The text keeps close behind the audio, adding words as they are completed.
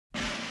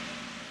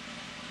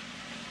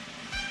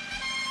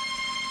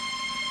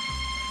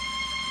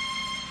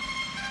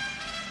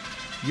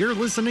You're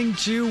listening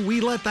to We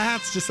Let the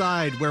Hats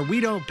Decide, where we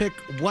don't pick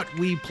what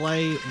we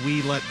play,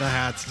 we let the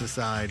hats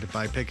decide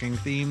by picking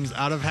themes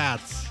out of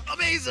hats.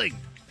 Amazing!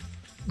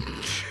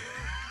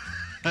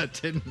 That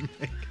didn't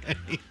make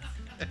any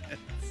sense.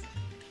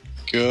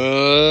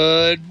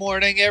 Good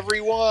morning,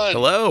 everyone.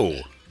 Hello.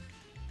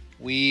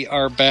 We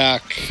are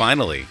back.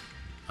 Finally.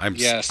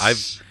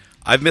 Yes.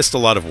 I've missed a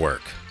lot of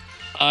work.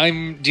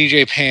 I'm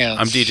DJ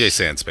Pants. I'm DJ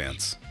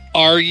Sanspants.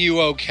 Are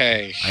you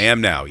okay? I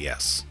am now,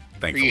 yes.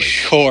 Are Thankfully. you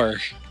sure?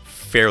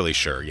 Fairly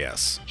sure,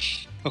 yes.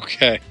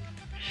 Okay.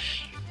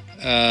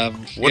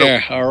 What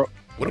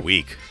a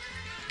week.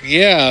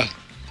 Yeah.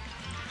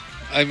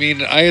 I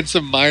mean, I had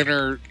some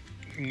minor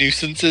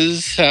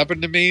nuisances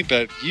happen to me,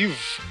 but you've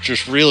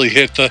just really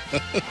hit the...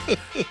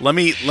 Let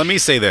me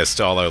say this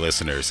to all our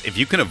listeners. If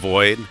you can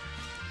avoid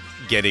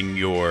getting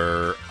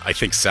your, I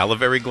think,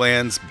 salivary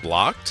glands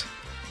blocked,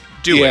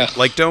 do it.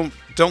 Like, don't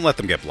let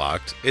them get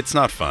blocked. It's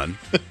not fun.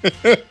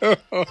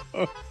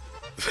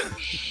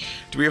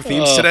 Do we have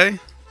themes today?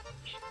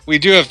 We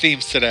do have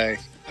themes today.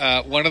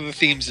 One of the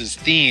themes is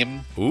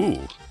theme.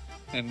 Ooh.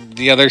 And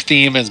the other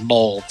theme is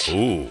mold.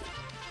 Ooh.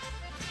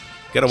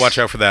 Gotta watch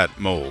out for that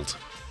mold.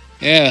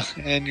 Yeah,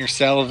 and your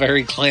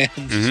salivary glands.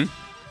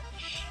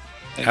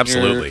 Mm-hmm. And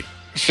Absolutely. your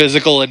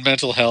physical and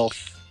mental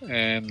health.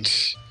 And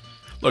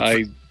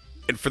Look,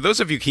 for those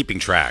of you keeping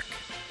track,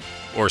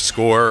 or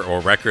score, or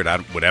record,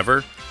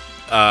 whatever,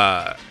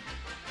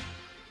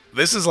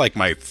 this is like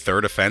my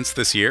third offense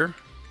this year.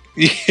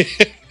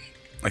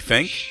 I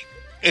think.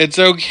 It's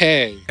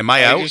okay. Am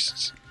I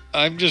out?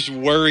 I'm just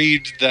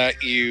worried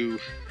that you...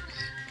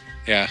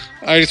 Yeah,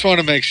 I just want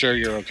to make sure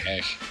you're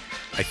okay.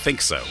 I think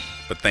so,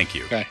 but thank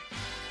you. Okay.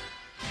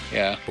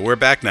 Yeah. But we're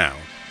back now.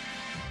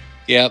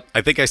 Yep.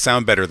 I think I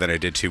sound better than I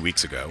did 2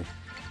 weeks ago.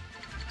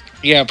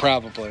 Yeah,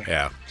 probably.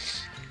 Yeah.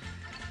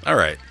 All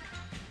right.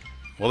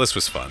 Well, this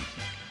was fun.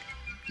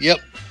 Yep.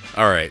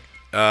 All right.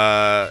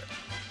 I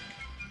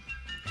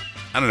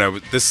don't know.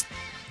 This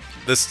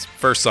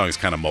first song is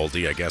kind of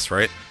moldy, I guess,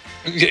 right?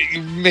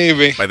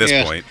 Maybe. By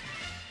this point.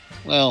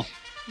 Well,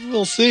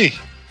 we'll see.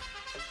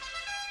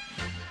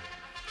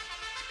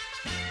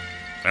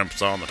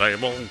 Temps on the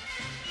table.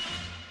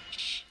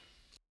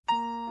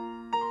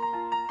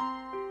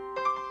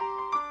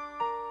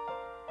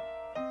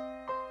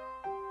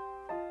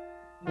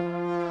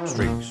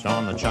 Streaks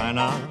on the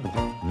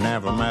china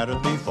never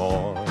mattered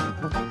before.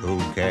 Who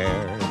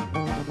cared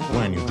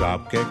when you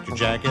drop kicked your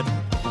jacket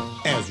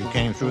as you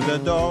came through the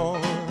door?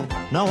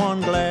 No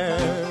one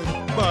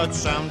glared, but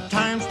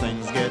sometimes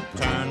things get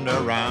turned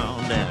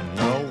around and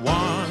no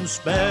one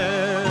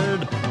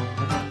spared.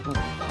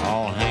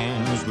 All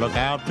hands look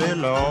out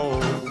below.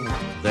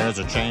 There's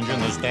a change in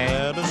the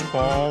status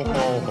quo.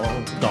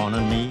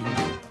 Gonna need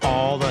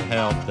all the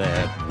help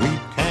that we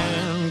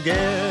can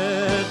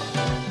get.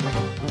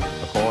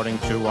 According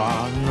to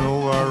our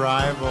new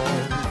arrival,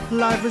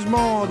 life is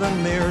more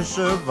than mere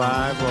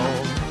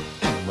survival.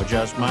 We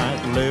just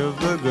might live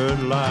the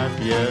good life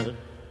yet.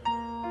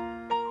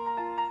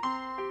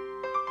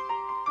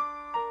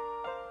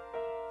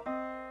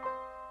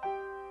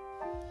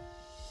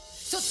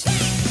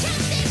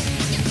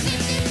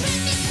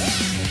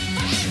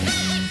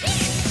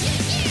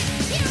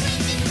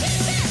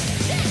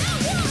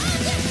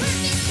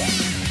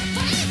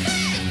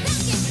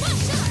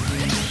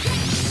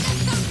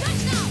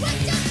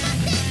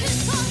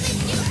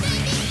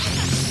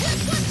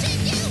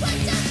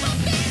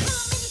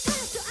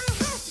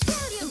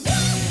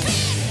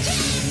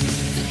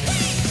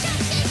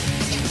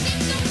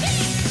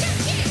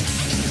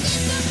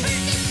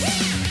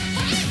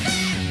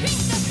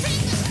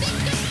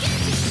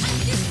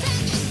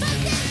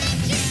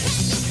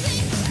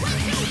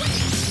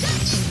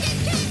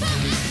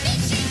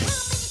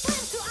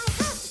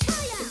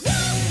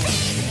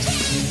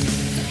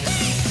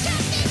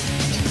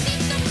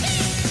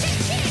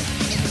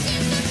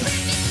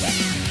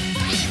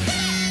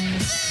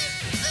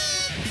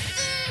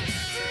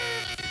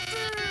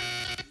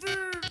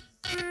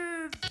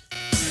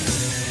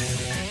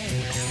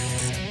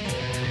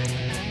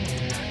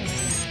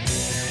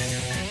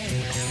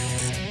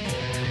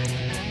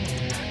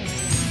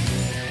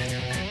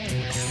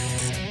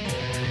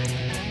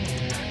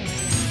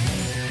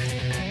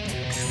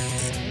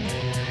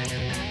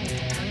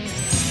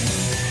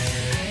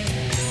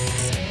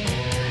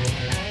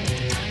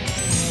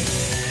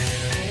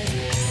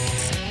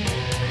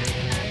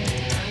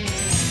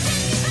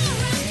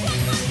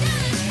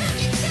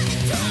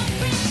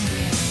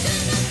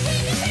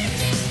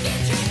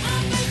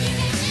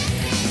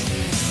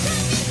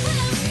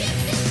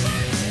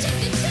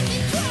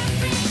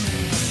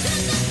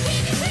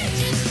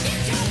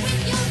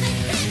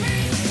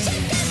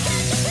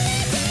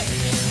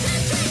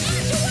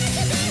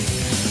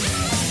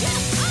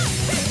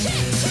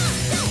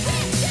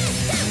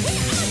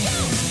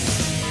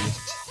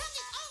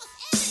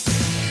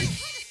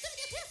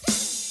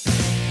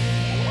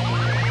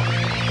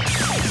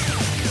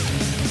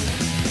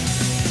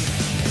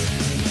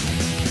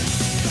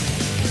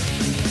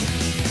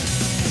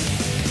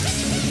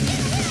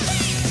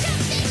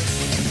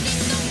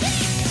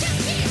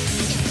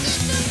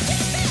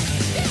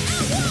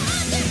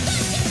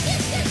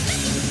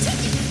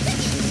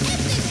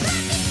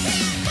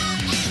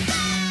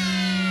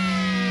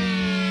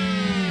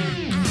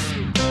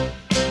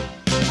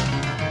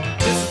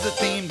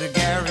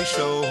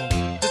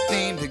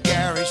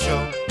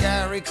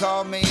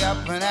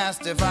 when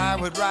asked if I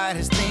would write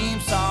his theme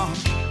song.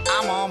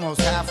 I'm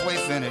almost halfway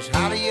finished.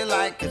 How do you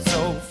like it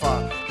so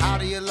far? How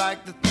do you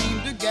like the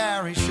theme to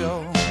Gary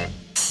Show?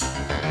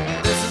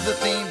 This is the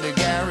theme to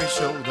Gary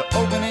Show, the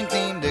opening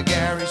theme to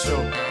Gary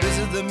Show. This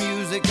is the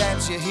music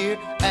that you hear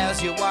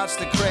as you watch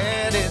the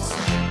credits.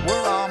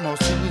 We're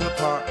almost to the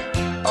part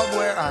of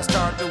where I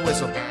start to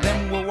whistle.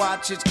 Then we'll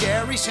watch It's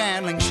Gary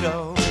Shandling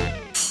Show.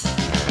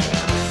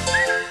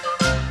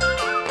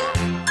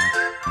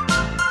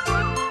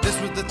 This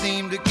was the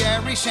theme to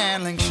Gary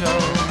Shandling Show.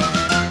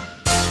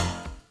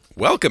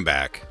 Welcome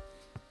back.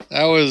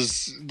 That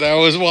was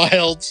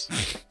wild.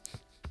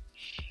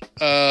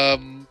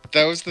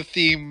 That was the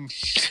theme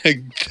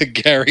to the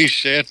Gary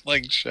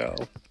Shandling Show.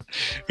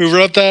 Who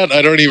wrote that?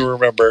 I don't even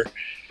remember.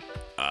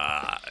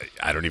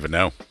 I don't even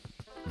know.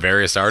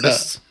 Various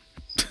artists?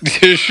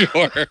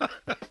 Sure.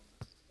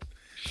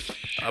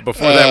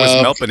 Before that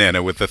was Melt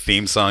Banana with the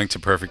theme song to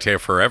Perfect Hair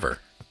Forever.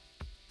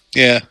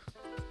 Yeah.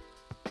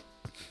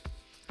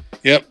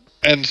 Yep.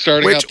 And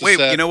starting out the wait,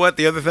 set. You know what?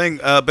 The other thing,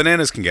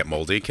 bananas can get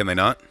moldy, can they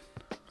not?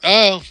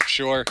 Oh,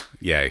 sure.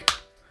 Yay.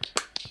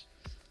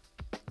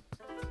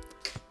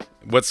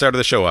 What started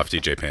the show off,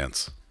 DJ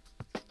Pants?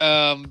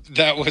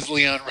 That was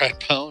Leon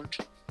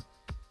Redbone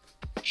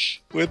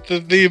with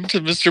the theme to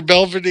Mr.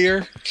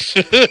 Belvedere.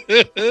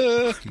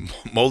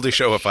 Moldy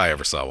show if I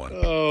ever saw one.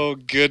 Oh,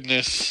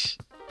 goodness.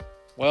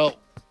 Well,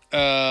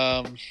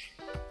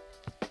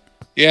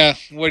 yeah,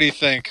 what do you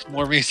think?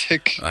 More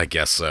music? I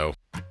guess so.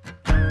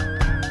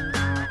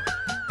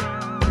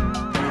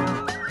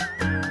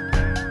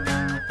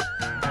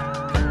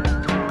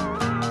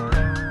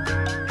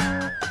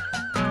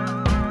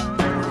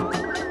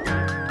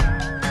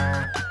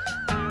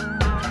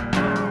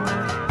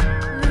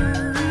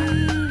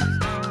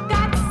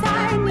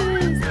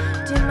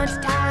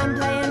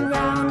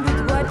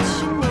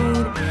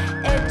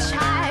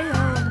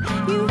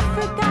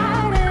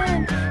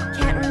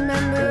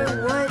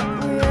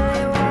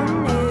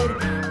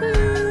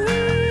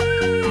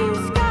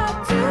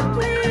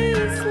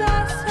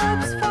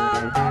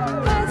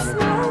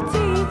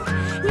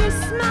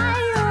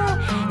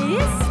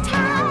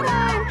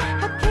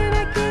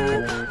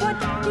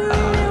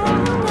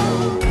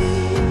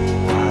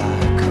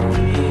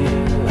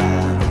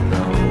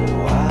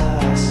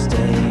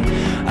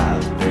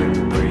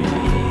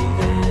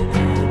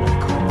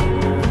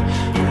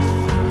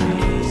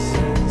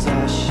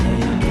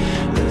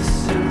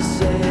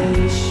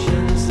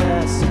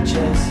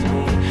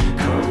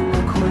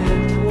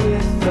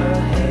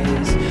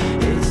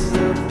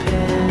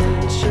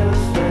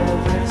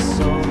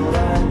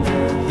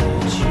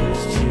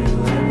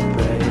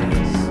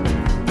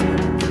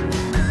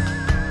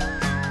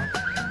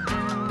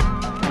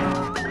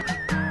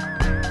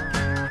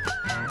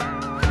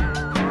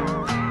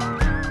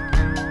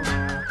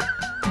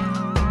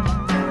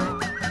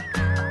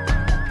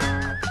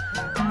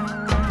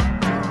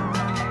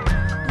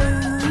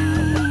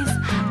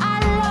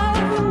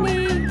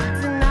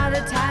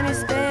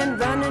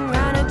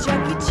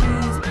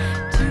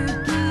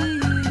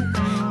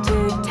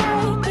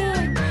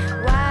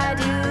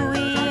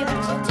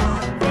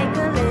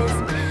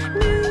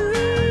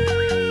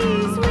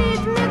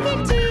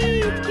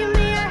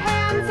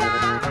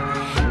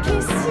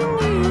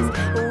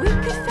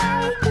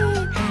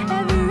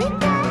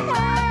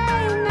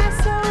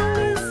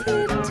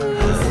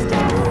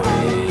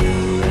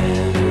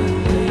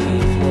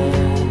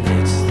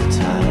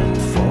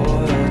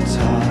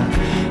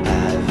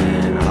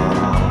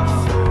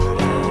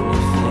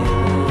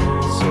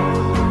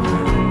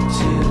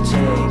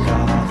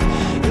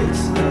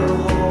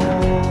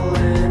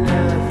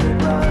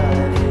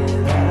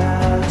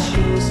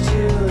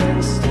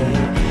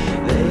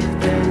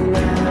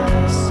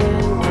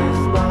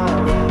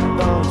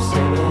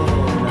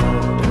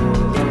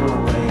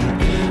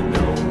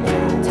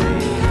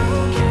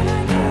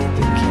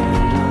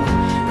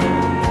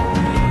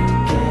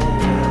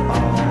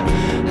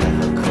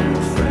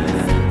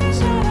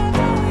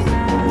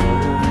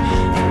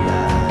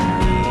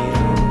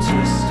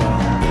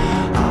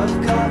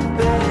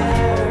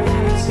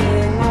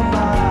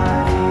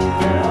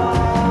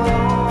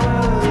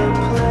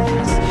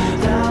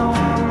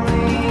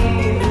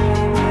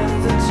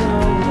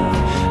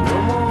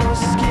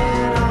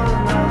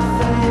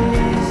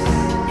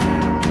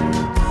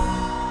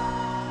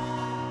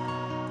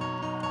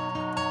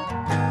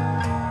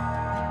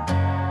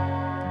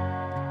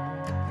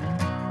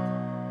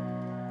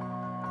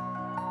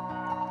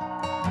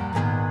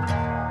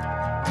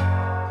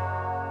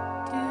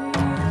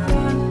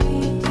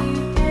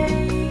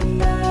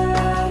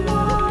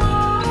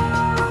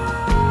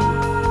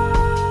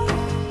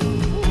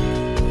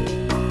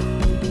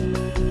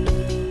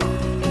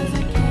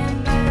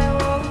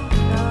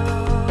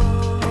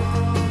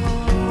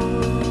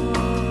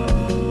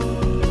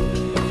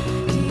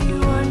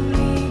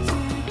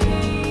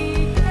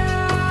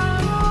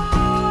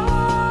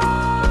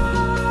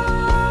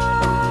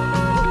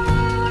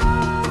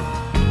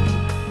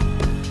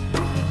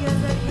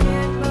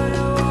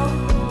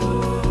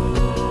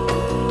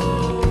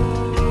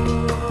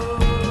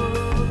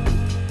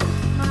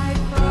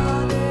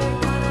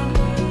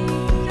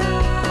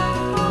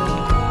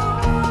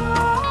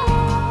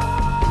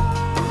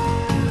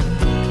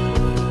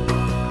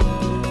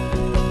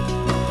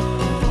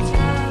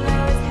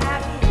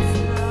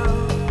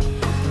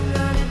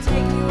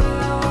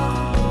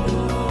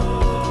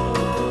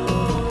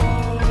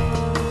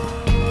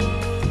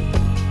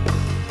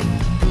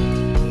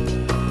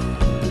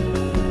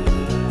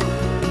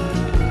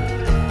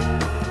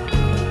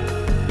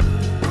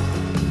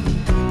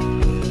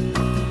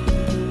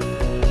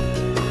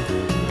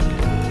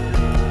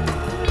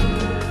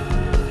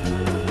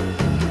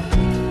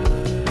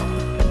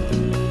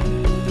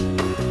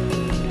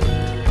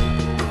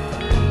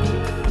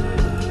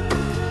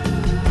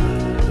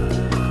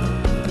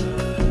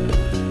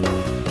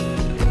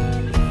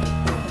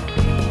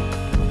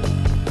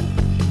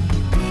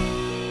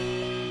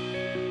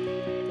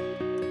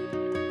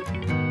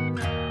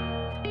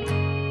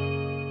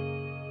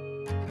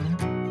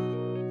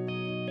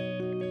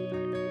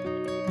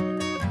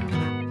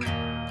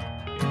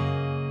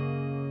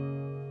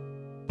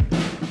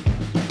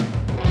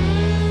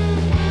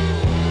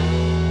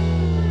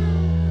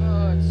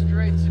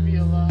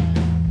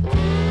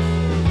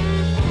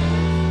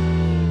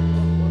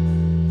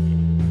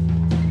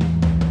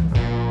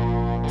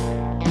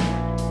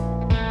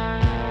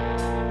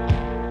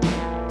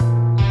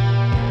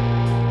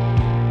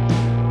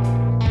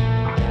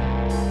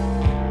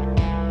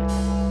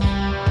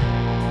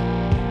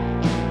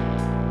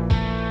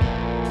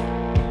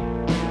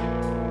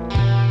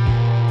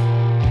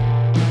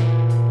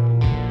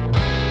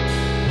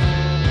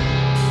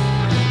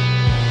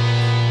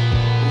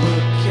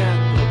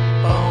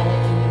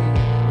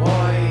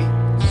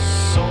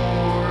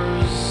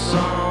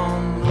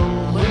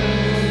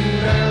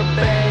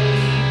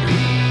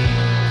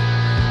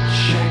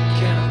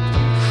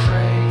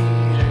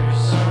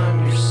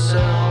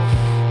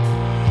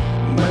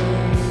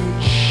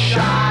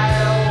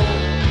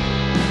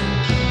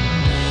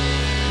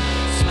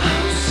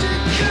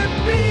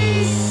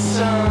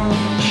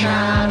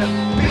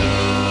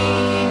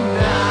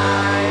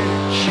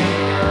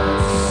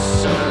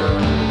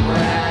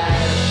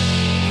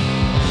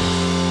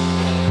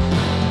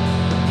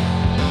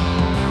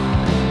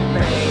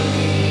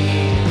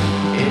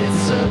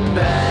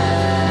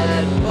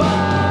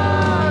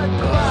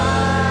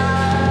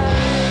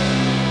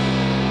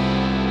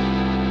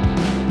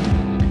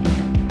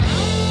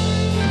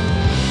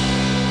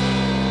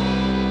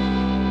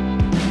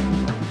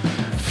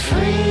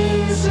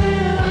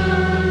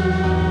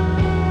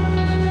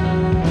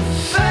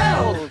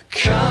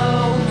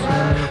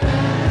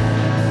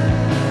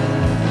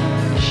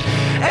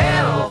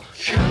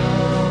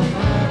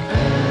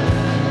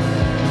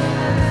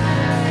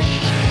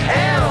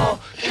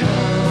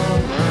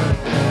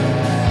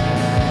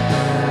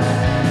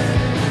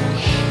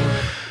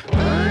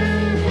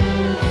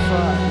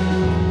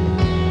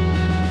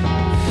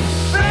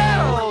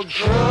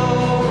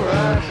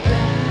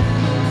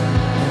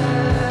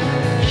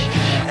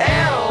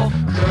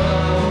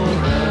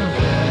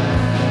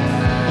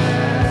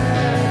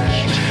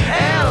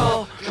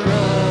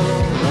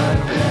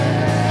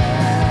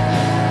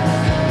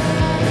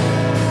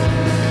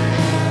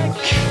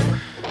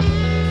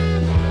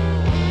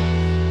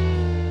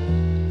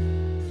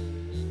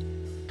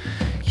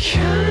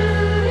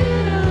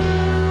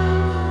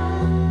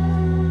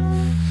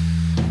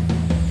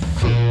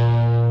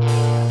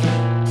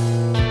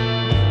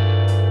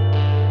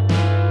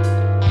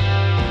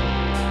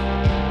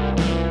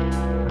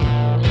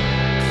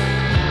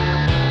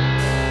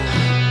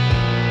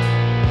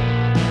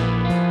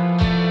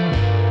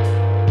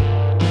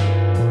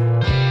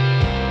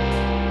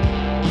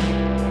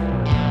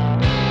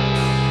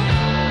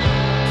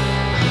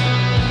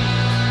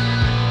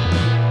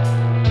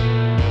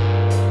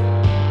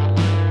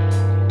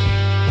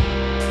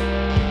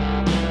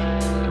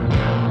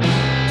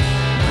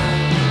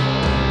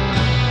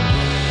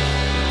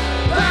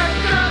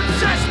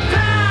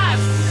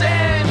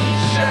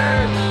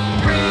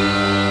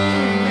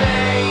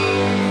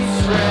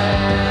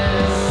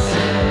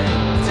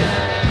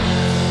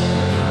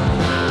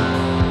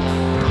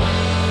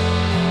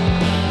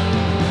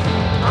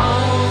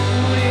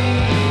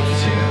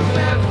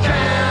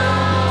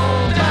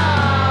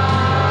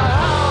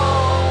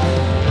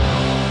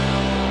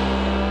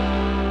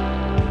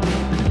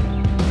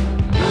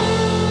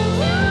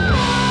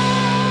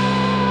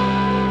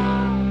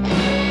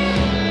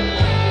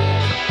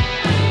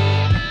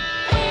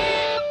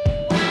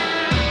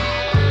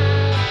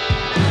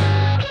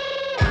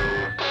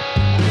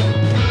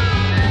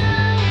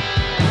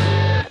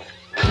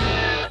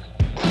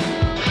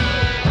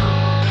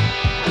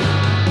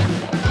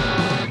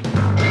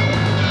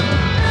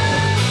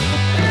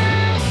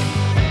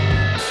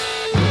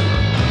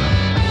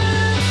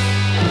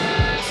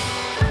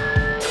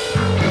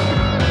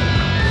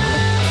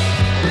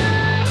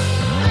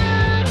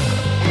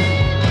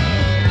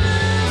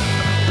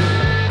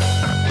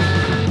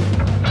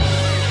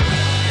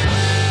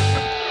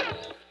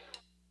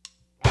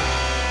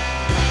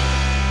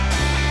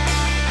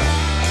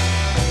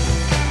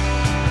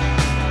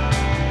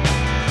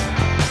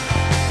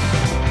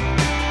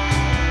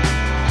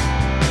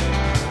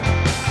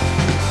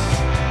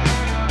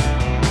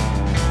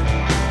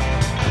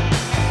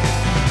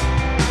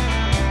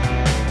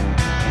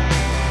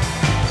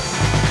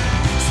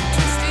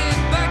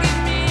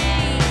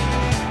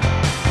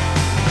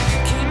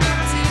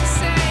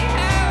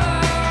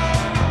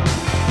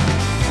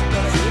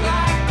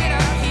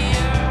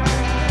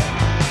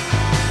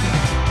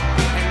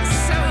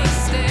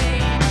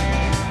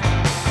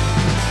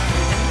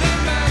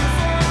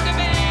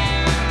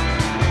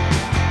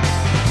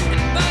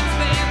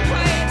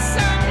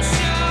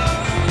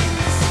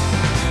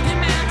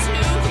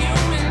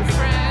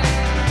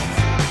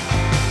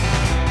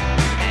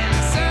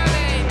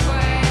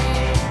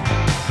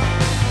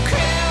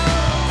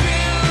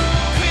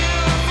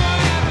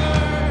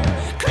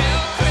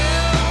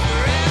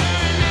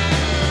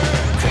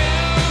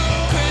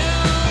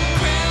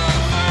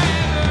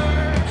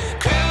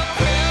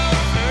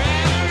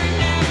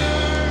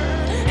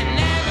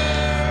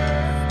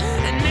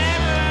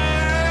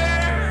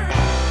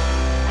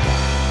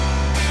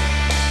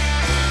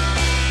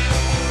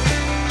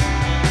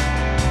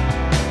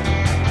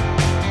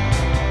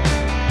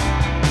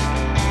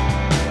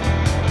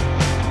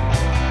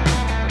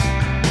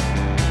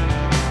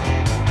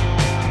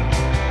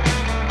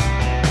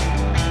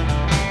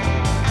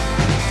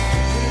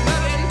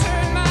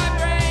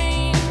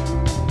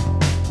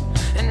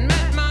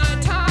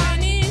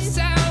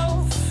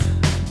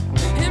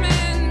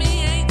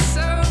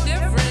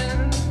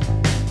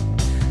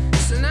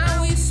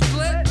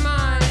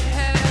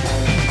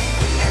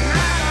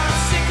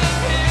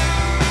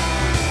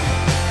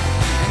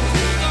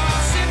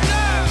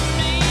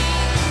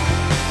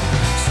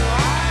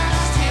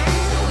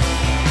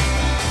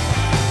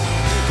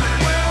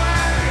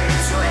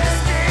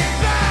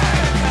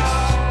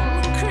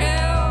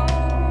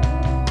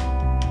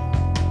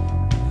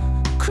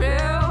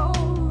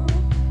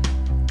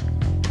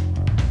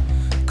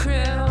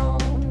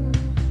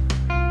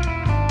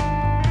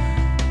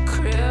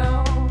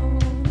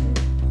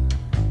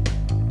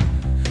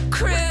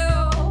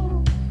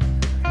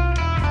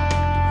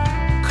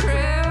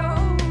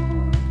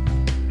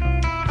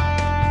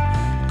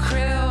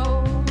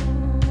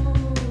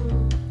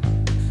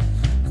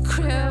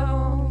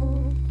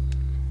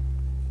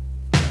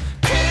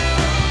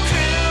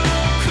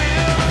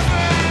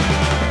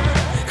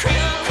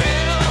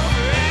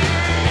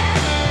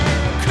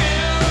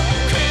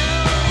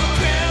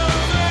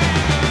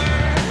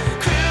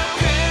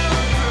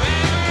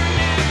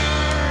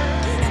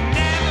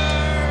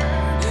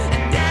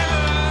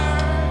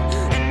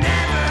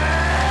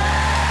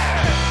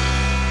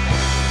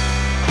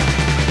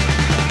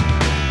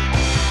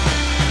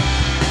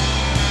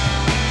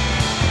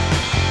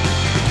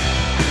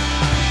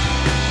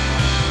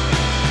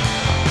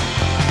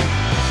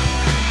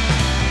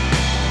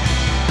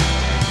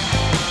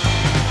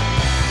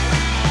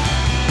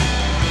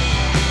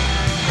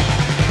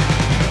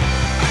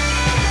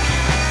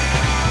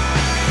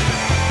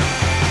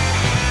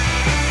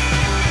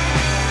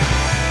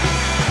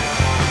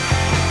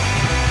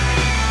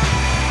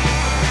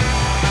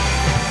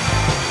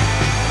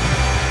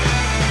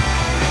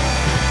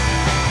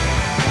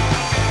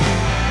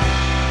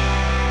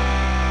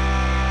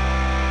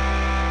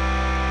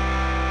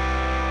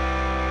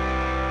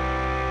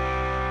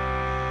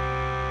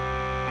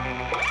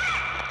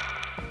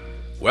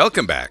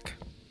 Welcome back.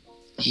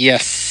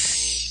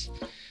 Yes.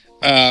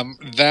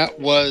 That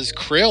was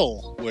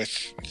Krill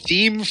with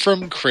Theme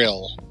from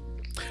Krill.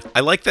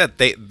 I like that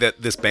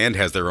this band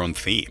has their own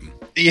theme.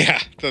 Yeah,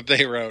 that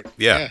they wrote.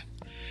 Yeah.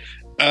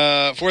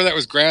 Before that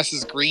was Grass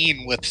is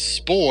Green with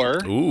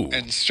Spore. Ooh.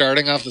 And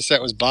starting off the set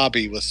was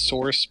Bobby with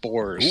Sore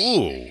Spores.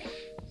 Ooh.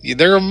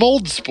 They're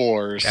mold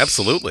spores.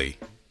 Absolutely.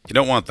 You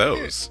don't want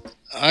those.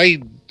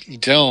 I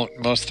don't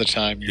most of the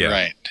time. You're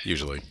right.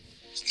 Usually.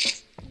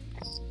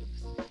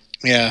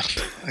 Yeah.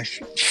 I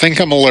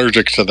think I'm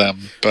allergic to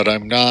them, but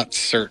I'm not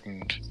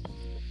certain.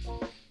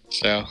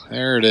 So,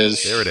 there it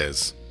is. There it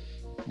is.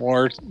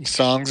 More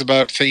songs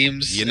about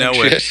themes. You know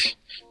it.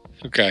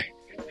 Okay.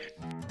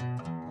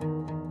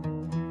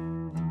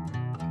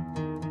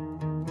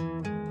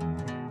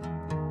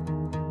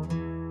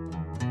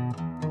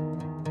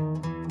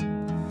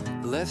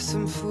 Left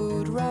some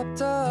food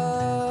wrapped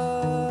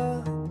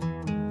up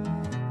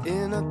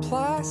in a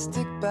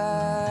plastic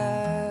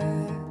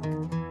bag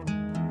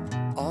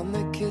on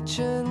the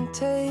kitchen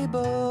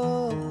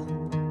table.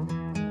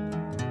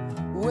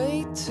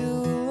 Way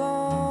too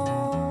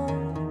long.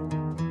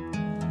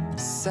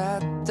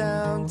 Sat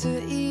down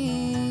to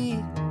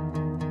eat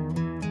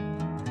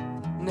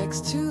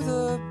next to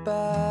the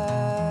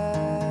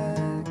bag.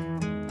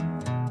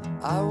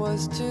 I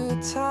was too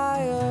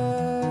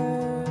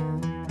tired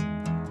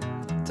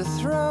to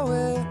throw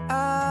it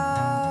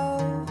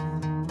out.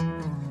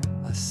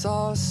 I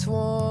saw a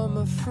swarm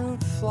of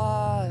fruit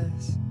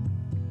flies.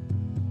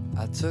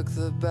 I took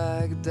the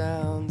bag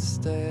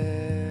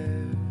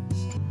downstairs.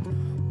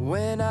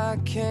 When I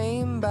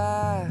came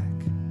back,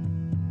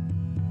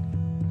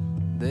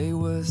 they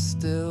were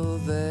still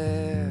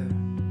there.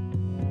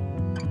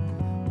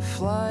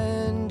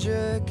 Flying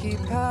jerky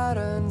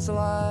patterns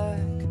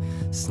like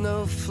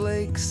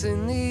snowflakes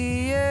in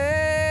the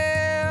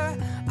air.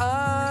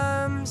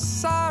 I'm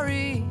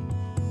sorry,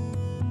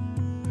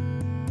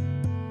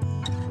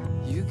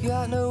 you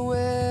got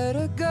nowhere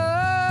to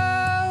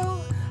go.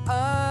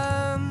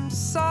 I'm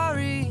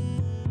sorry,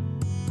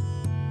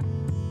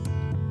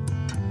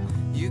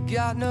 you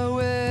got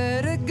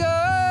nowhere to go.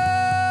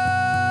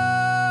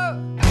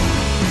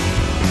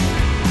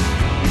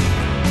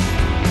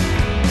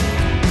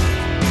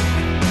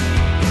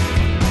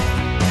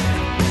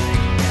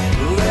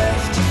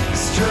 Left,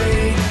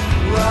 straight,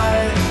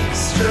 right,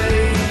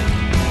 straight.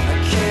 I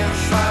can't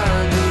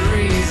find a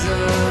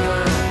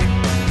reason.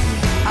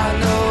 I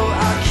know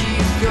I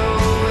keep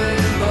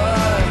going,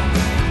 but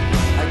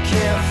I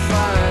can't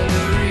find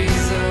a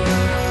reason.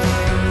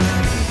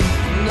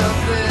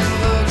 Nothing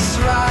looks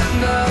right,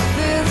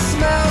 nothing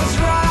smells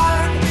right.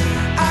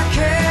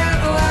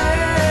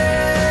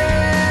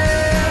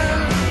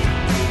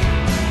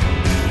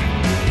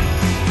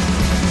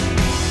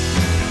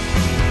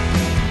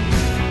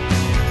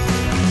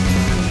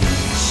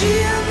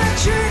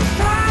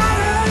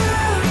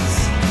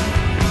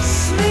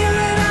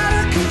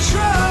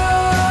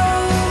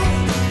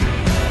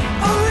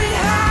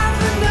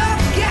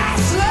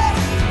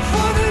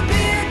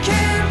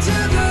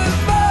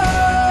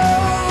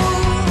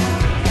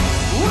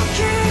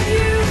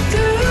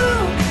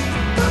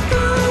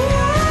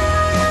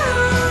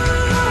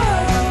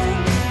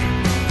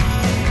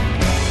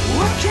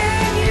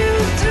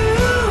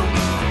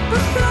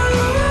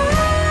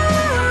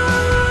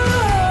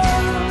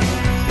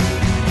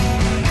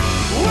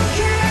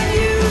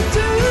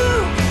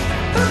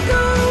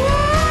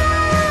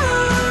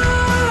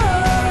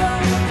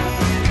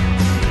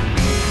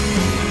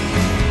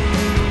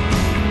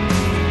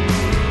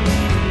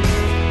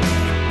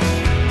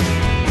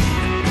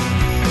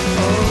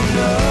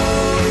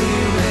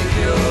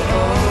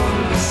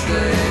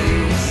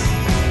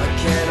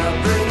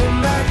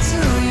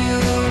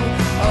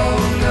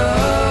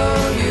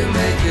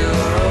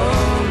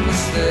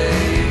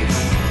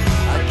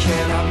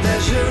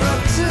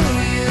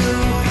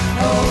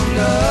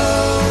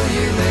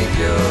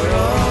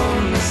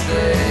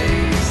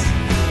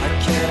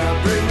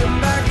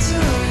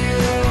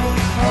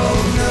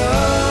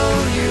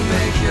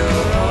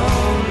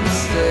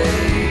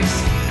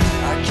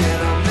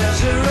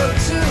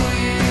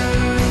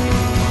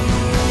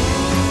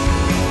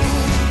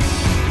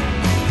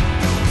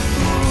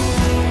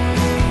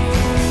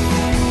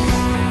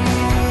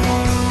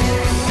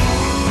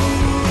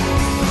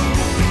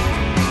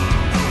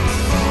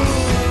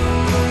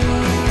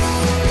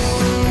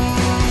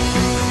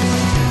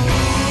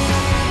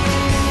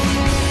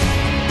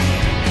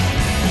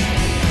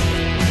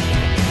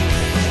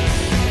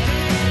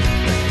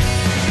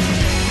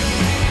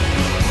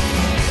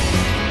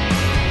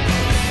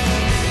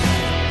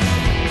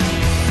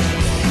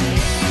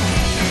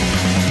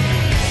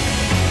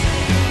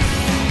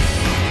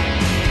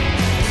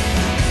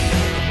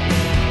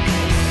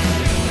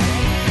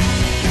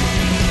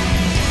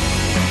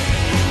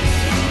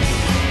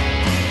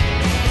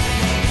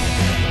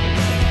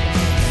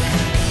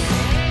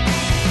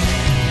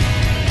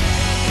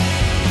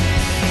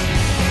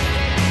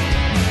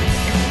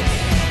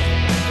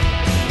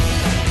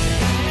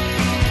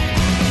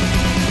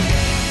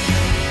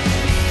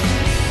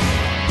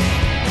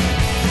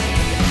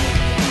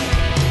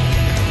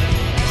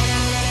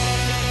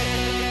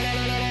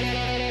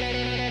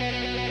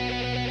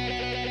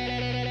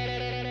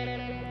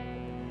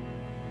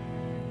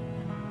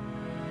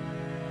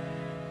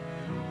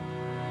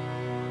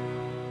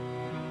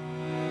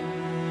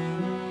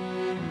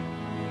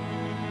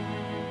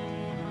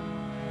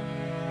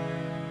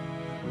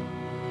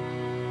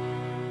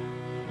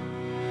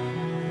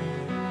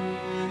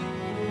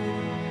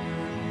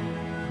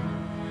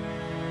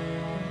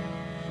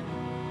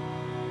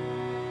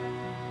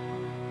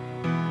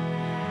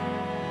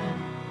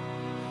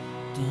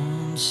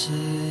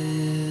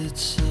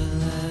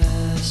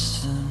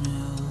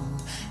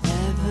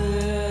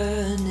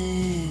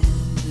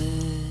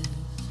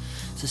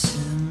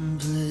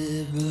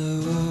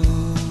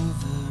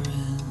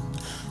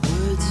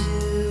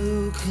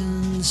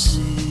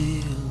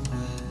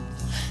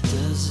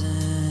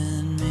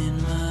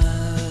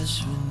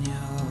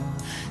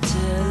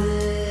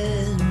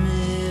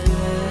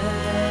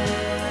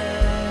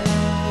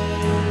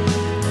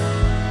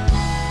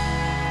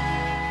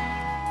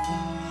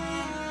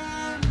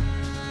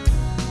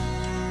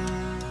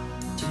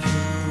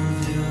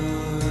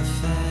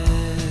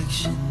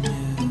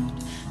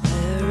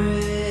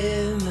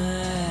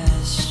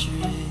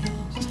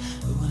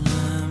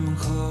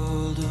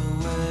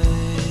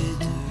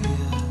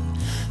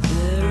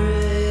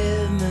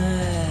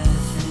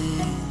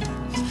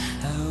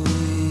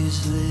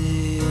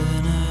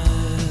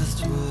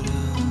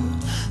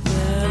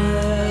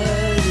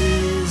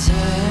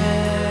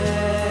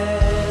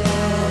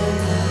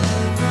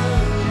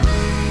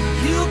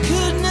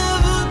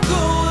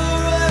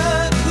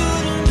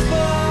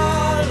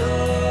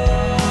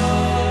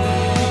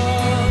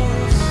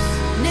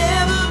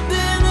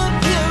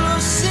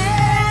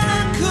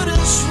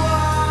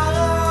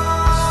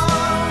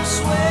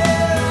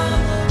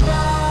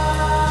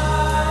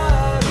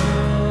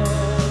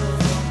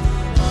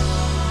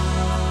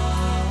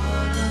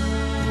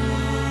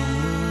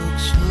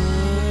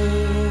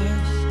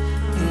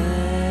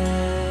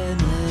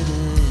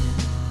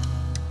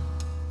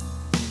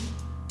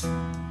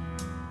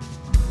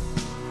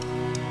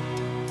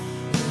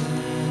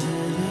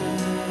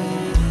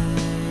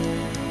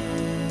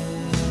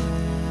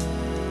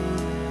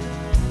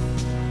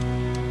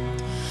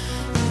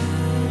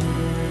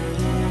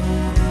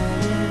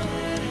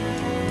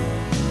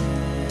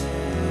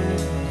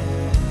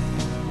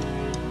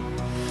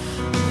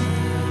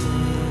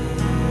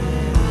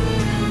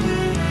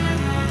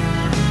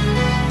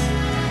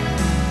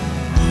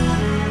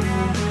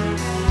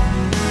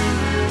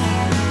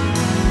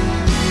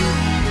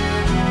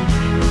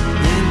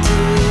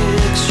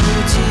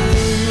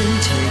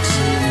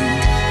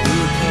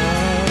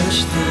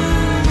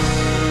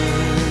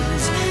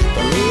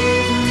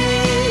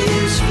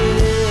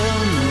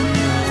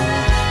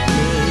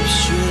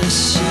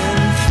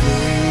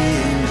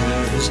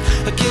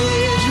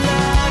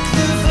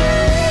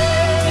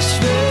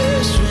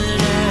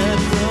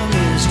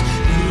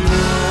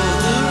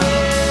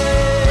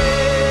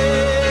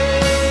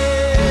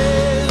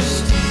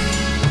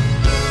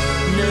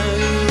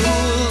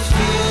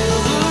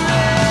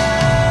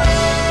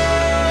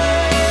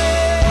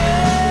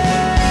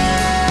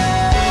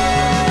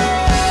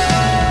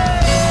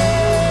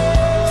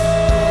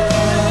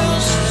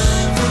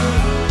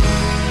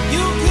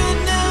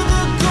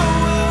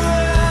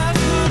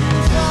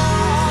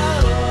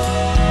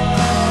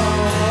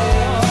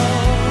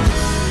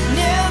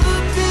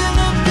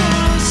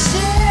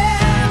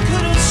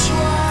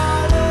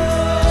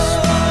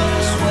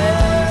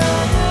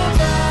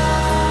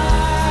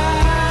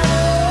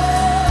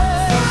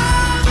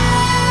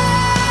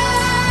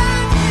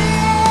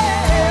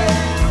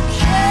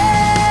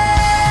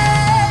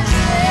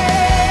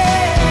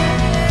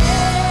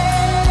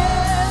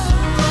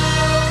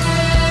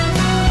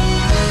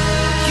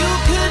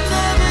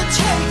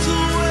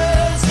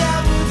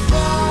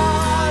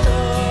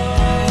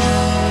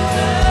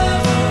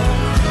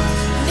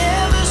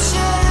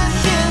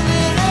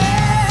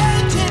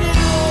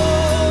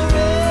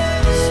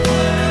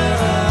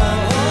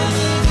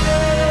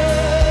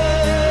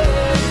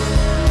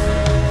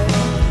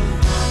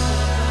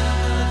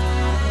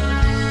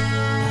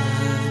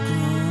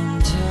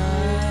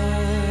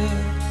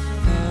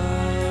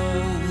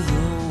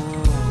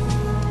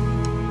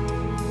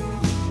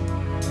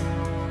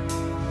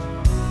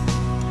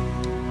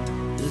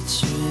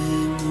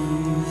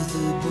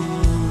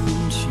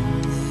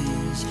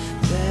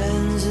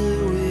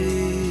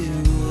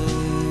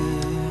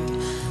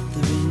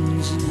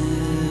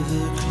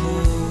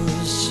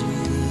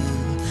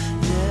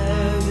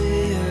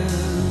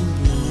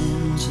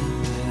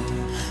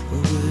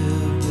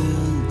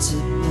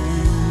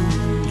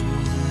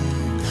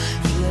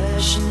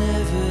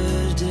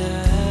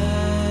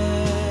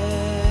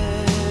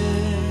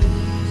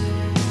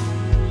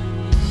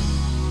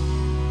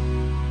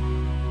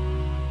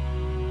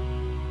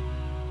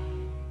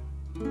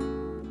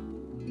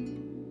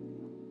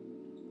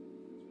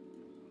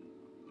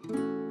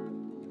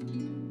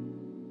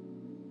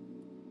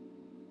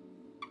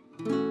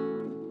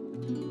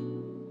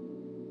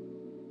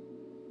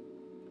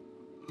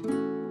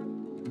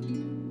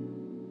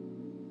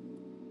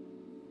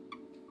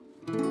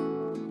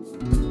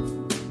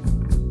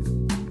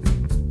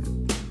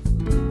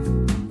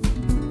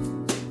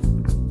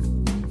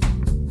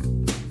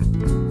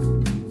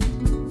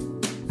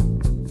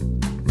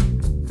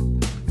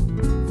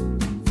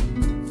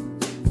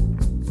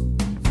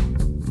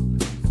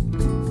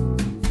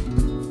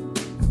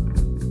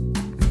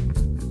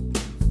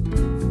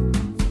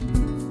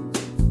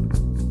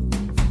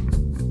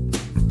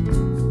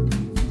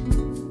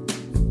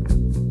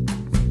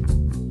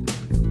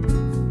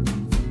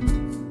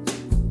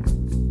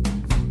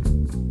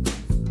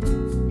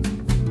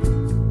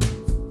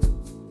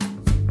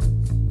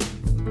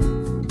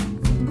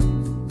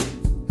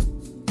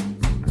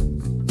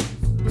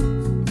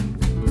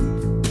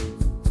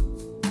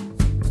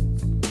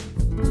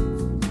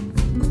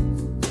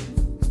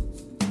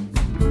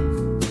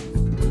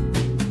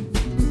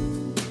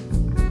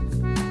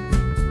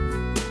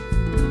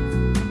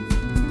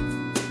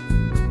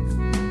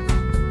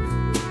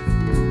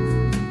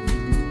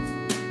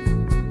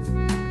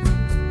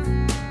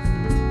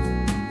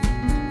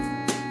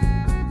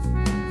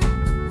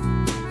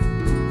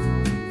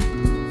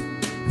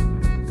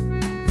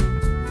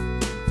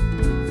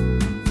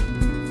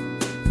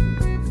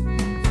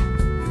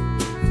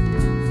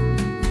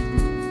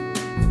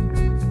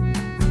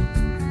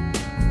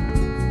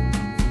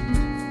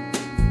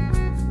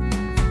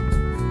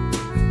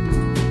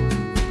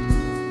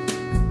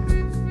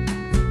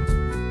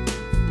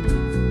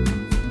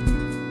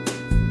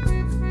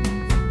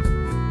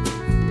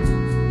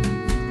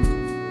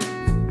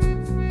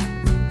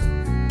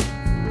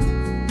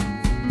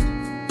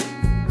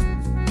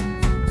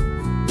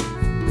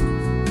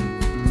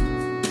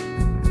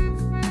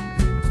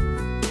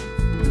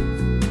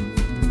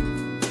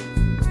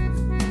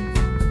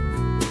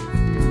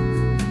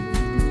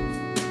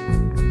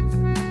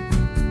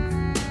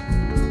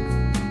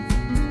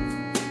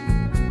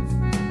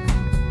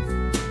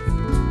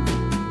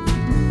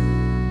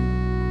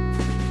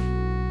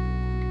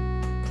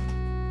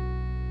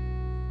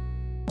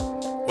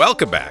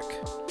 Welcome back.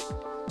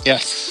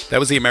 Yes. That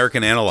was the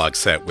American Analog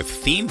set with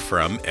theme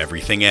from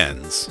Everything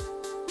Ends.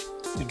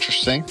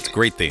 Interesting. It's a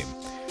great theme.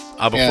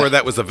 Before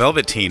that was the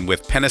Velveteen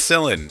with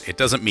Penicillin. It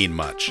doesn't mean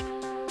much.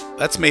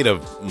 That's made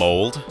of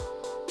mold.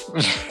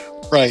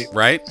 Right.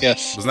 Right?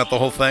 Yes. Wasn't that the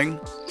whole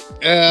thing?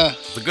 Yeah.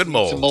 It's a good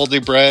mold. It's a moldy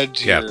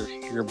bread. Yeah.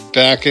 You're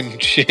back in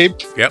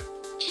shape. Yep.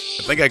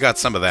 I think I got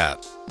some of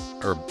that.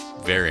 Or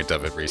variant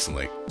of it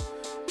recently.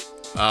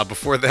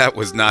 Before that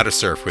was Not a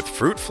Surf with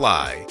Fruit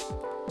Fly.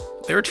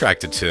 They're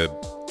attracted to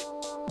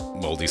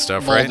moldy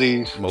stuff,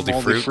 right? Moldy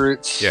fruit.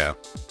 Fruits. Yeah.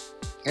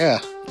 Yeah.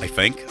 I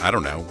think. I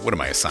don't know. What am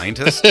I, a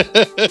scientist?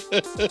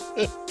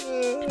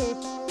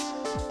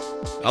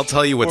 I'll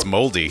tell you what's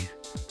moldy.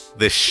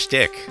 This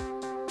shtick.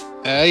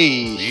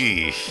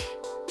 Hey. Eesh.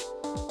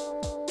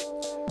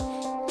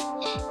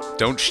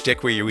 Don't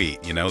shtick where you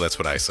eat. You know, that's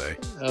what I say.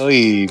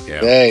 Oy. Yeah.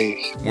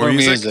 Hey. More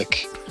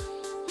music.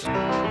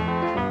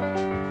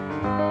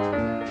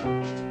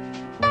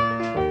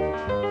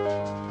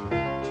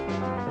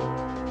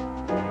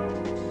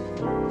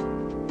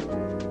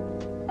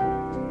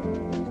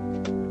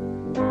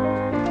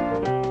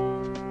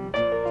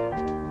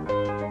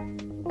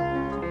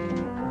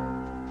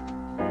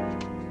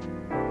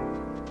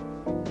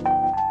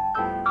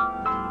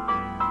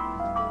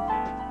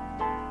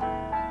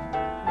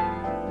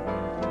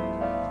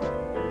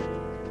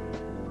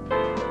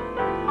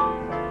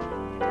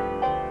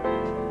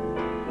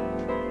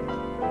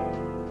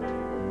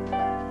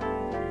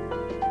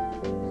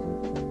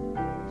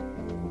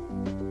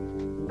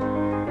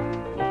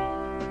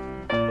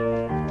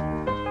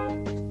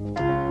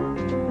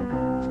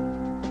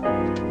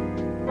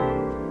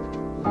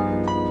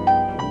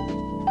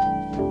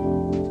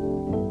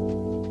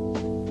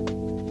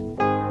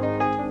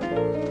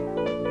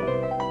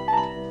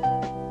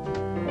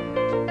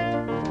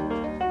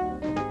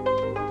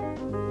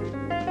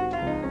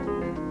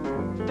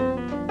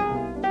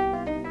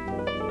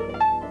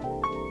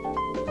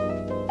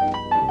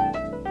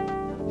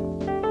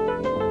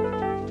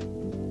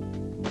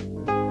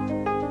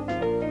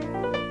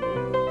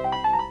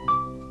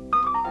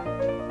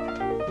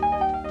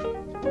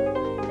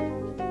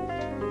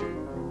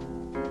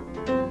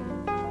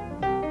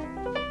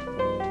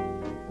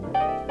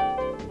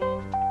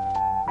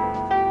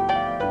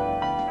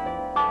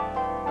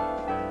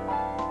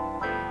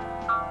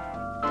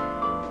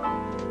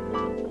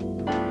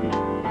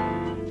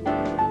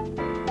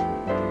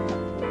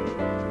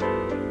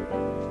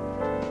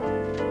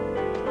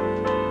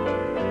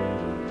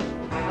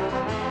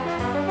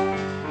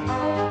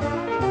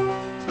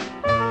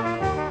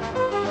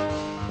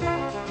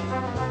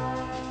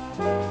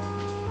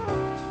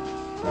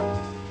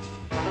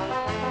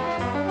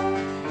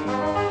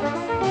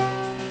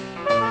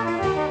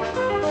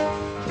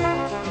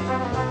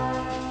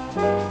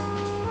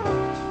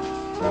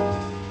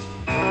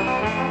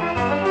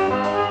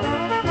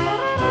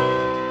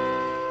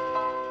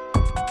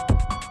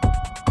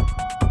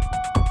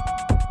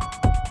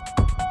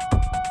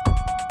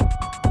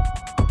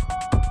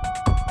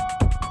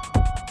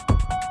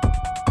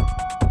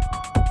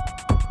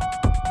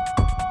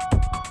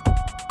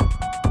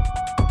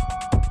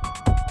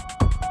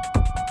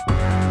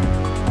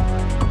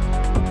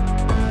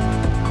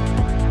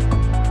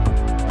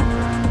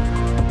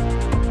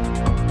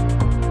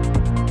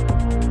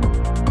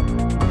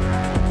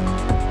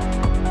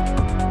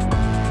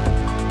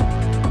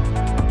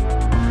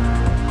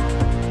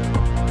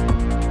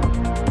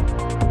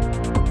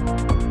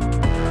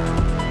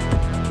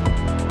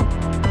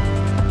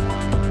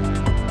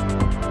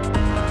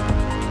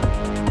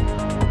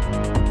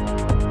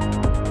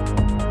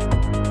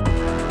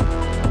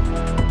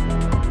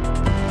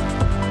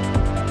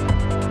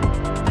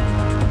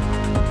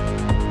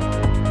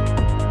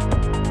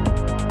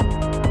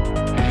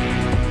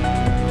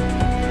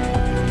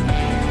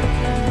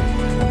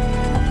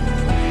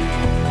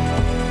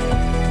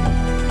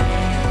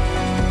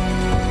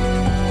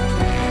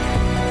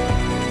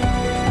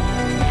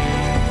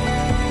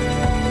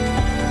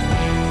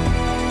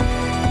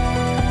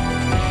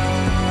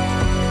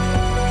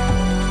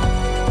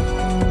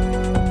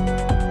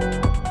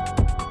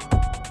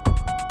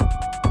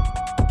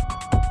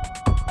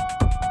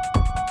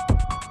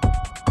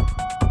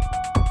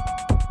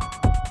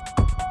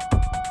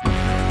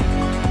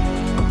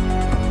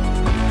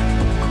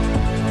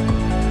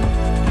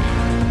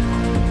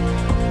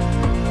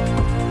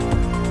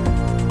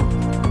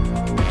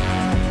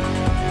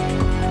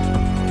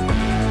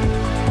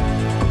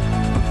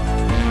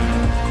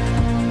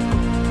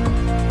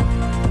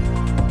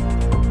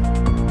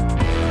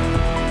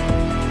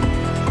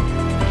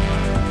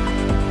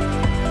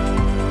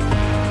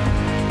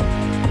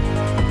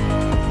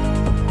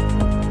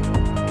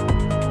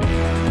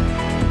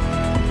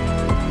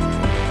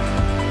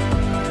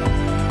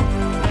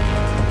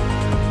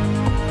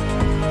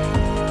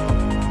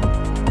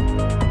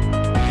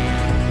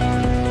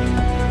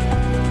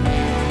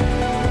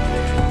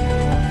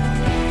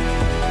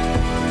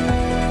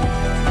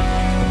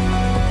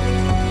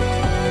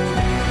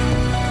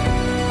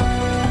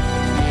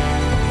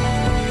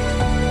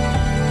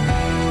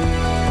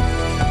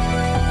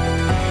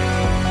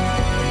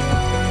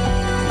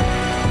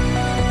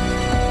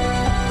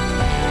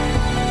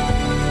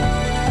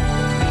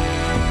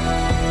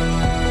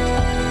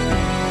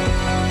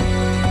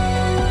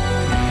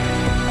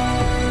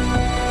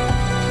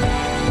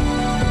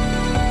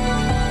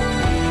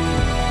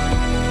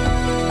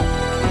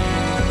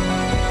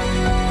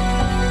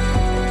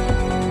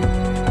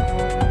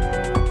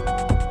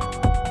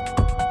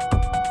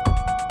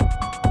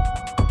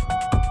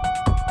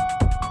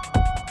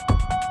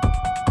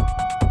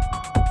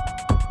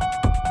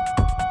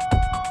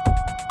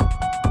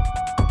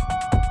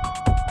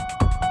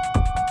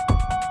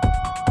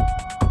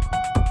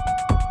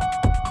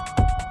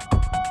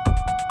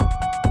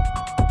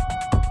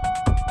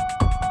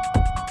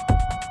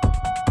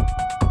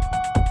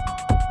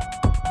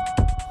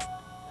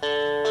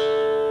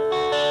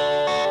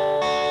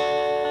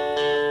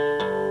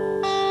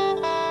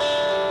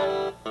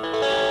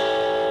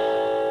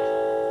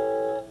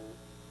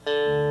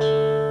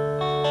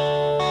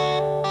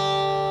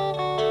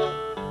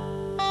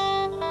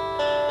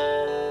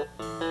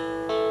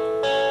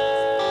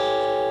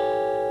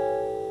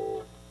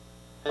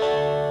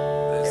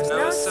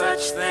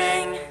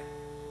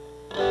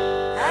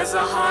 as a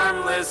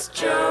harmless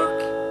joke.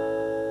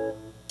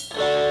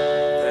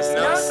 There's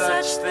no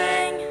such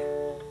thing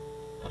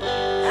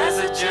as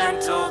a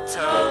gentle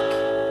toke.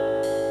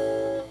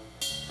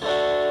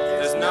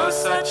 There's no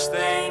such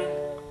thing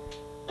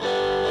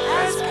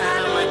as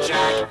Panama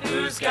Jack.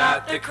 Who's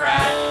got the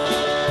crack?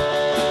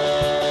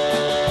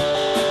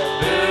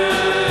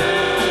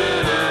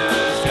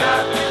 Who's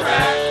got the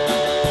crack?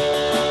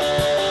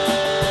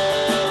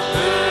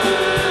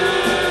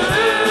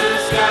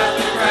 Who's got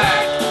the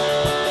crack?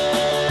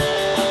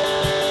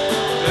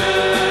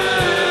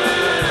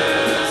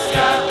 Who's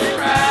got the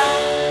crack?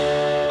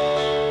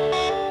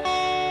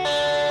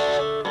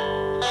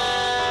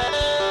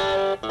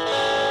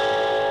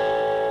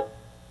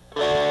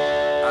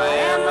 I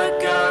am a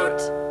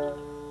goat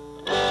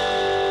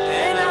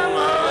in a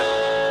moat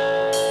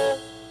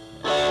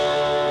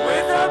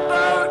with a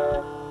boat.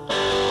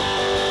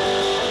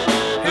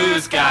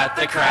 Who's got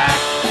the crack?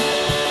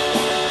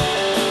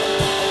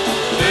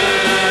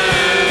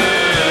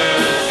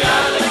 Who's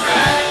got the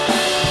crack?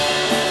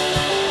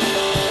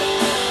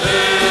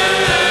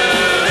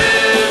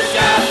 Who's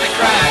got the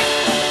crack?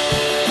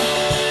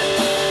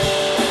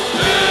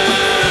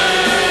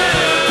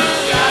 Who's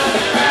got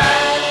the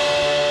crack?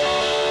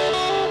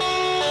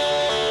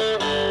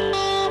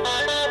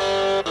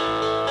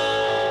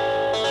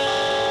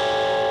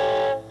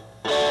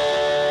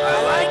 I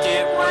like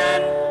it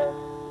when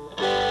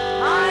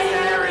my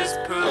hair is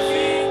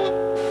poofy.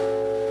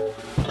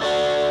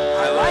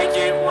 I like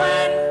it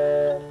when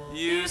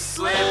you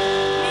slip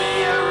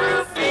me a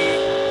roofie.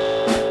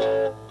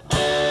 I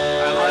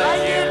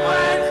like it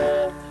when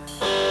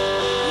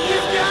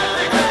you've got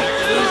the crack.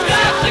 Who's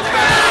got the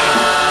crack?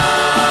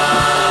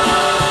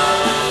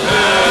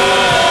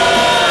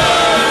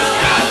 Who's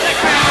got the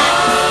crack?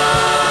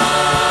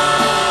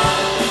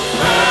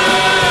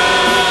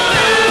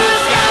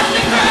 Who's got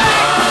the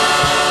crack?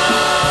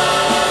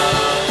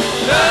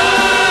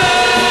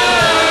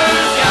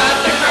 Who's got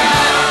the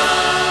crack?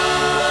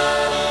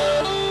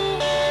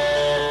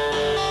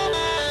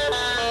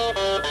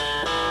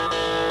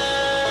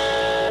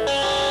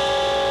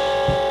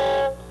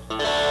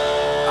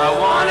 I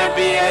wanna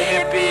be a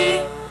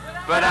hippie,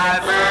 but I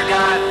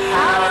forgot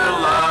how to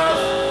love.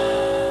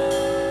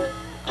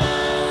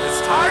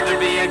 It's hard to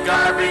be a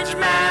garbage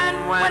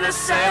man when a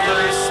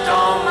sailor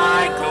stole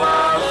my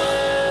glove.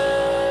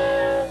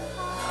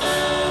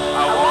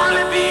 I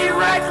wanna be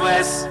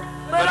reckless,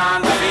 but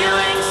I'm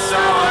feeling so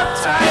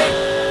uptight.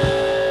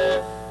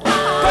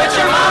 Put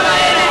your mama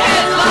in a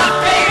headlock,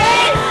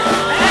 baby,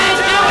 and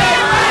do it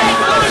right.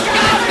 Who's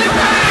got the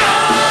crack?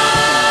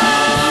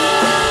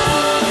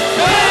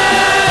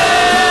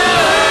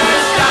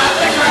 Who's got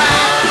the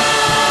crack?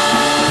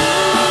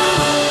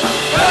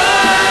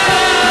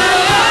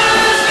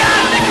 Who's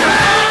got the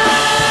crack?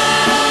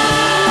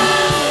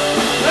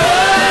 Who's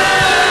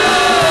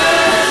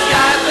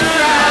got the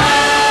crack?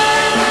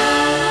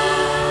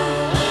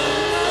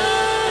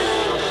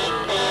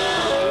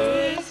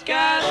 Who's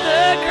got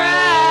the crack?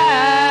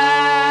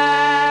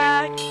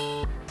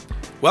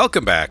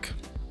 Welcome back.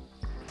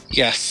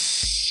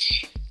 Yes.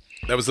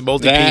 That was the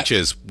Moldy That-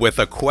 Peaches with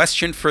a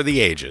question for the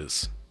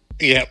ages.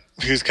 Yep.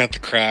 Who's got the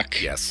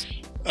crack? Yes.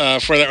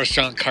 Before that was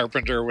John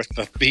Carpenter with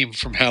the theme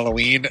from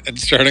Halloween, and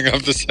starting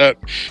off the set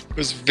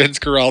was Vince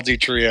Guaraldi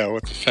Trio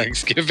with the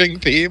Thanksgiving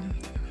theme.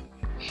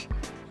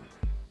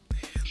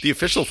 The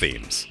official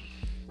themes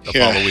of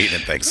Yeah. Halloween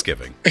and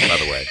Thanksgiving, by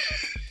the way.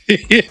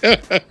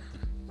 Yeah.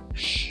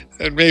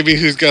 And maybe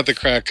Who's Got the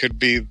Crack could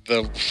be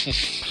the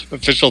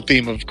official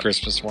theme of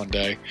Christmas one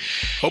day.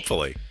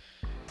 Hopefully.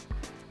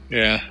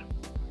 Yeah.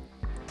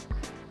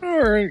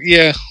 Or,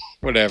 yeah,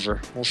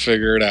 whatever. We'll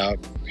figure it out.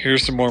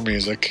 Here's some more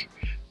music.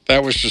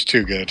 That was just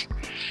too good.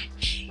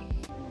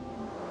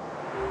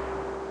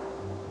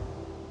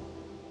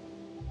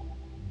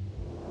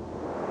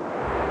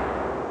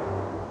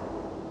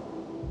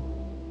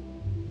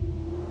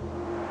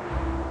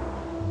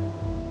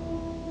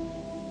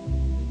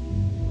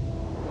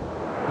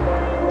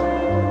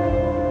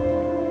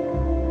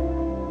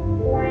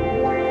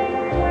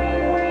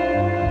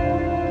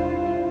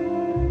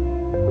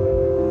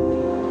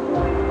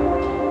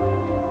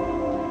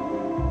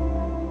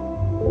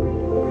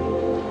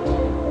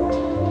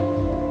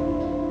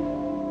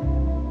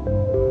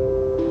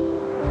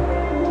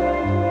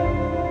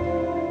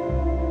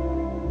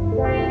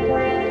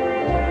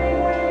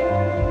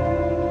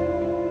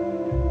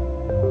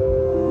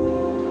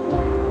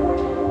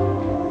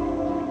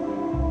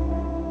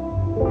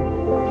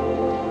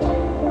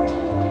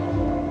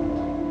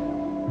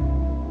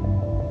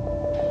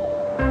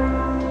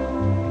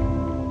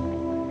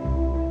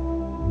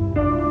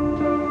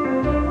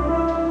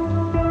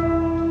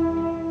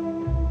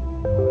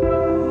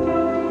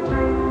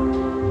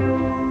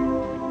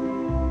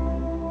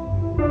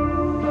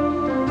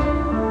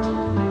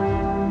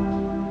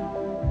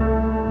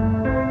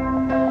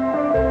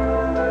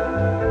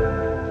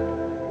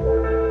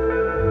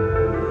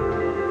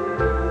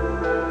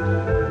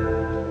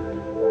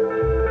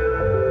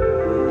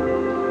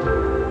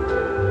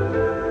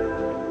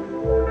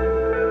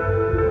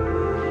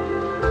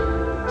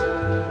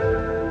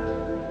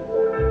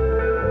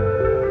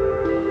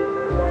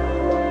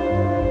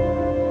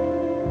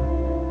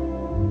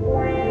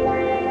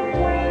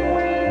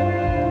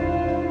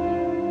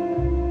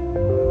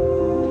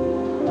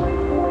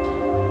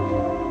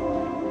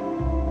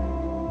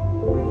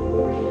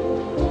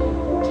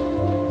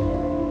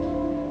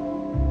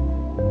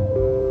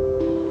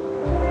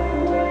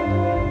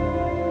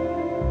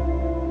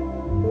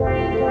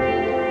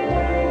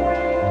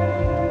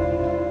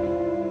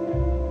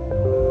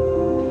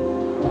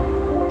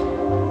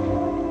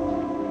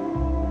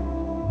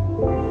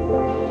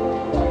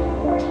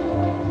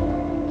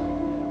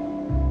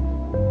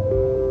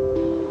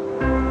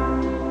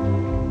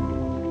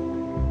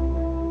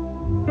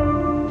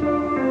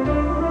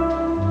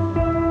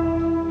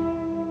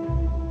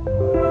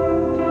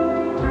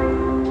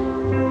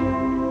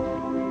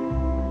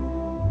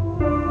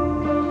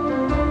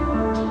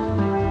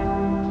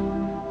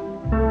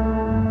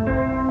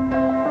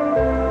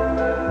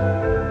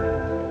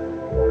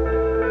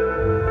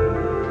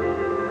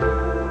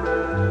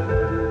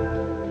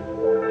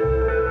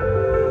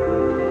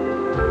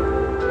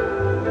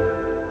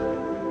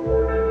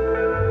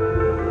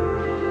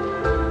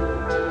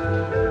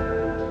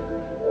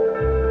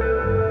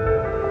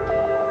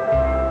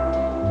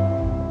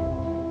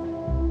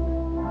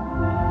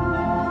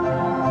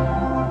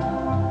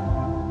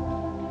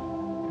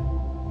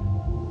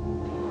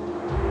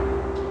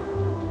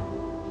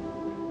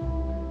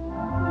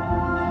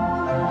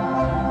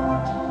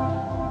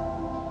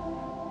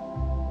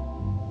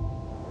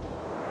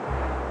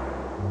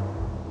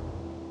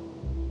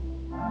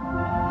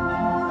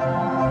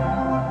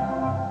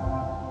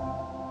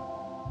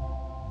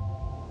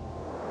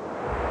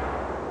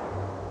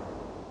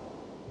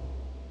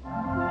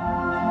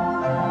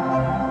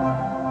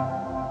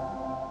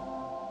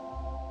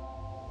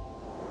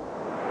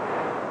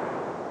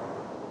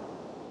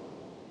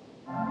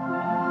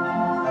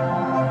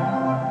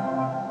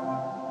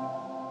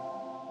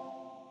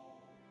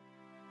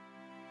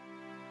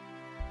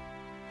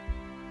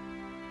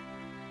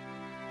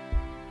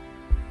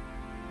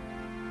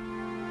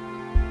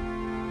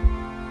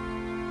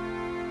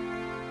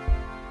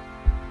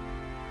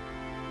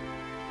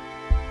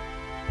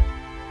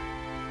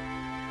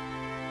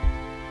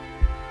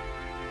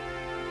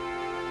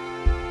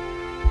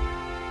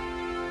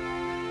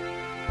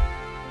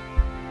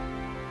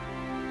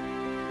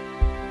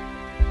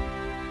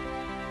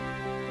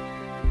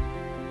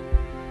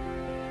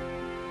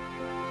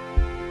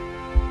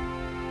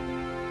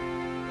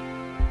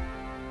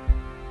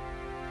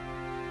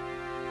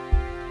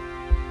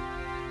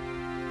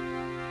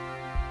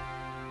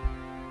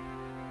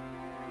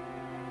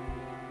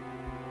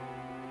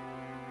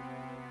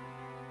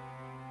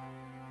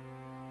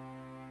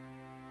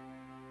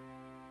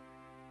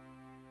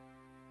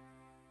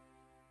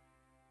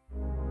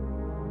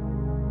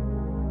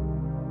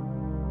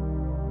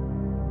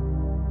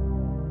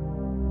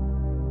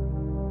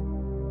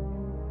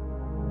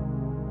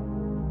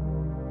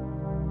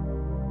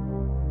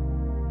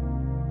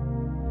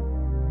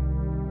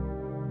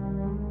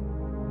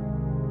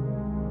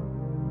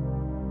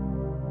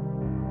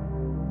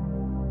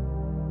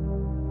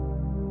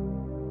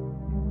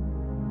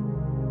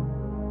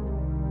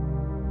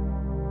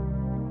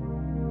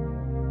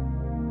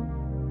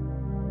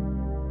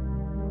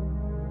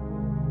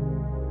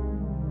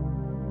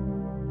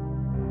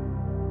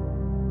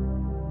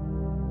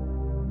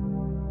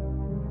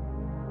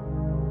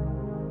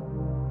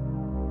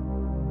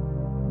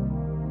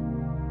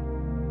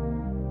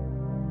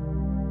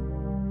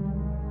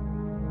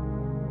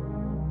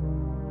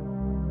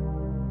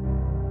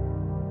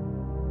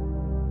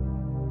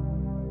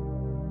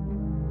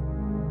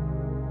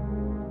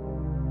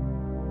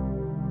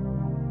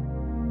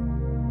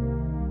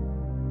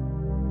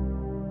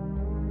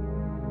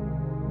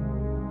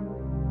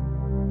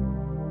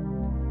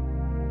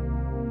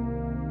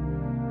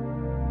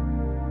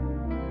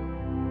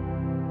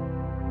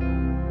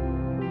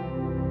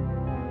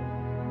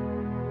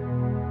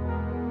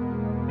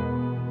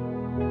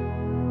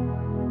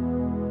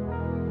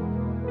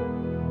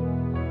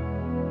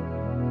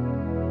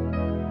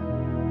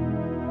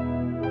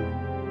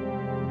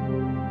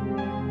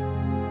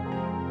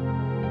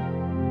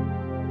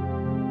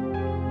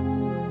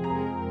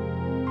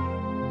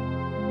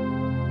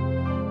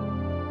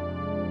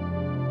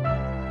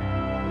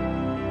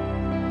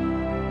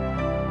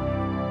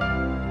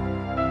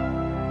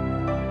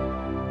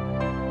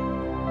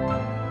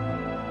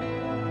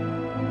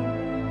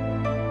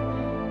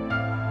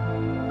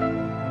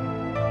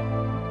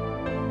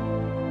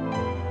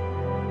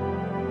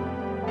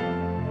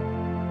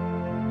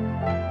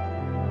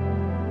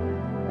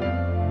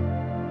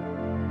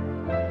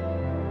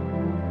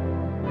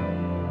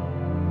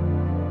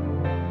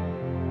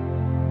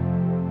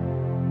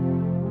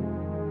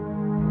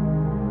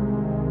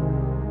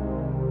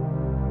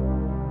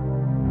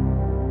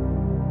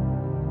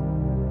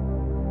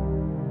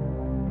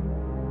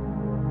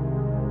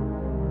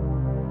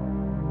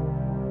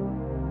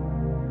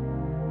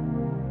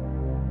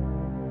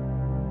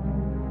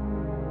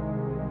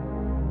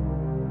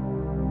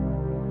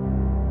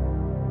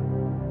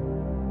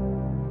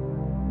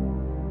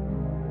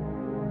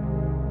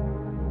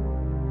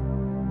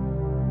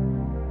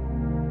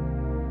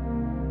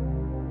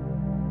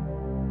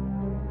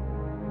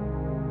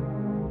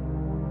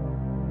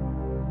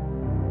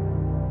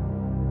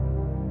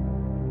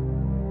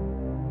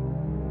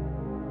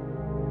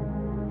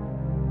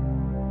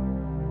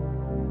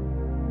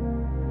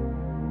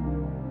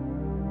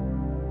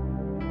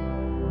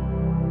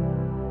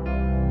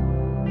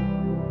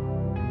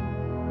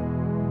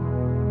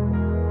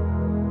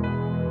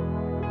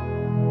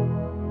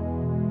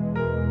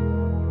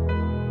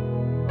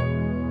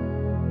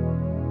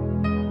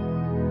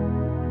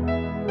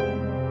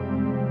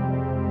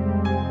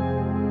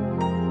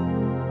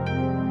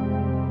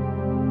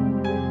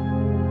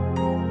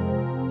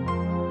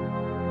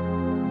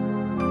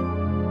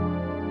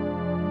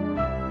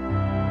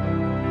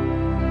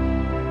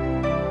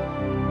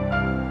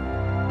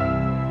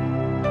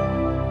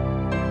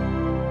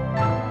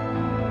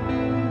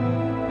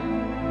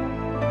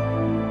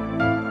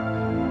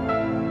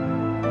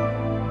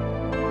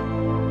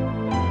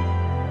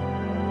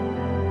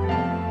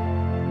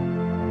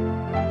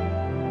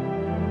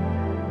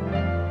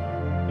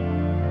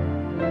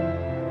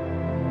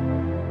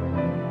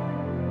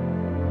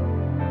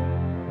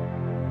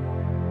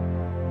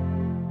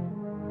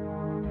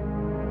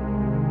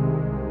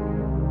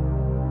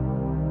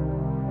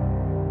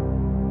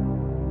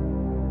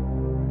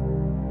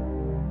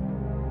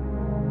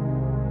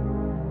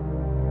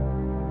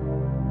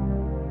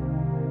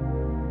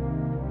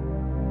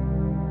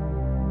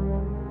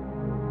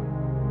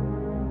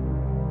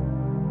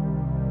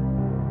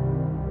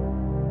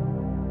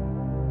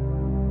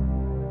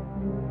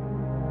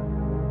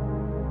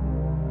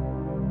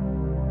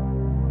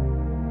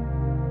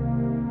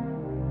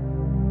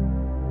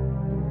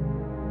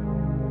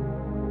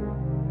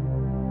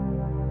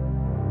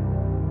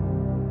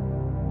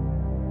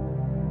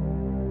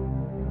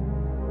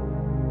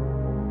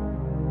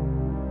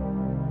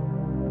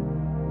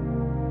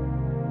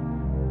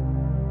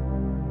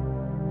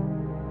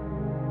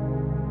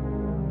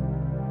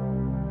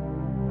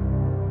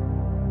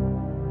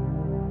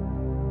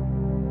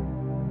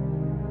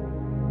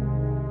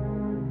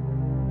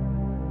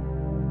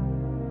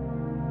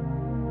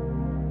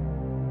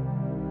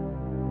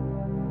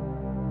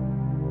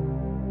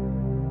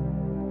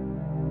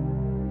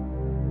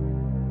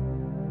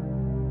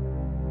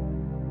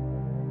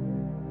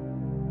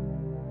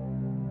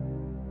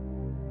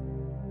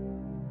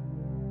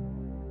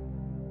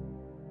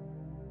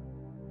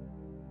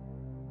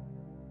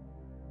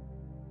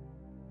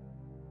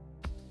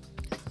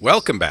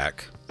 Welcome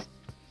back.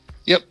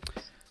 Yep.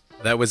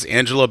 That was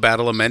Angelo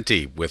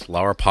Badalamenti with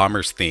Laura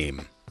Palmer's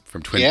theme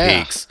from Twin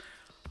Peaks.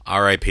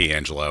 R.I.P.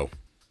 Angelo.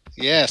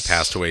 Yes.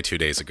 Passed away 2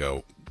 days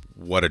ago.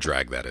 What a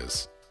drag that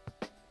is.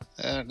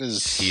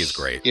 He is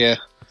great. Yeah.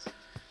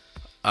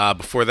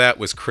 Before that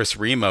was Chris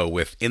Remo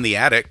with In the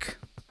Attic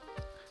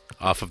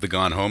off of the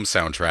Gone Home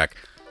soundtrack.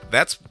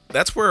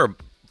 That's where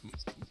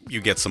you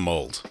get some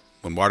mold.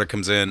 When water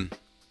comes in,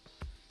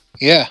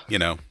 Yeah. you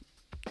know,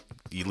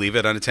 you leave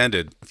it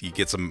unattended, you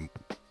get some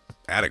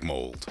attic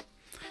mold.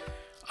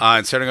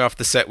 And starting off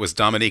the set was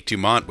Dominique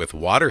Dumont with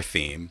Water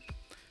Theme.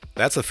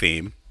 That's a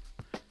theme.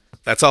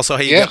 That's also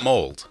how you get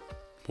mold.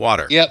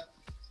 Water. Yep.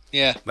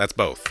 Yeah. That's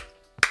both.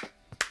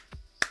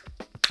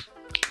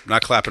 I'm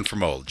not clapping for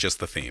mold, just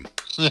the theme.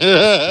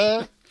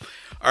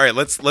 All right,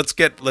 let's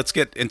get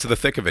into the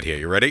thick of it here.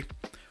 You ready?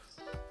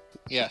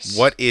 Yes.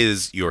 What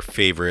is your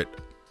favorite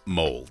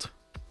mold?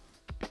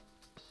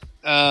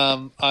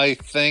 I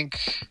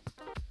think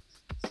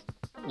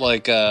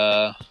like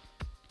a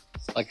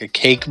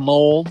cake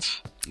mold.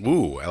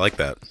 Ooh, I like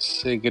that.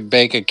 So you could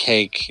bake a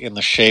cake in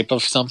the shape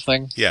of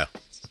something. Yeah.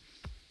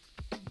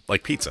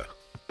 Like pizza.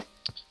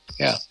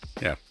 Yeah.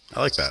 Yeah,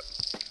 I like that.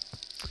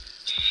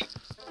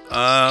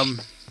 I'm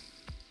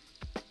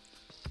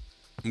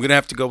going to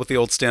have to go with the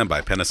old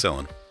standby,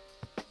 penicillin.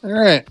 All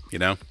right. You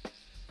know?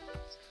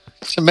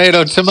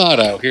 Tomato,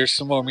 tomato. Here's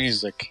some more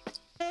music.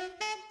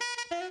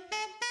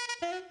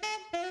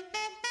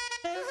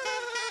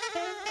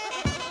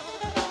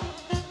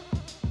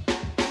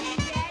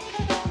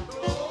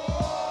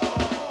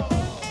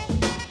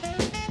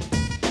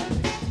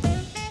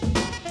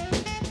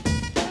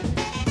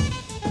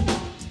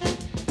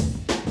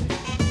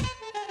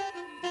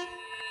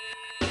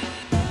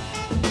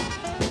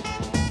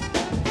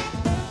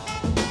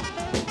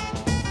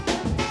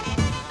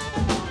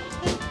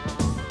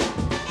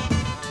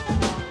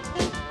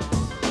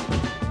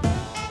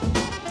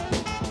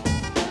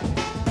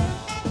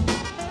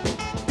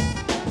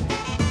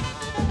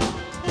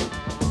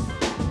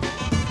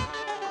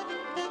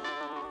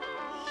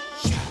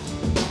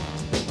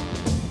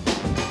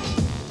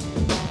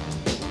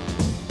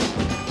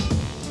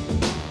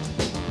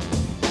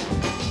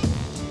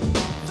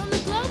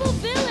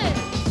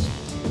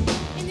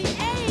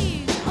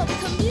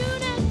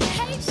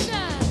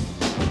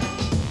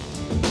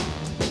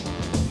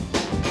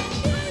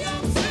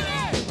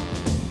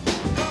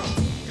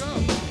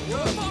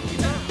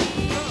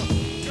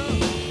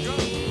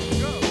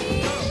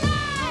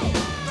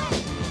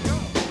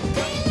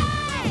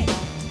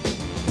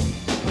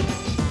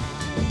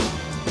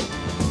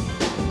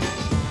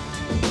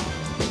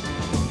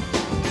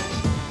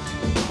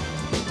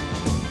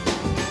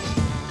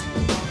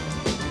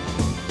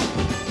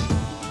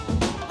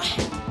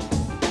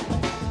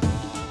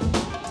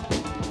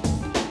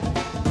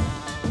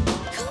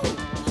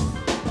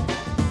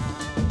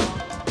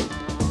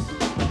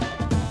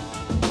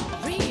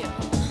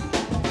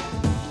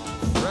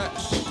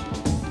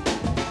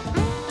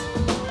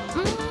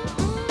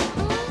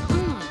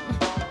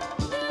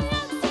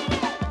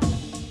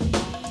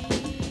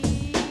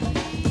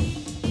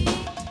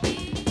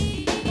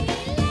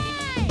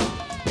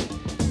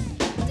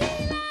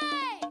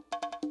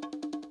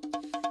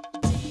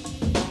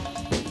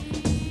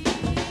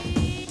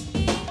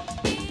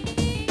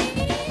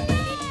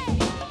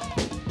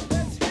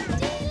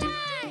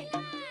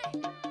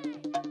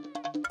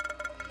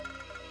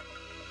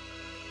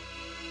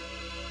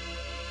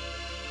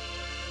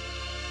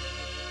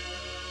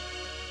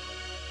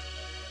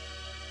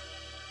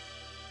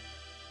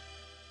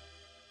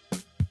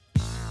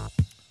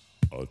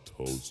 A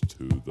toast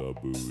to the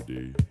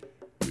booty.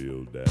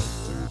 We'll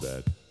dance to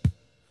that.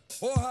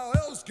 For how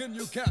else can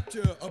you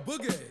capture a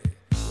boogie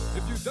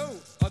if you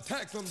don't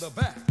attack from the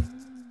back?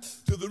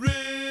 To the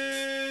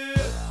rear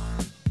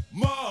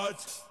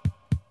march.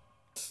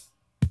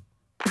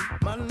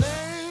 My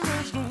name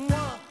is the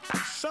one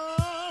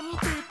some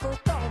people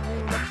call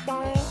me the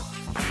bone.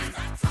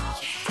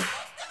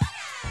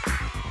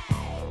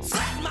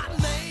 Said my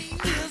name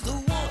is the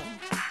one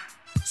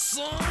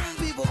some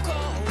people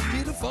call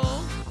me the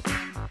phone.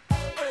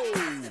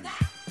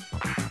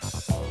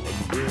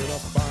 When I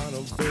find a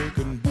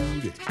vacant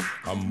booty,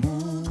 I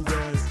move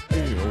as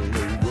ain't on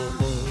the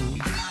road.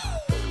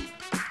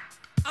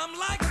 I'm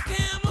like a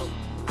camel,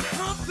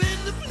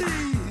 humping the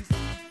fleas.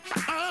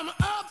 I'm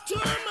up to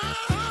my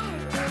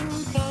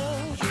hunting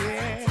bones,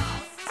 yeah.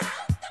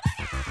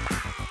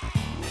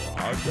 I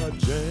got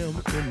jam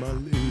in my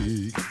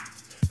leg,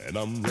 and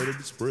I'm ready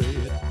to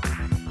spread.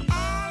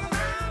 All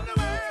around the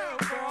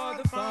world for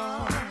the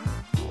fun.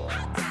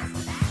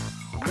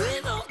 We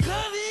don't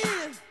cut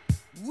in,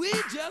 we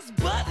just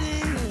butt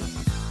in.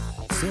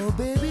 So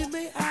baby,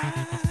 may I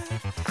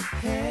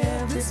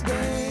have this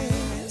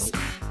dance?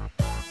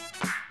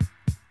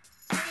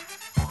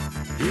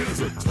 Here's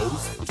a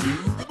toast to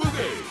the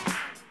boogie.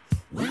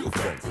 We'll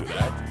funk to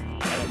that.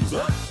 Hands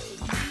up.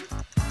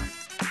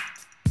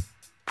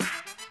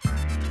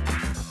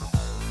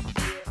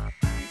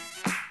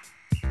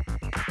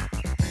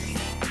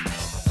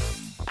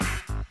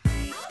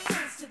 I'll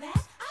dance to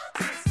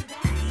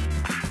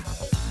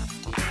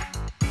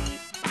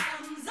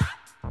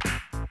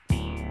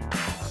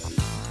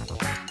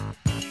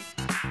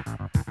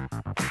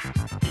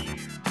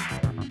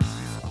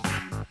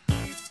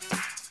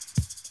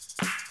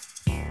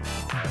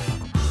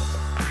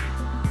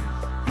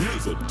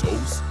a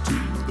toast to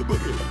the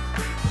boogie.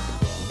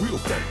 We'll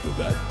funk to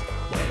that.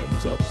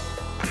 Bottoms up.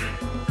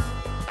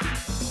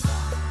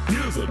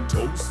 Here's a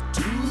toast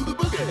to the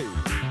boogie.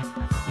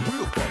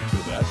 We'll funk to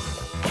that.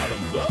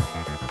 Bottoms up.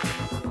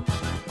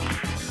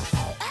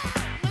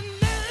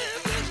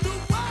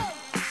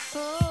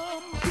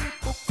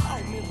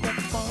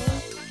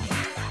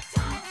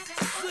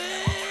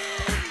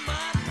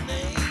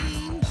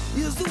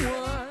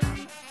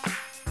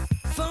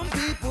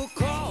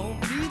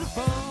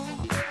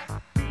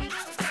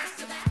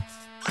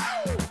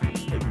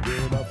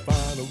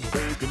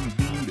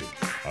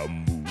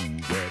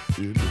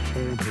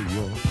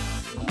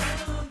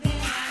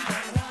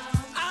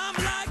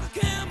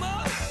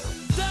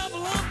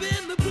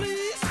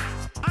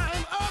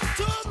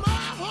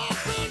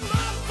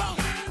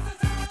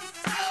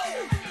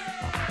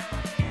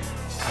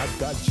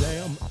 Got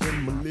jam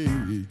in my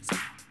legs,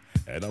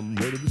 and I'm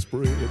ready to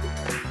spread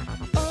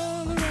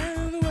all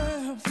around the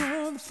world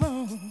for the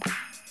phone.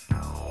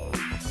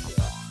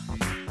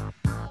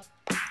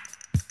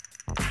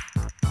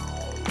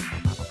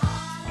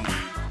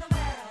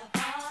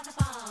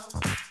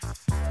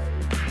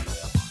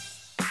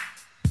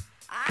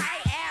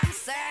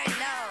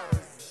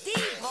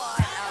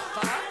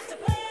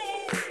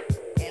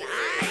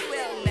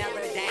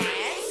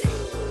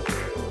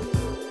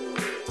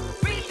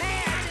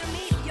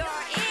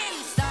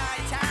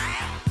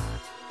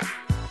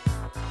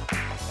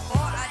 For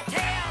a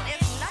tale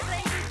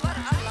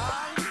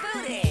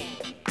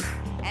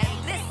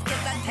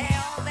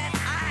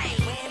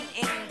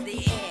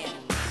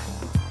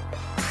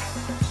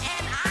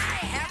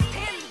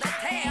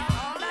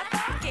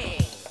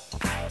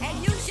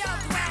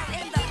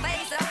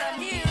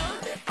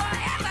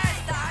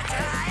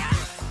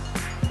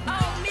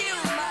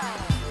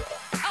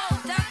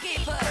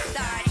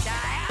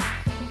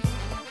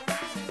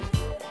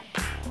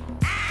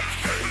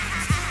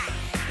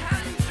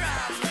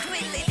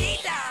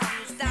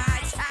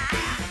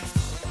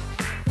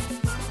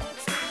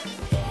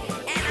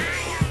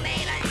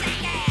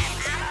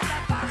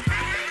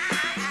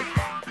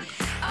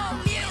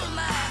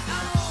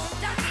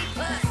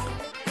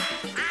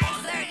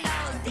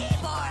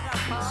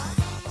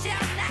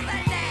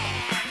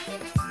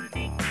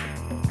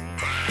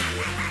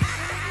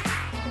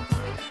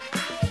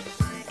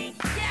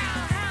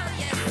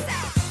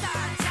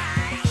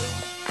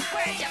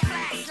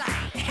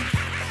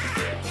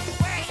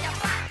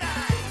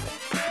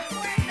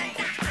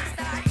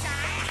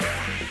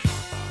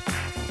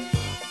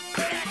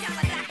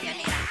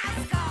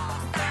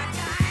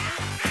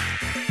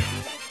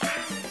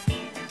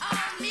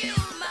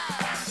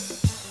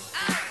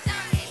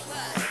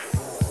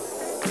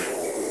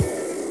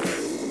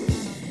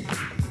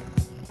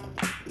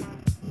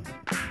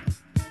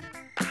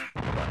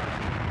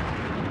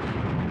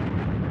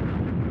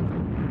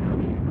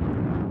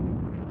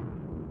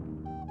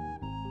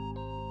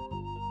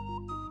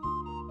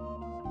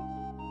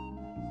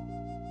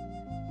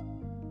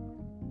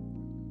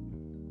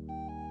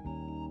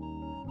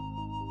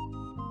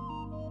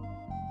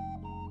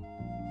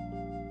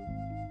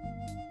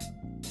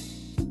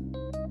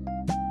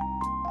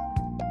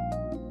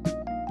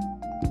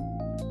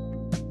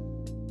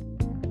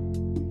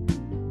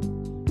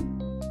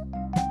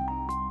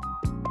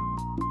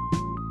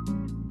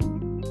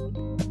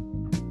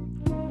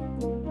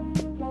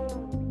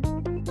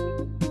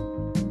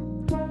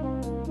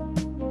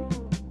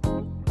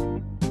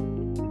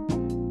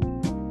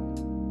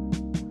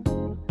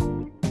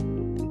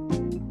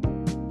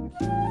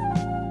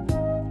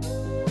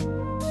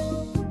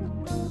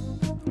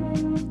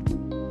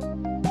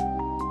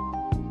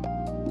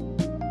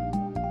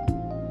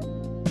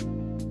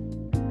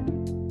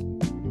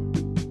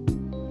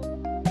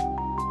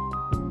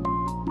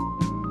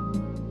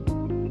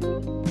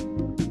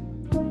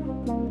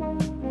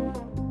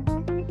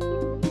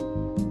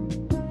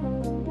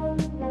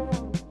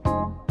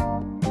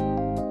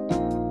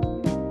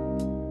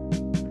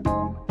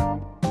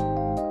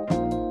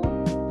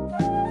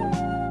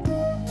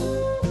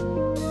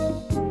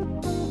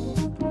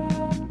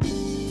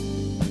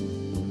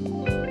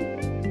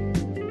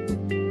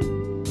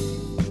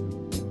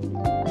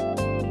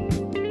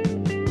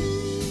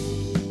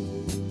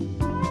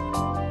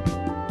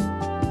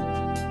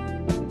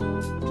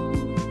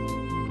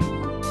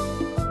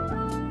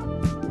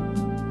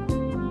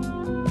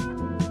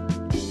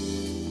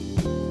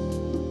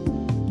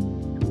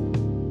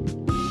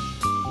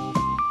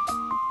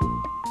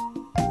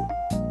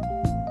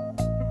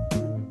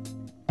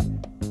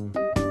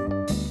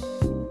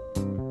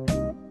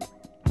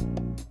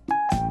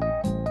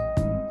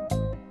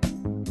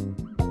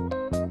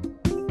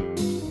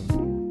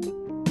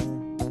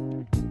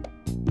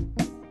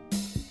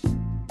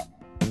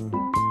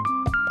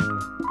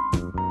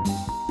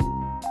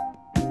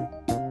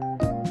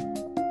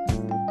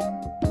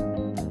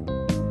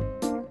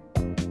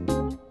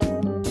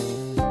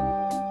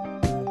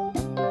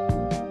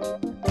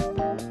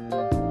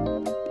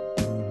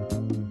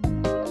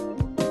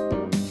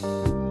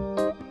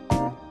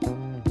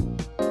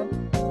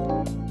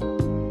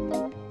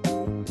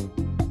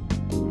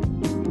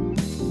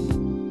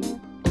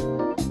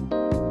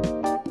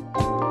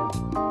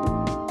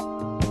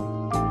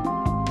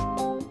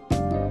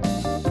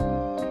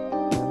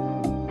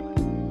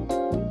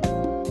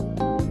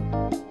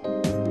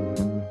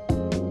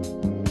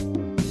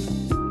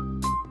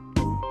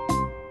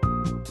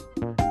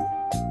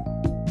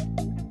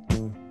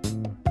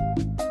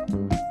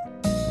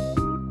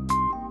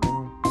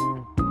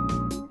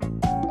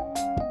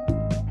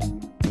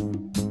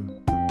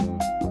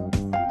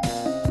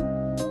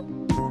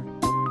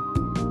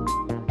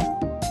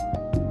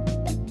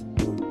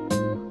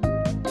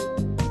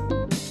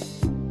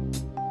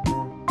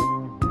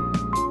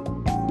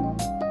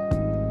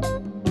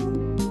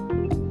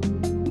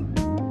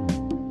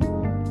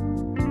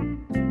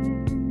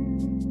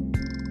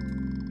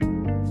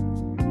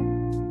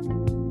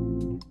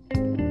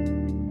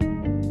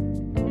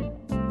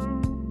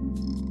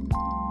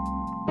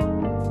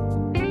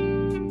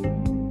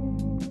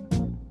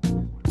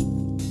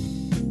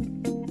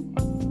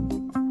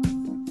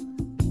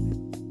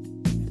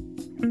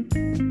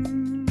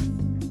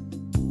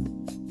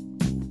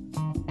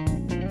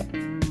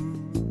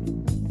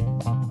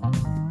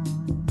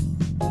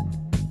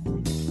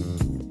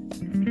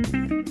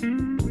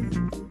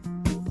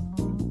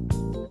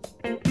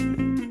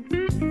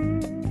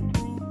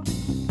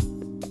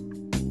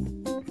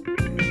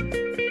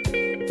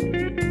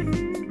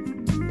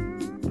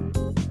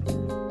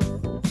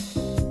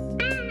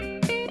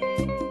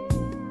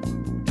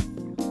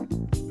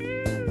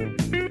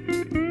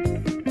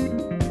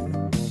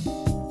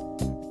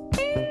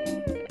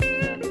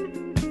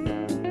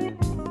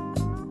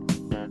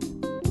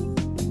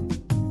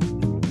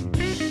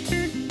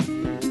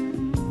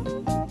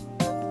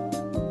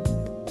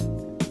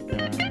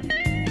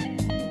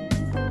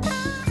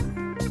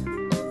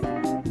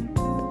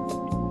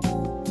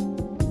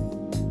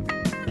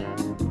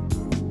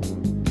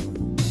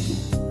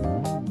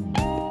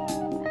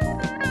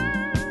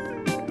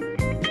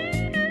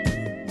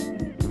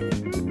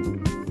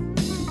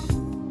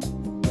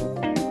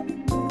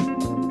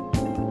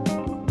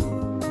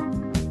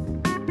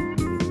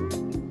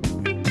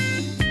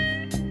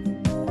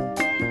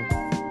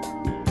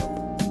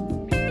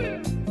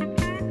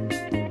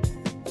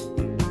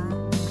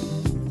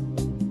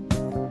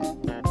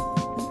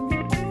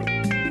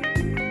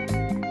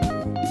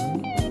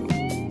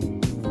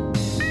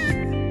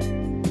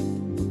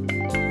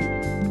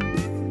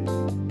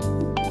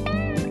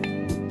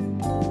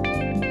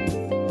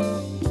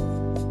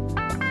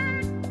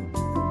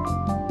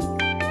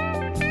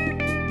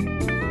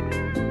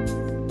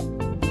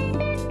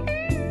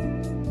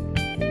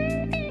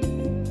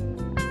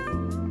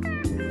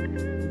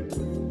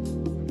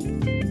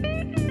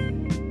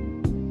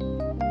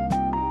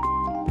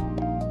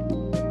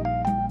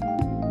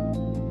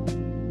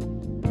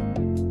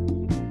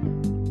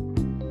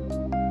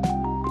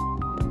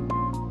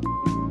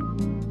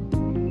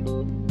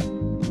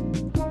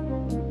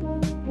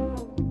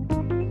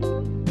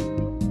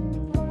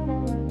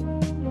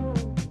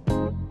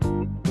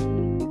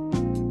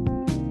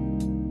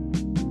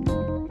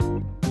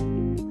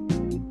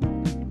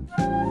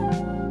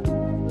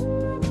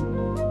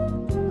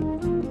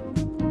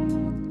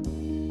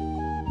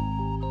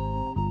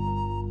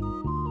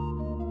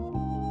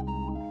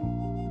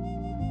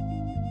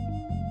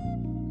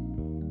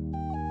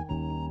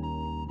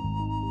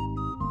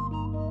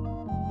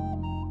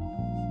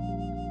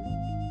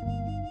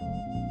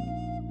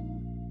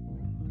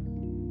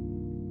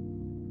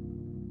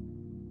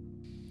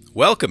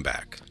Welcome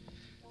back.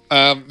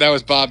 That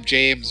was Bob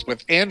James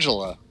with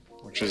Angela,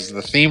 which is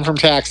the theme from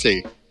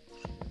Taxi.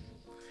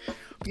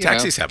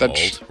 Taxis have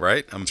mold,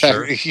 right? I'm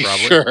sure. Probably.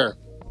 Sure.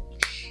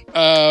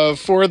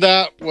 For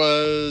that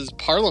was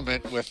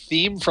Parliament with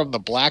Theme from the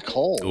Black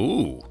Hole.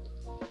 Ooh.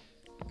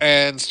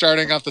 And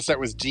starting off the set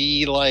was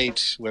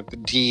D-Light with the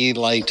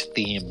D-Light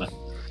theme.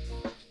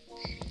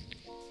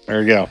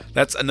 There you go.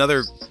 That's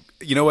another...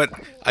 You know what?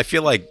 I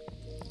feel like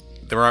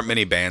there aren't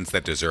many bands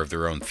that deserve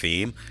their own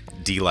theme.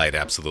 D-Light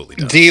absolutely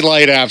does.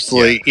 D-Light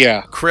absolutely,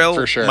 yeah. Krill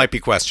for sure. might be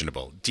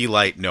questionable.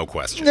 D-Light, no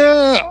question.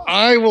 No,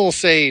 I will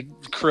say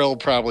Krill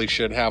probably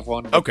should have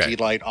one, but Okay.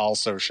 D-Light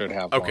also should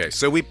have one. Okay,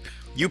 so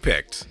you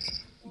picked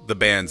the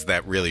bands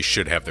that really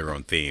should have their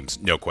own themes,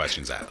 no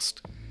questions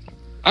asked.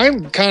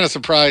 I'm kind of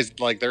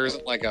surprised, like, there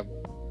isn't, like, a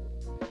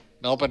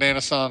Mel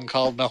Banana song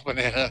called Mel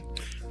Banana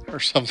or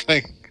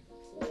something.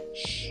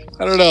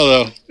 I don't know,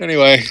 though.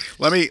 Anyway.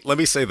 Let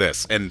me say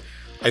this, and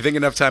I think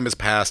enough time has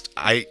passed.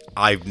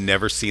 I've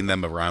never seen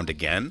them around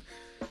again.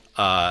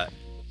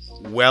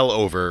 Well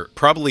over,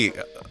 probably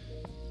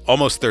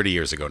almost 30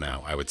 years ago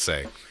now, I would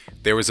say.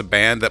 There was a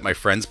band that my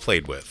friends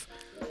played with.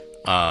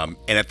 And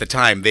at the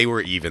time, they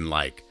were even,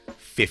 like,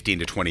 15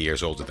 to 20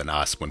 years older than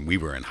us when we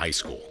were in high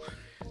school.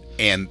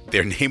 And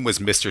their name was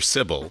Mr.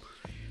 Sybil.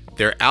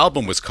 Their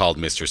album was called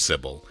Mr.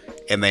 Sybil,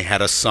 and they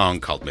had a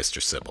song called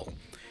Mr. Sybil.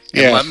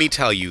 And let me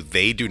tell you,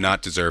 they do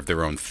not deserve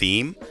their own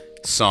theme,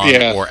 song,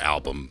 or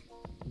album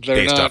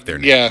based off their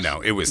name. Yeah,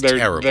 no, it was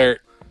terrible.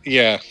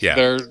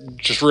 They're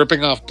just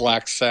ripping off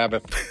Black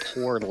Sabbath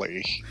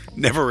poorly.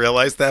 Never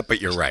realized that,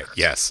 but you're right.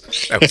 Yes,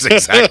 that was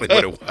exactly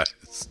what it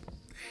was.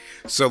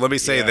 So let me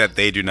say that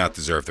they do not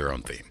deserve their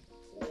own theme.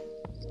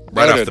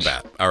 Right off the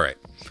bat. All right.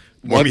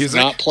 More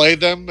music. Let's not play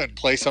them and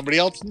play somebody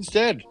else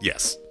instead.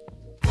 Yes.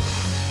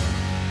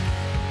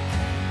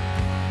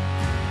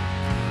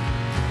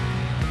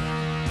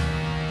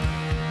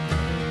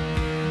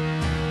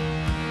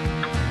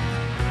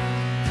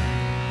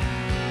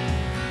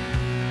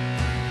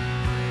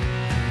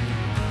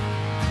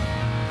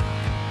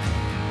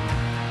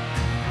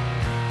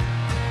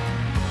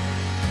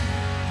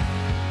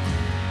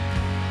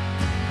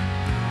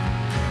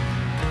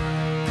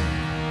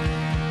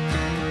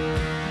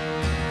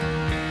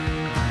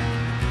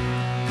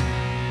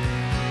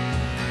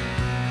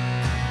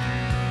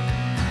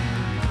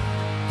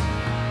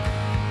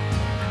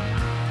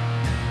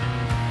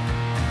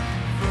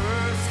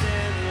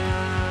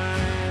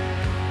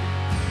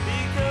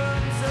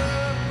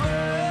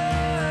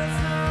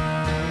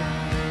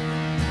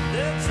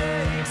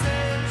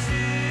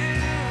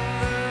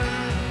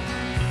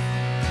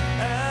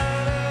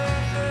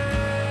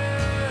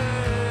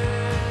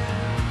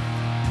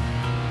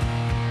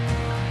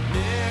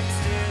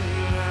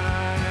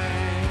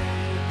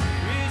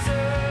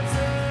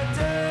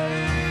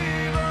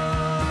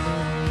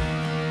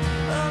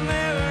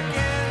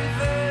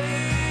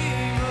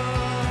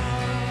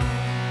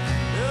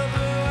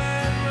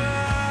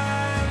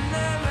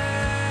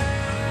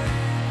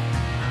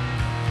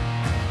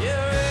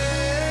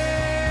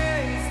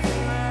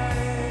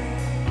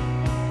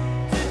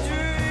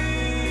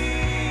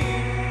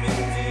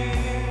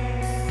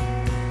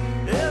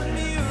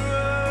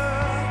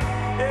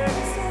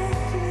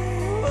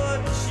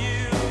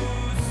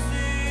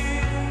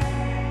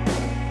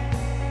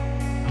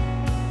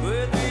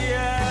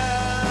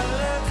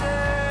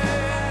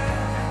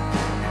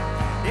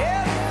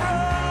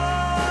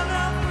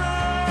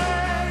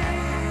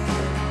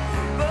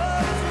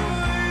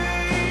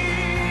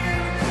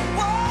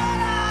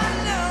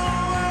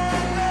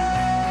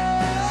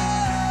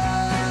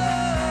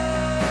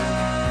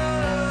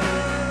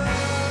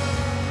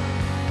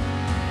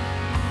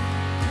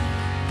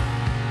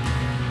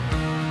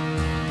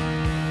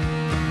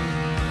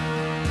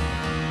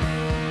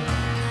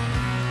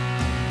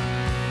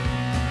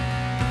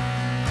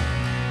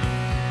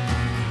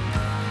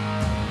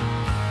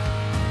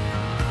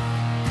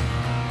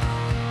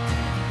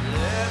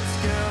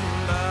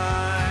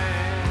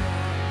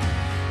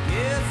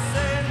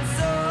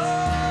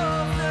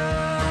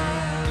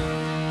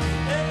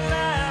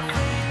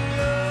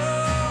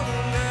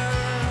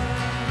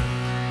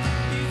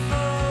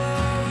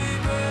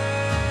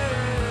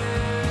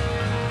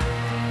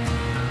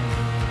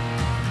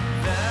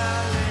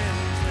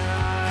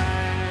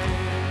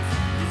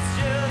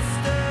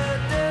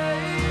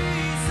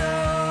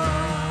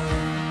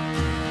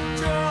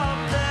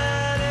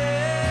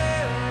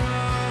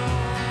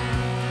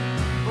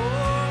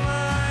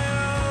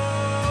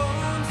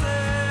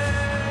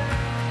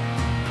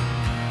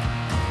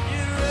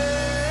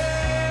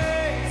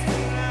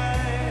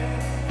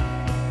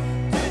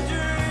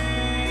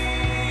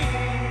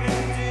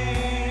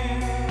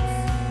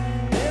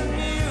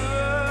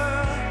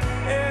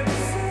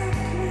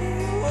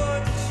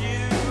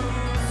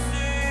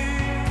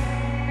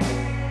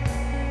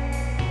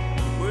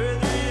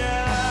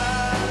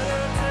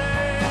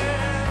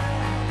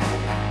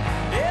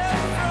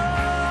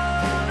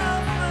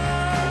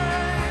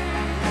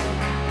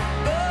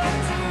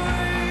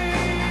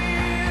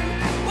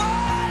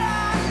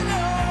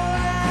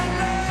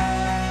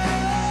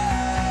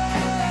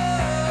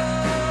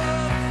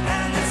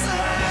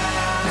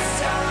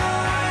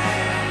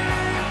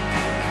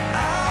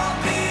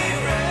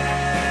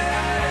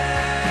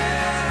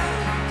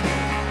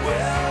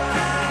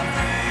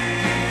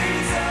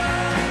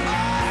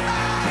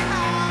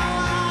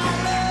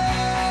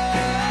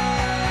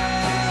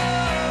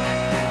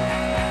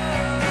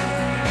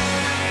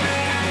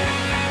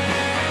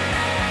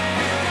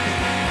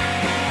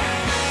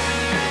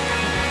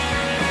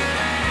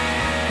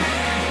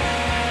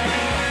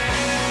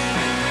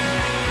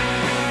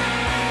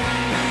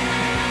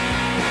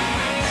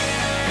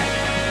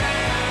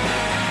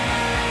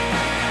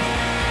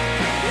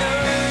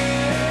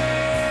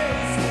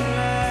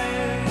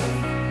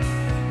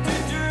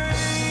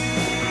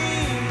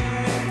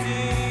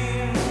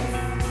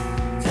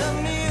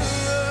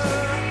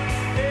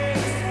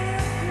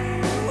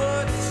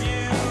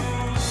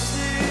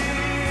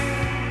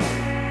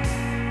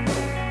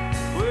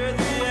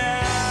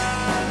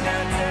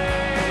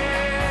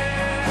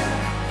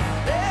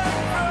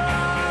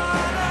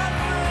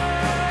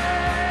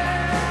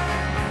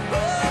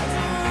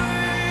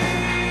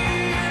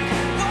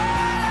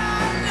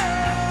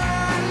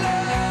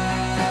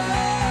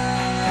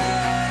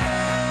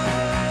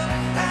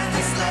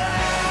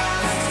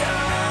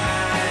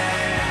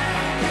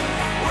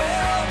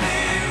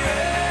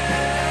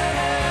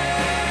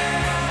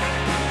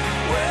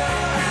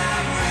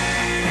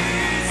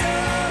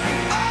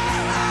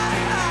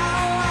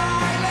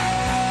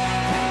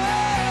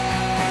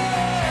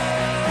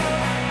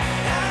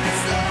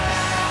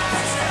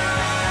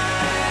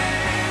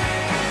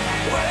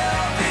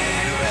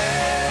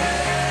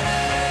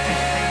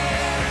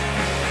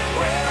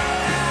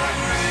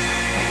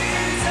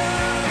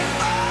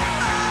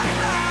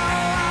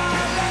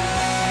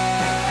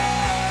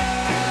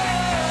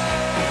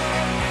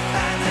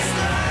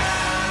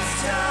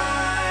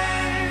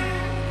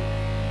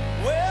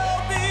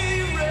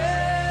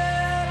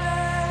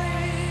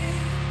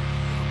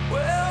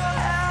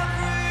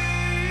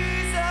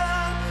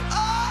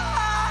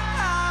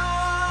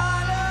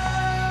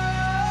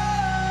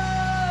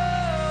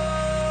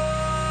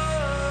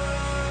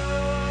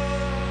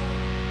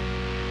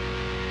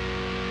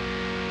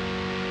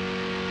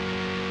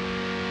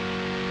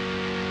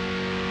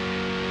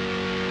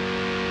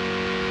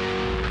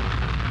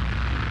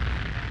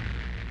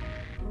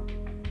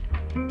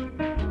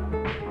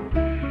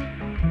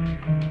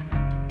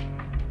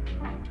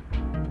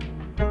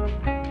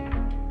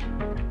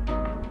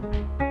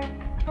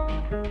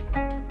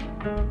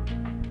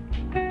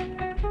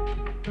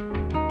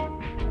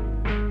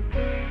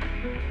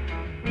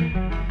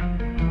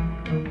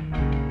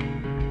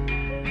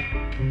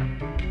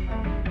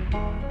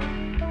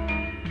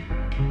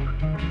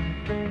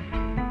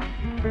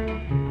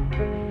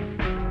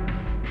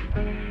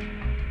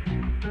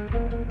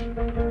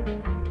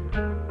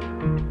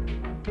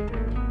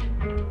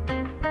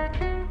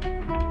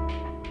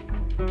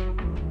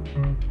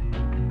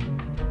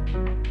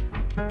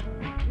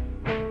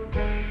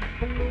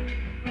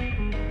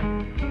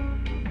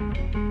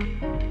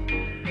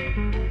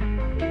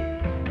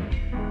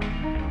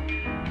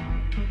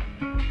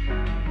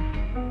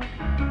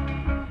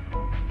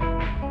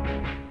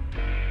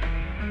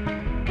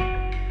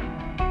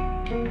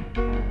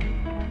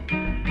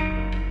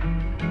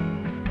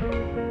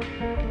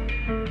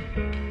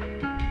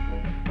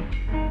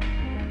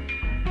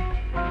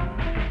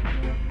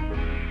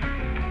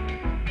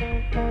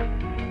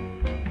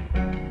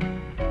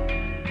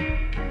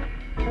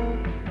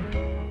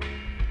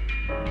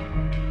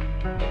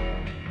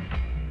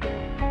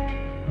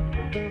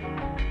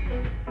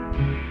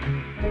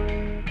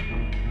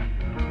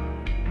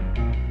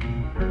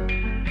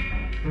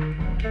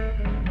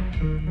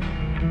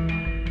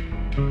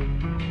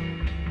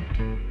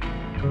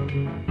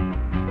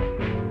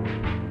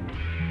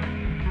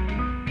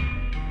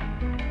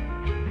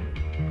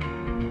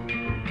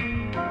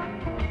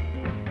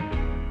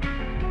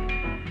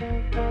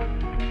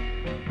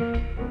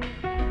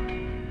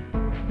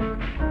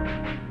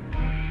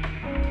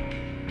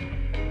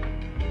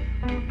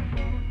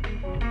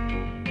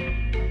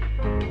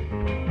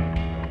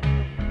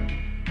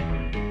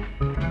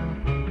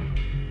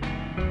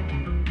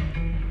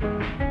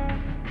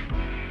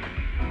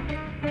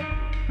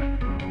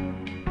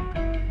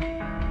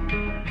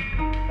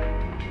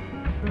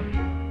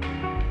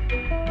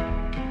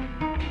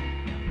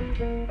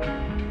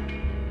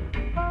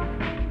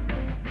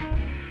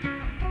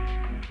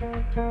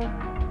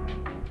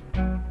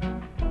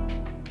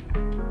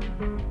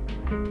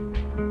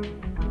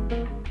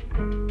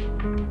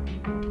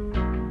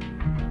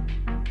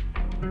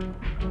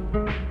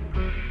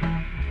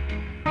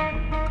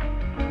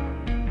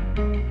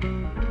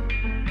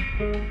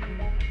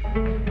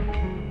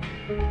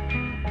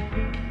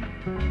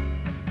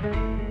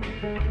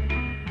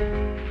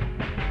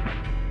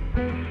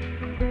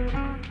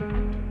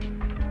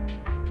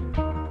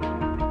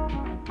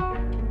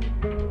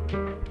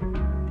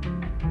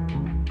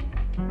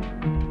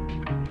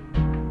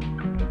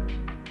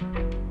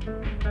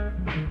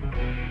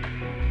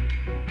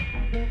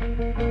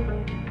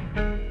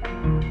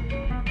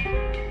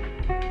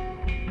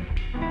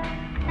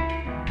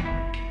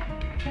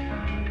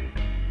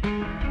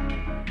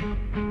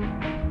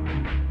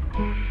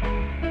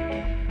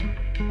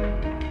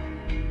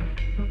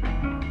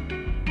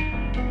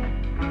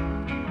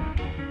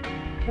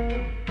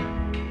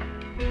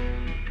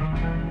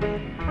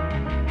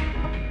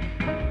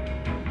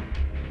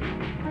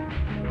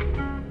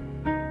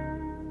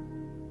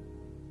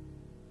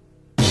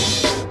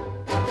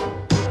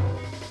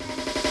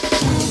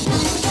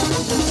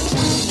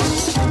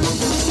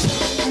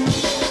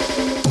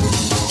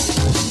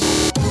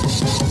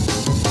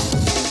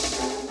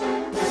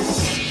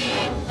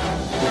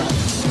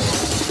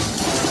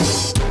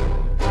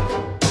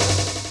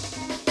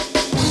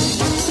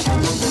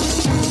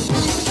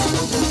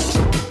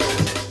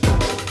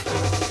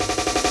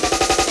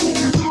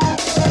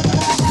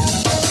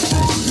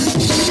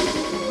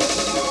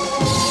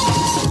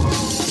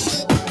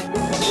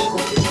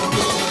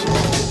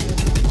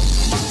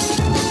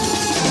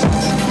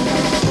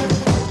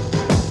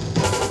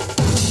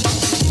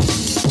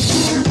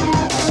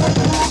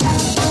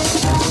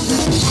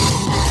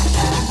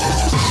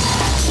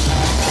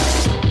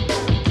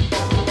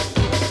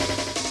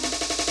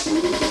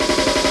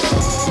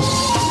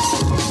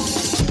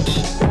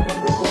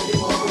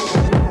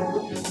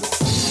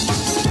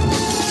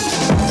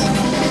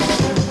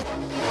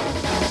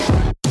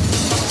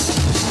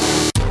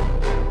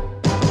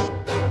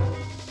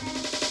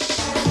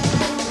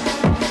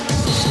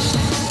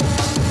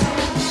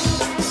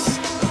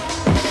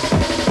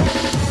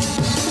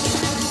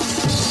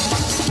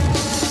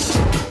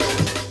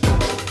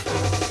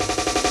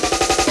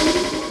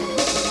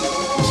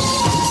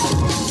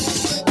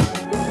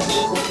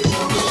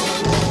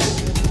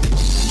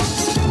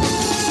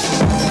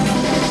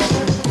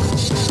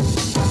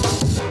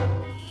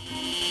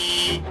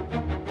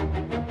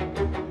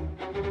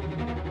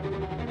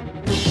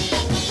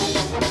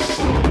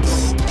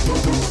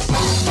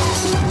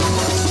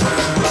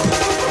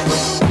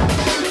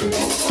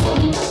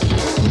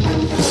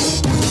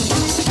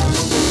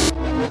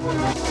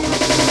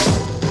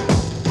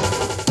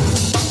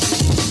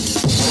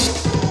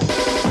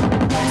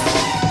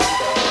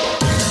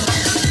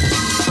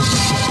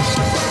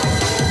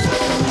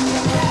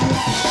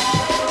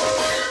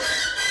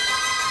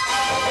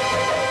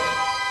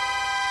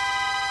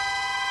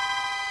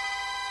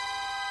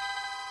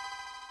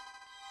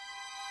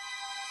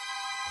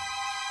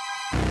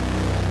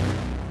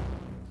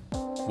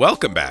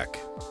 Welcome back.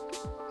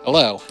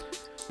 Hello.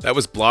 That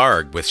was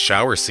Blarg with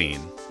Shower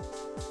Scene.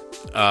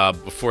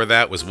 Before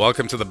that was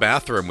Welcome to the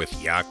Bathroom with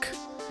Yuck.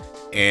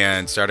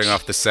 And starting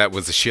off the set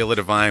was the Sheila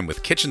Divine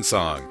with Kitchen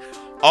Song.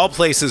 All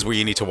places where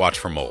you need to watch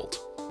for mold.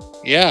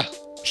 Yeah.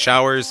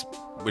 Showers,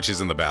 which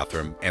is in the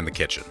bathroom, and the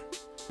kitchen.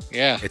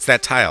 Yeah. It's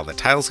that tile. That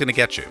tile's going to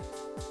get you.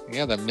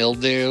 Yeah, the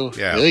mildew.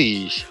 Yeah.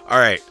 Ugh. All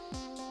right.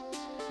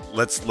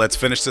 Let's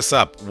finish this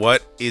up.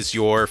 What is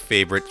your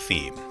favorite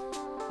theme?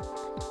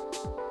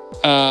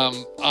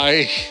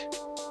 I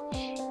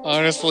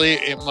honestly,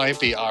 it might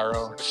be our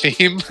own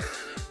theme.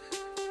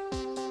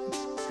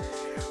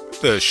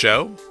 The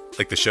show?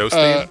 Like the show's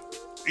theme?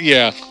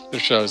 Yeah, the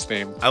show's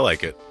theme. I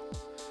like it.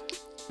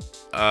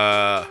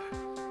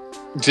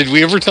 Did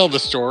we ever tell the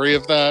story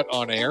of that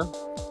on air?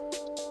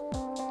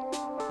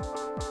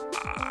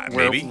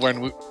 Maybe.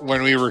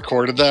 When we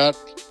recorded that,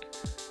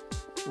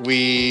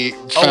 we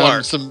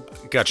found some.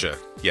 Gotcha.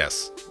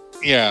 Yes.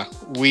 Yeah,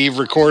 we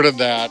recorded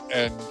that,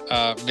 and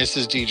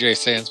Mrs. DJ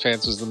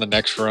Sanspants was in the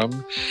next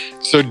room,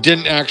 so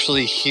didn't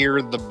actually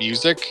hear the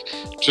music,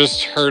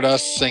 just heard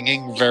us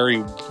singing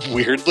very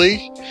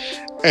weirdly,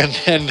 and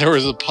then there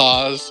was a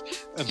pause,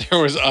 and there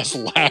was us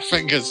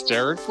laughing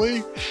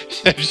hysterically,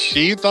 and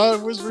she thought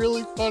it was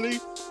really funny.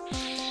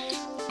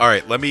 All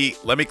right, let me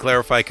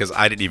clarify, because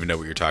I didn't even know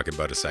what you were talking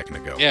about a second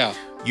ago. Yeah.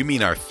 You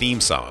mean our theme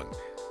song?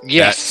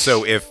 Yes.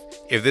 So if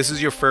this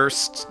is your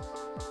first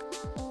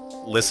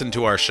listen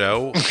to our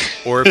show,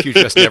 or if you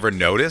just never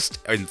noticed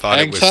and thought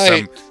it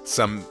was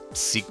some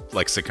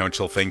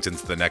sequential things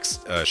into the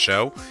next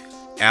show,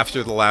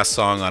 after the last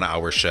song on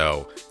our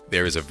show,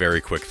 there is a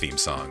very quick theme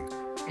song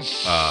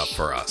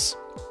for us.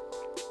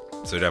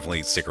 So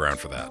definitely stick around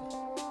for that.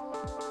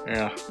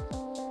 Yeah.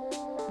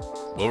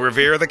 We'll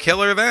revere the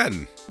killer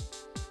then,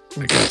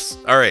 I guess.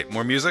 All right,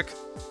 more music?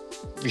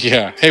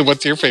 Yeah. Hey,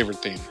 what's your favorite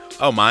theme?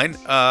 Oh, mine?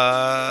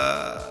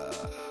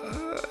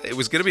 It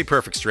was going to be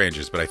Perfect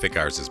Strangers, but I think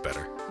ours is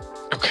better.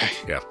 Okay.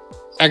 Yeah.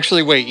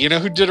 Actually, wait. You know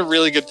who did a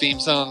really good theme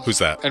song? Who's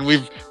that? And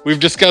we've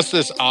discussed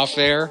this off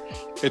air.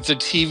 It's a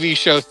TV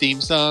show theme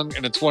song,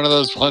 and it's one of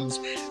those ones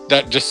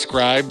that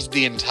describes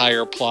the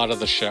entire plot of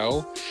the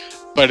show,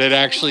 but it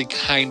actually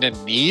kind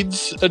of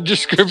needs a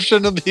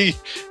description of the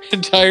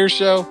entire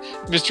show.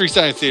 Mystery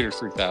Science Theater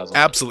 3000.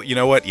 Absolutely. You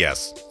know what?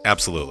 Yes.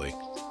 Absolutely.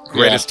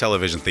 Greatest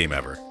television theme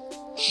ever.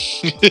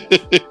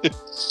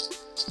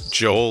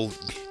 Joel,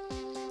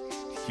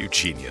 you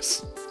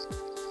genius.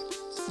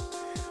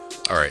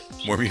 All right,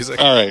 more music?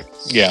 All right,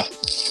 yeah.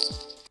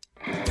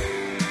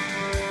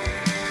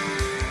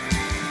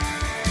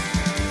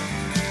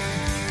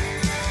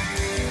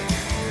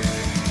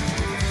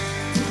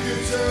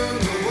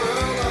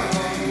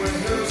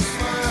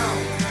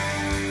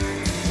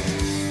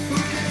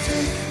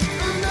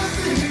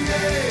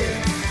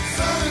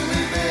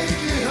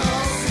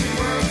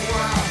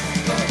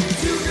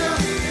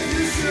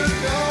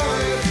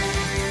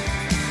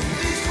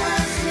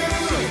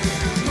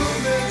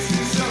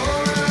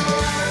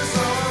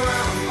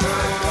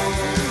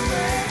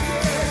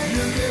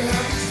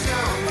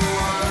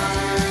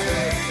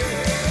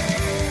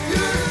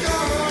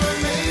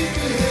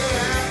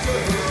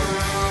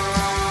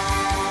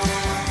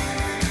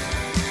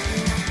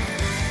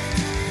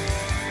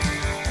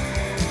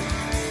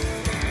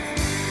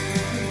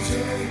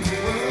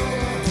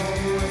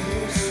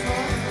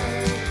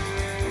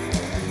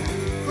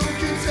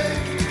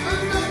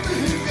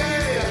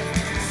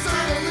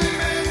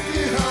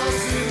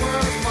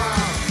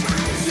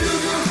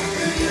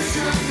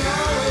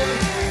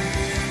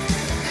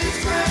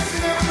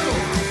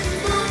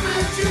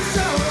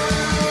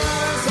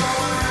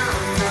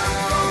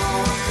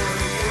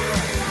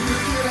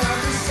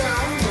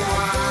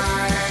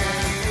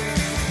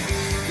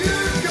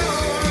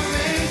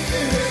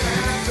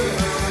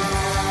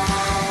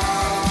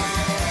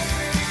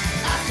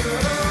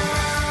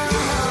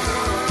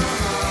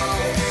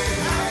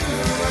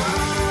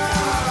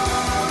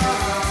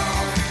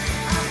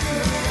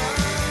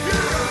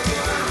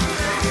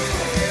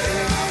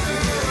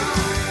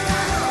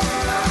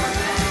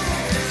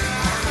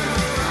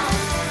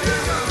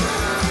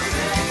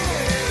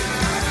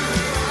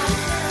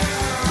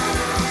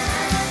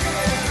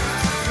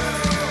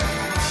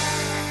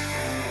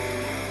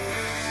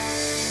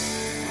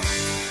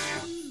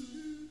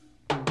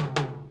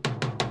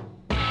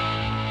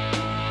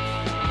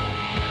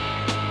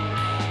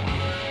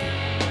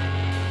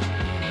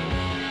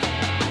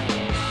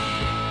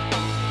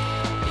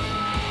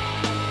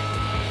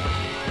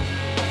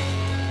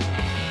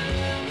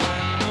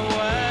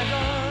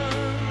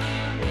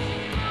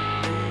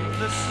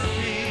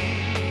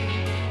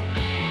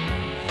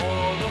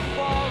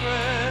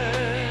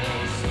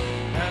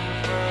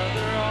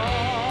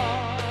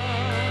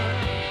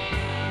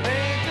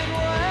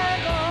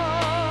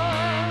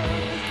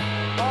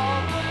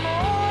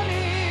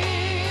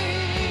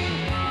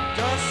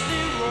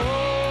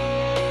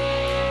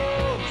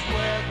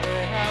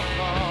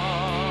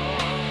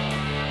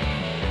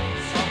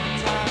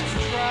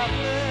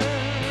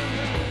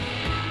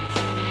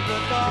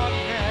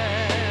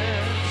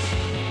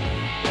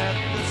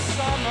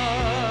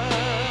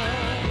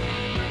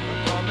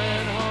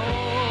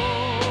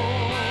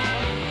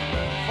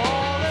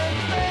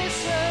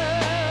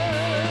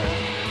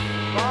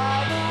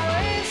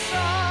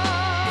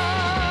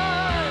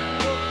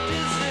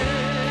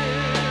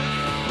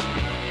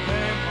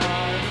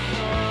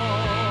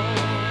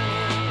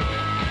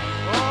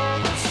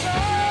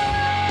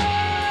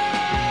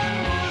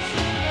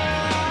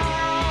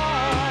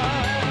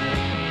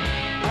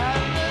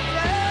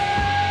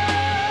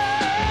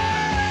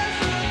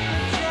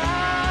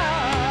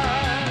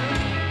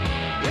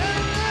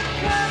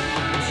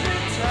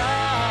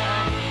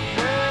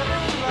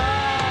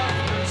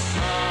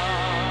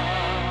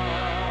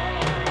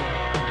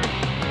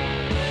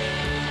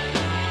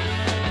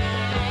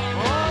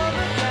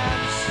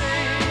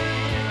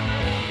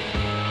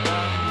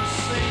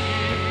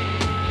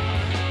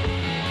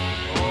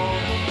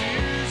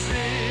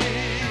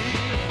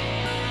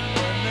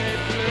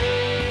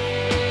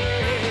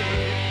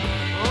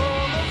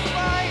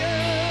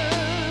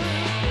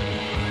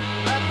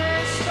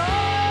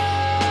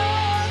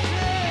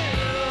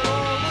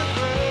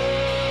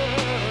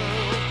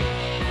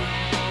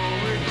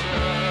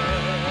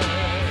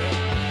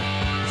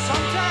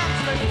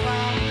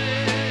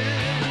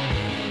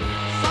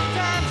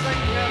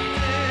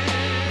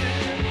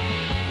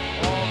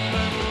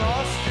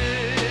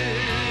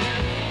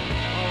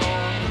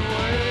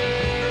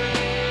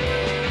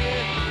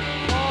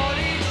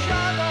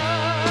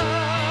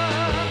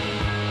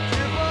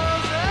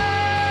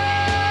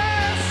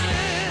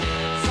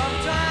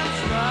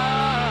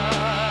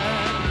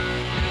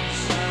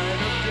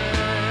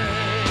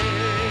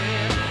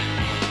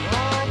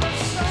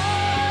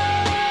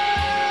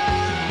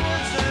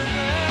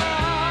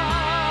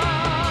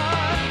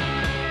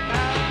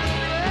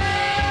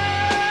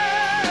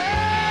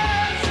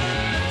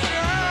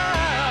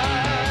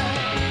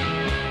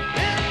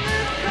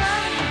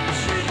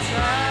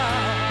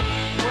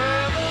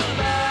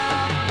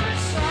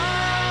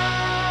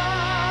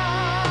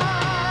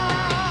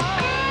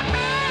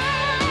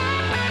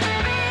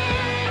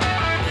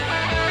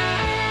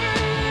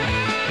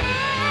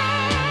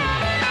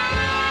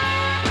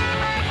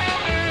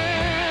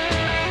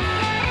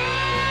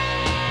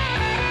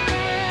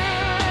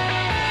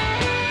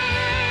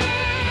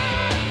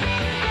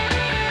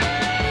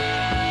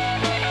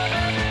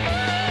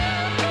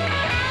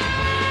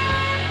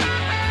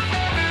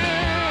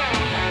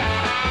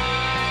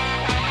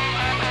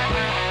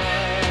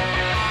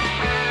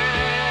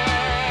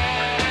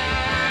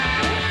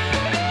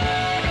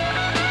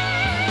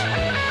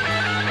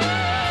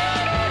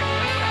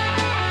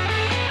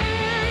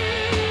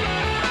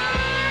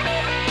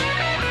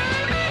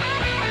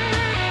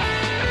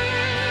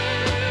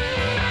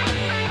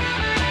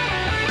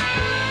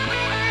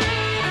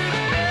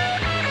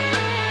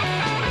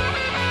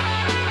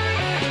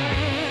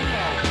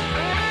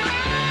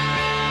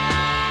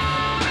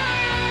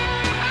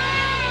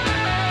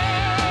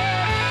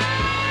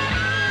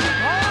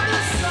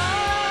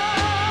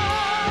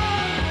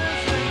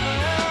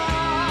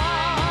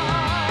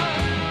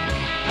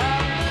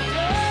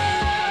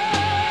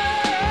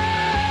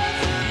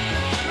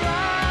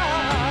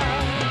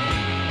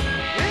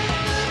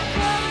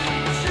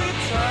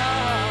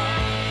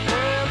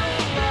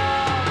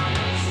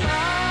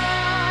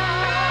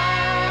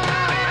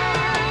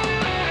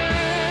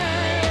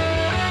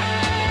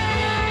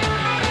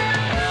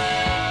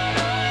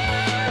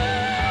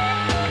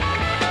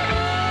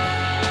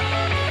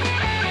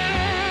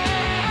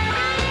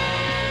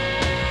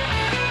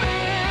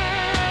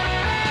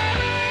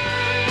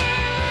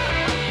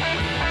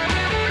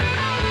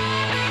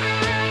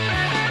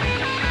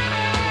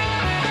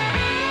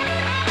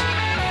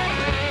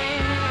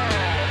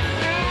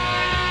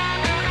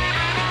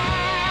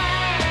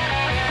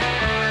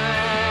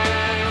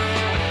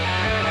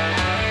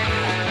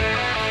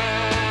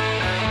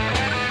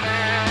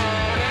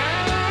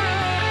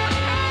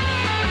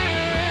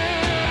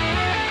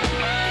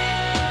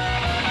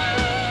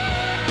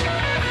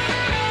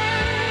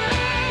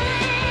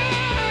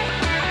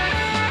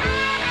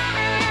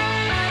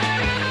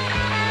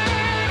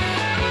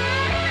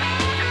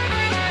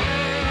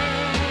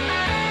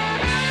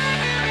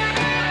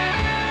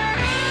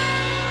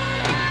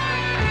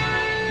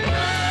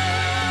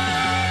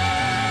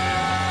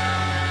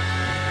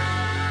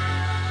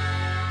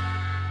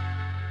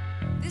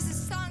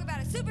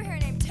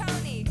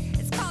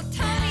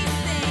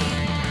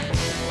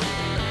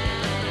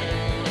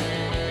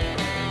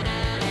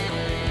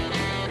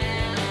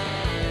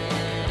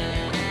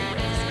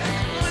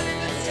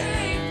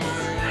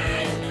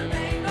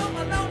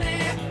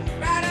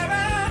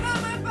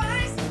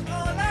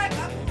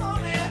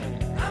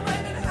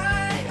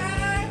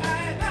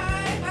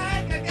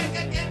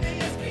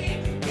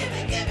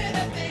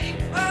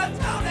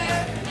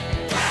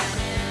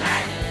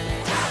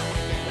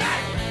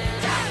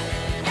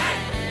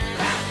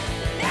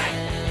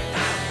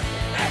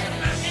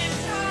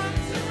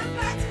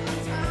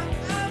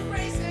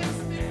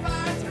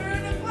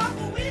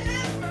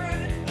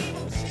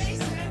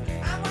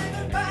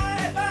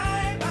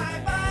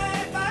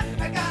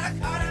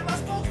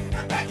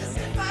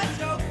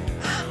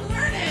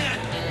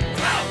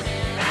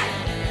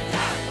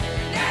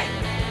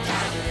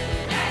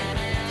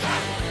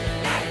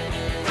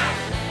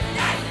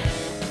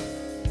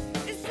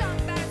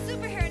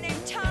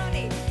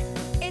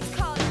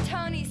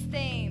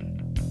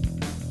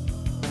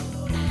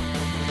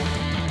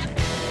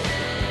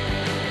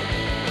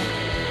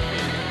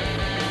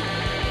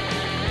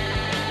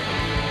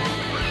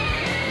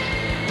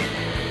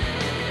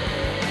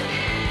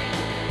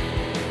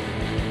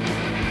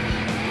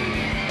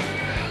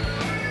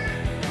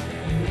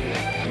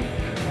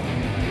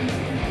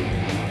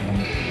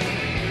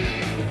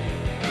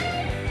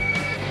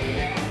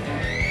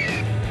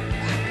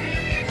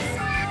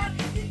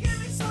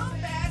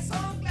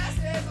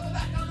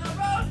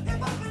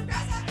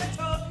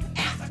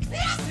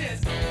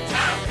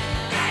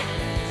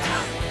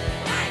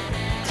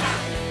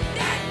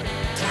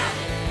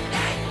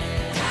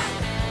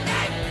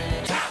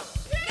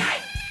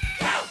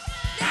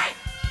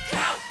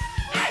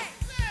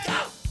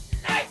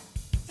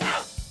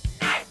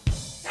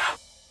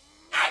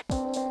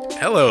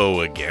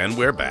 And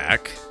we're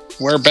back.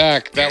 We're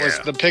back. That was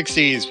the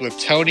Pixies with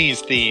Tony's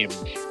theme.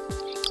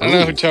 I don't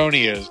know who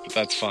Tony is, but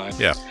that's fine.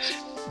 Yeah.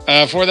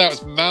 Before that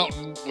was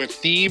Mountain with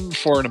theme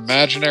for an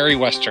imaginary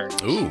Western.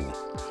 Ooh.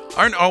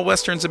 Aren't all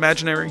Westerns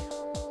imaginary?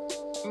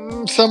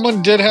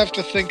 Someone did have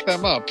to think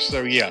them up,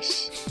 so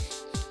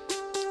yes.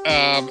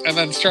 And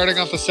then starting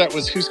off the set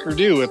was Husker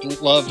Du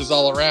with Love Is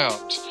All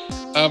Around.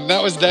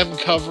 That was them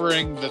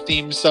covering the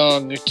theme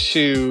song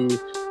to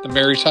the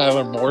Mary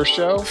Tyler Moore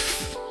Show.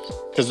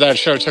 Because that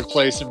show took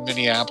place in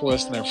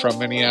Minneapolis, and they're from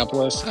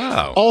Minneapolis.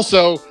 Oh.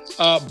 Also,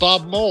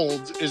 Bob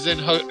Mould is in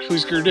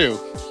Husker Du.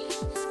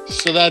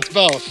 So that's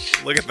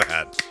both. Look at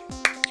that.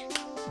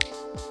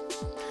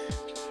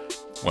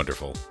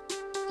 Wonderful.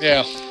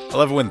 Yeah. I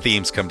love when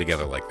themes come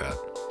together like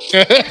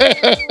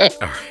that.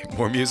 All right,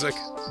 more music?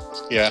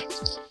 Yeah.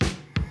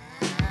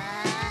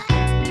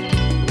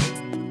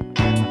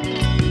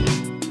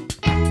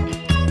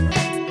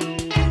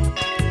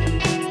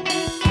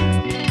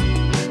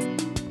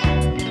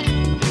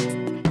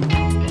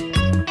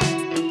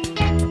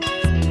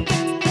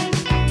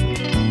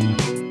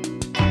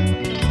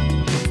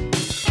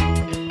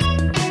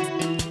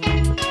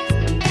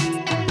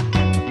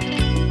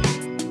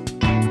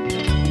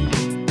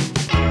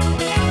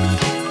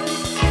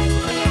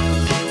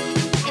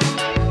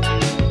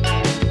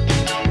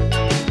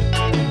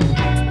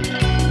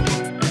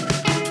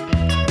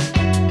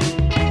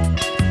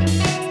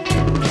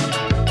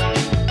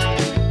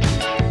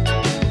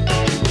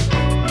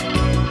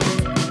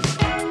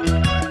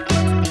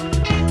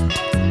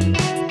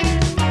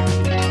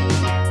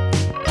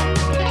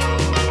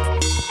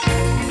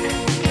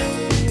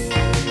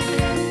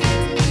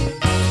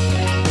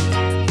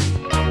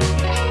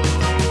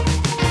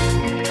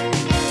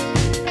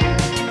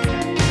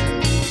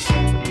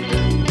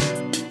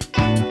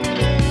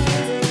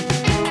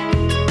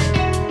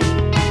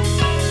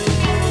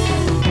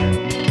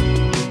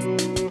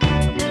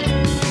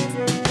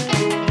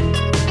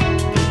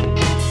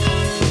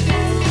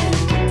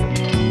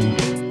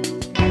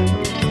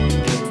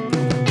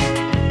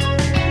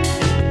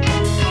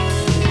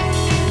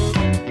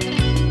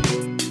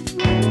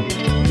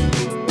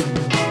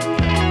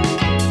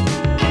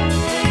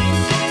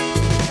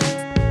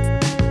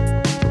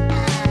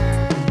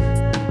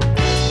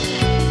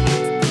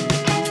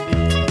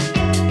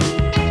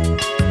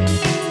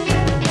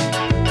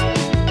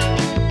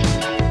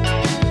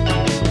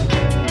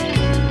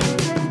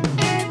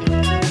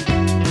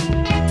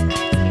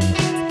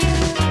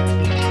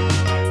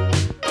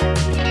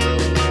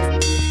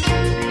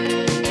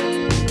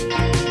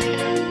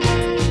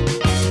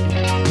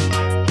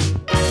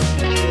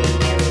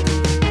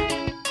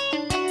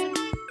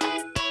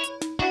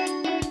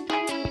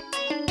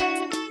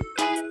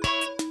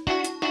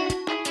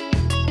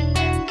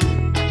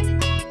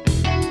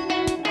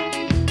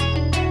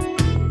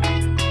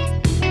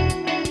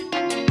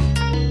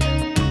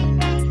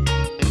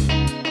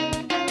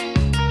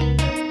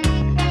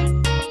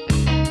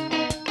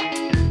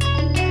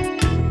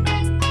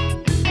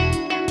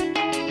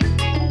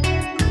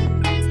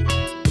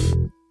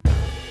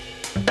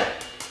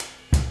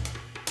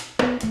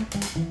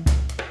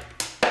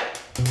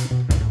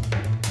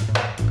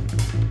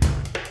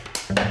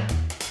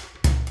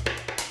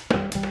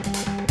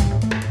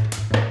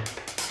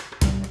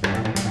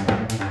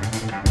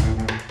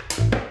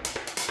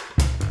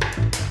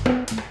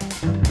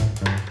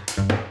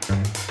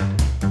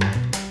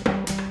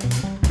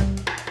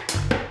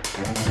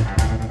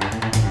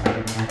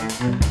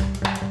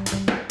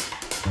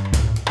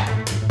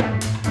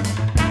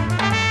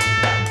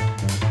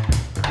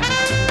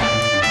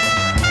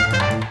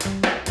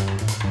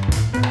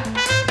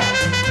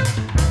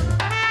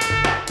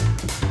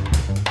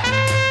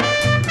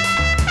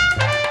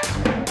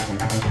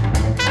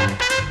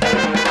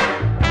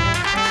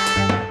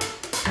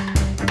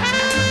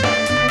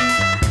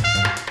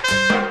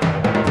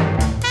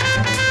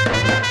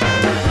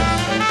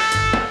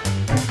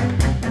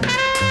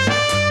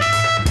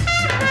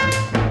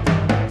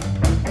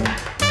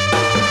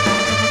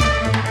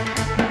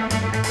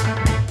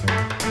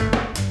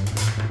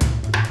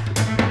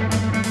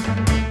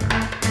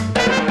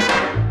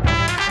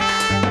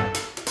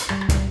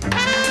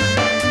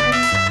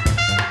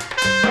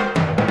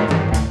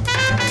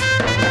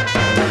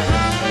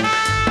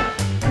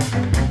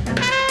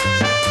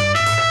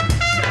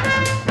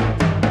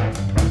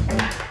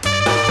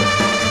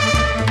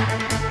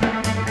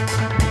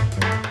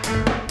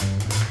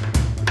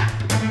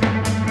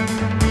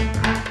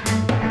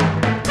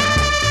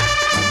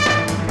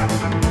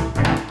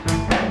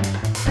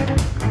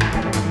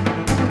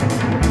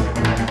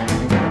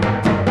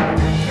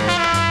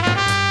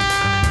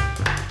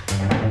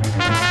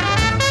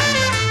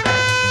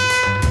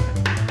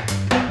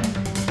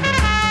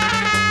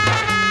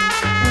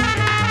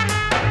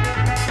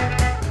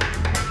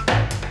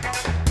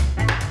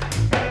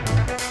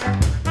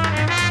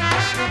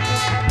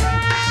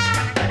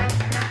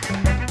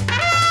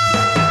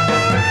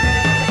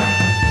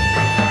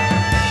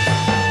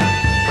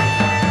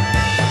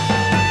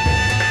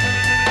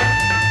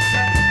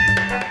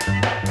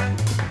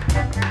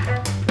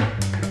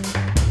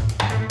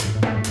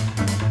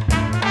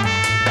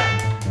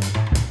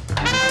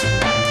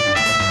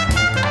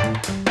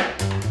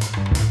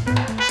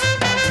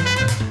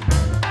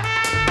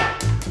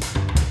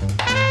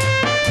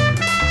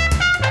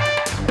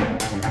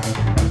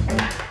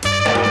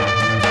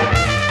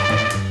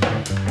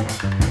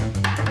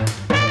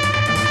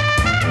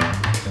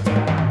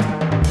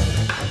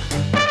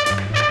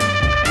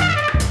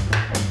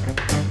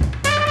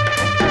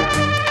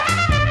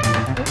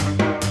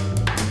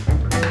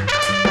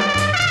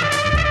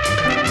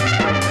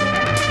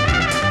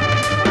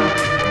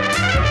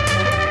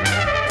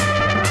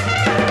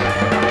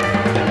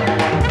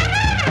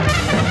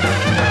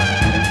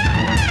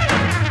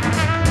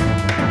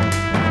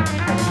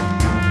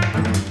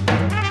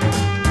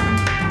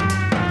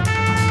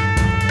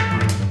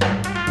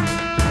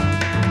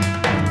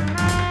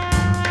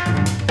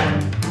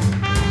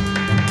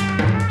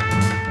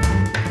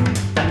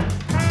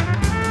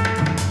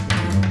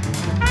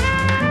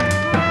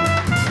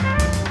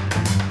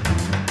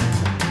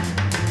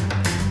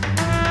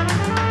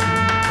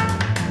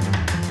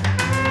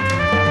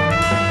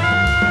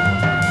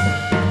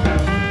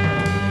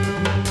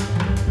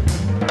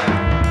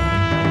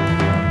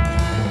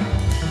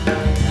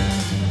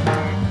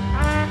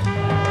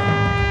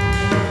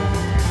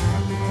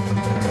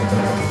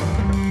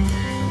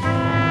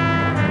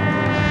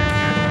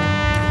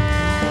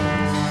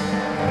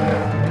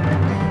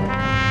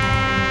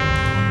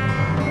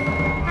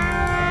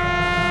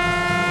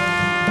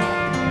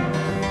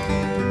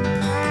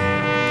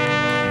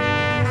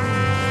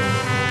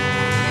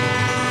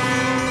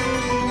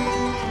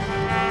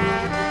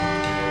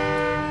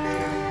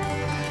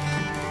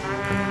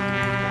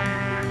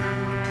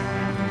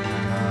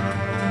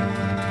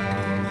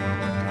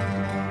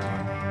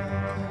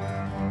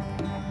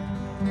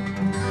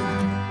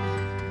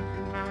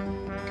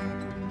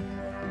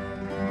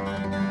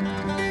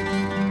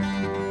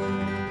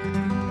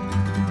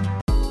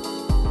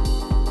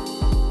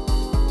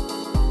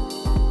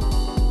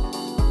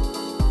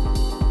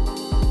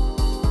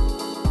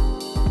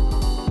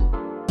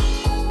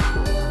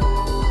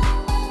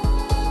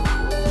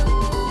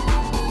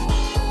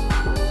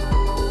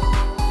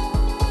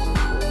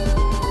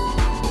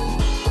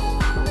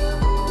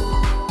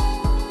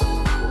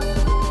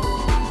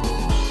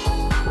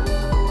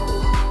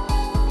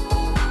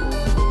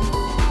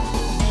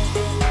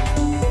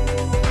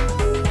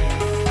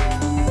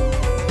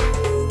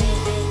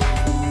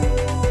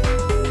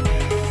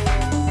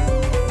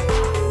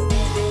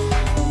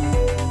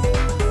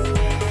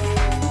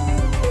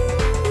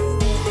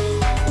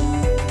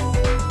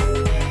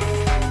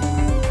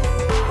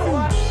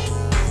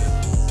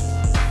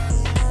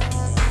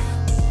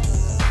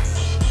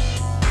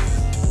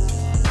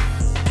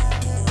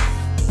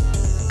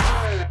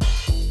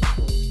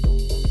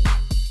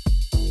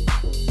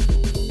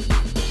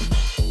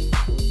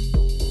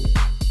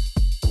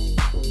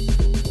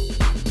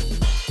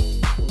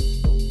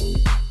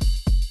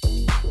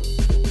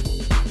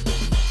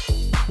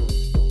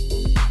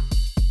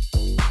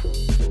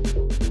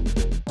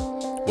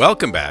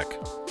 Welcome back.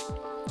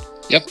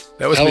 Yep.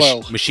 That was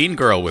Hello. Machine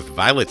Girl with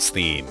Violet's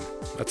theme.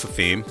 That's a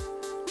theme.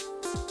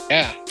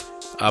 Yeah.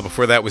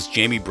 Before that was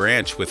Jamie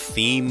Branch with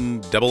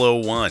Theme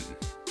 001.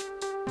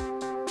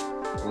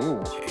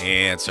 Ooh.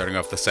 And starting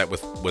off the set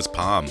was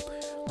Palm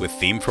with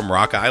Theme from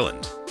Rock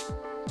Island.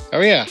 Oh,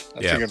 yeah.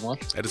 That's a good one.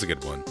 That is a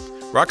good one.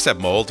 Rocks have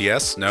mold,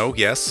 yes, no,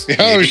 yes. Oh,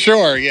 maybe.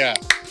 sure, yeah.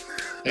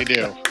 They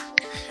do.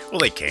 Well,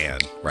 they can,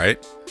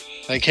 right?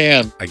 They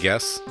can. I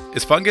guess.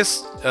 Is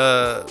fungus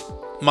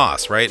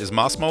moss, right? Is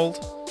moss mold?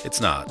 It's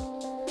not.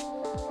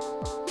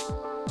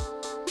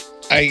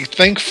 I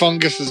think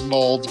fungus is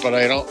mold, but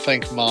I don't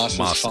think moss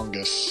is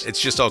fungus.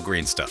 It's just all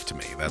green stuff to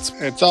me.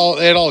 It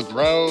all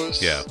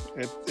grows. Yeah.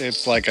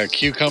 It's like a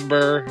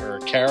cucumber or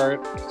a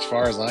carrot, as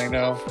far as I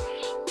know.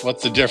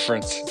 What's the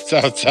difference? It's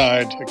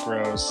outside. It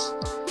grows.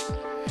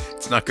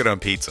 It's not good on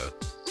pizza.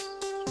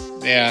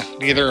 Yeah,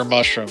 neither are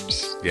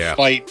mushrooms. Yeah.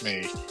 Fight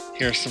me.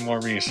 Here's some more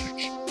music.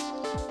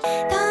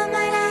 止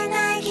まら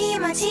ない気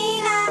持ち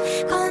が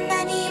こん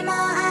なにも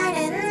あ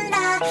るん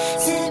だ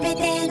全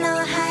て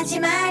の始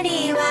ま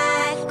りは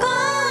ここ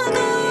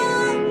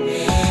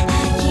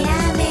諦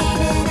め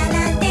るなな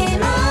んても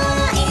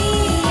うい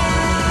いや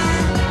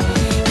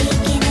生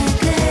き抜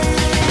く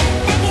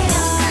だけど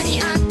どっかに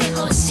あって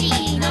ほしい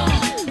の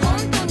本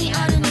当にあ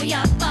るの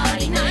やっぱ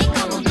りない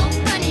かもどっ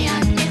かにあ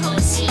ってほ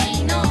し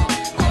いの本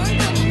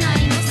当にな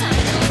いの才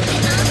能って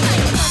なんだ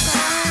よバ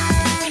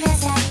カ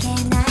情け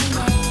ない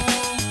ね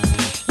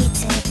いつ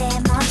で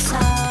もそう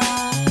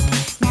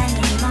何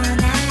も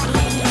ない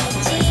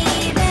自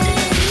分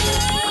に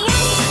や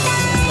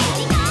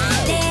りた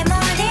いでも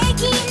でき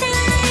な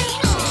い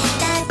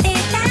だって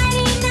足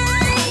りな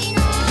い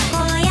こ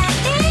うやっ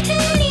て繰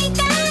り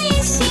返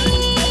し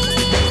で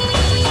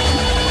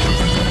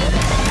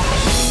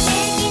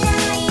きな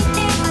いって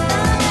こと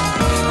が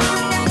こん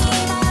なに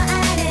もあ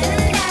る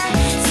んだ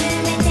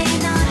全て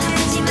の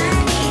始ま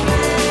りは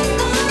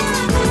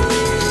ここ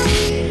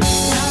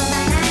止ま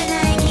ら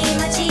ない気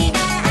持ちが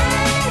あ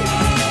れ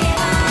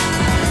ば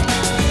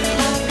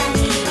他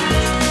には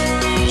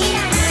い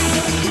らない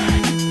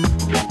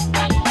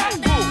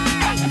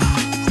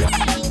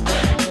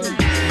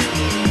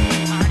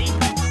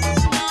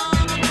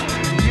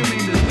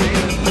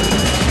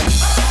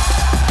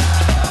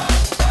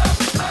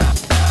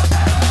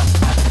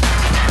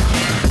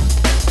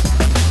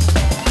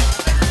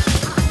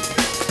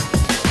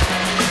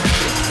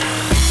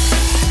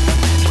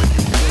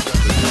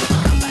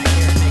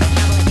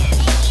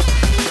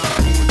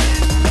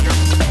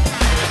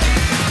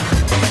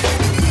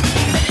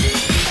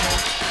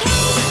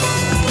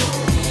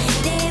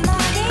でも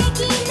でき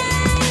な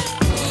い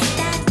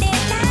だって足り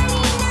ない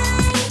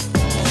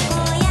こ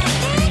うやっ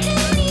て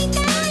繰り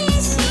返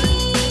し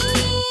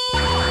止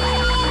まら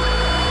な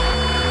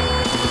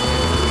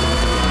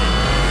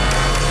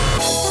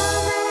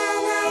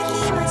い気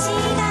持ち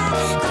が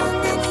こん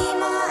なに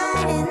もあ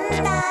るん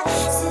だ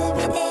全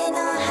ての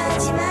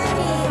始まり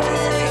は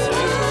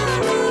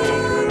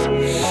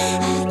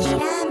諦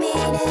め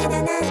るだ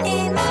なんて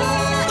も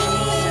うい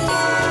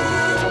い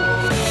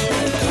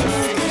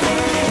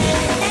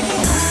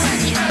や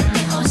にあって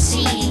ほし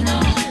いの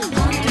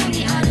本当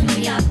にあるの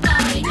やっぱ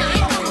りない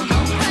かもど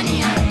っかに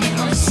あって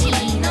ほし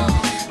いの本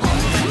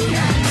当にな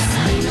いの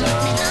才能っ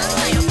てなん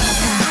だよバ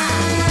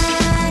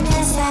カ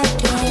情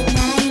けな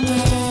いね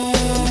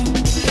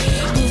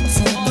いつ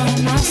で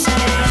もそう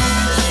何も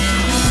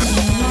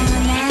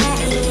ない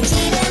自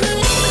分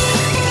に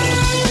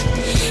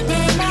で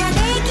も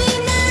でき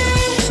な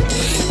い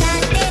だ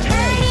って足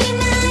り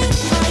ない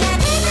こうやっ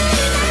て繰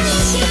り返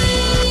し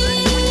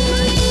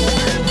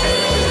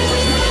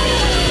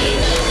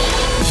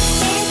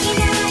でき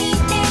ない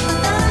ってこ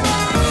とが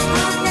こ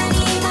んなに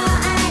も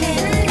ある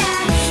んだ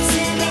全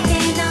て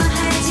の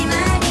始ま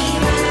り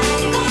は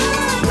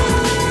ここ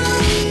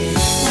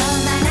止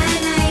まら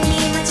ない気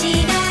持ち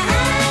があ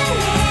れ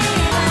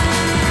ば他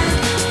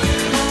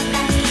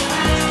には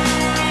い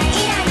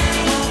らない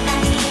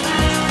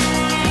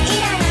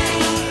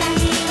他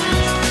には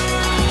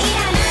い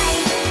らない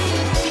他に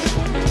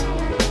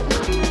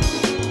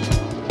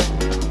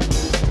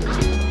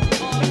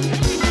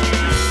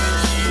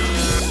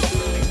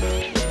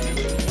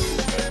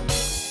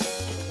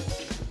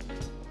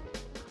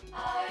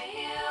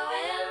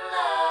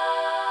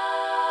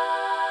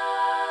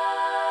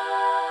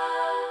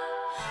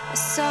I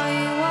saw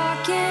you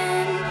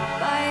walking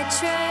by a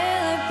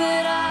trailer,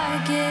 but I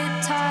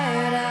get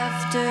tired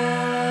after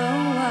a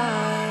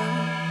while.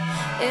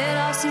 It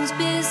all seems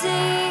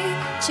busy.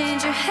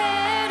 Change your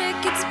hair to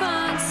get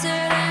sponsored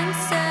and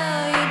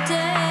sell your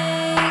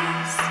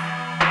days.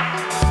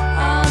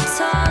 I'll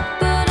talk,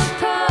 but I'll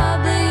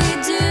probably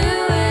do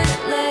it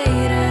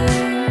later.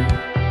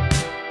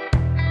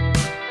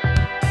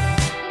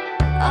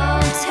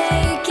 I'll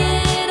take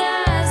it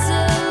as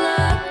a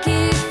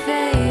lucky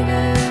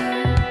favor.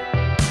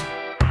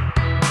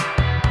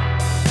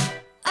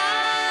 I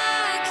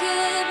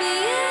could be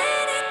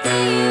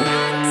anything you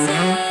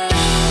wanted.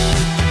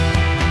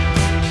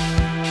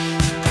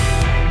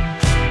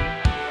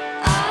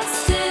 I'll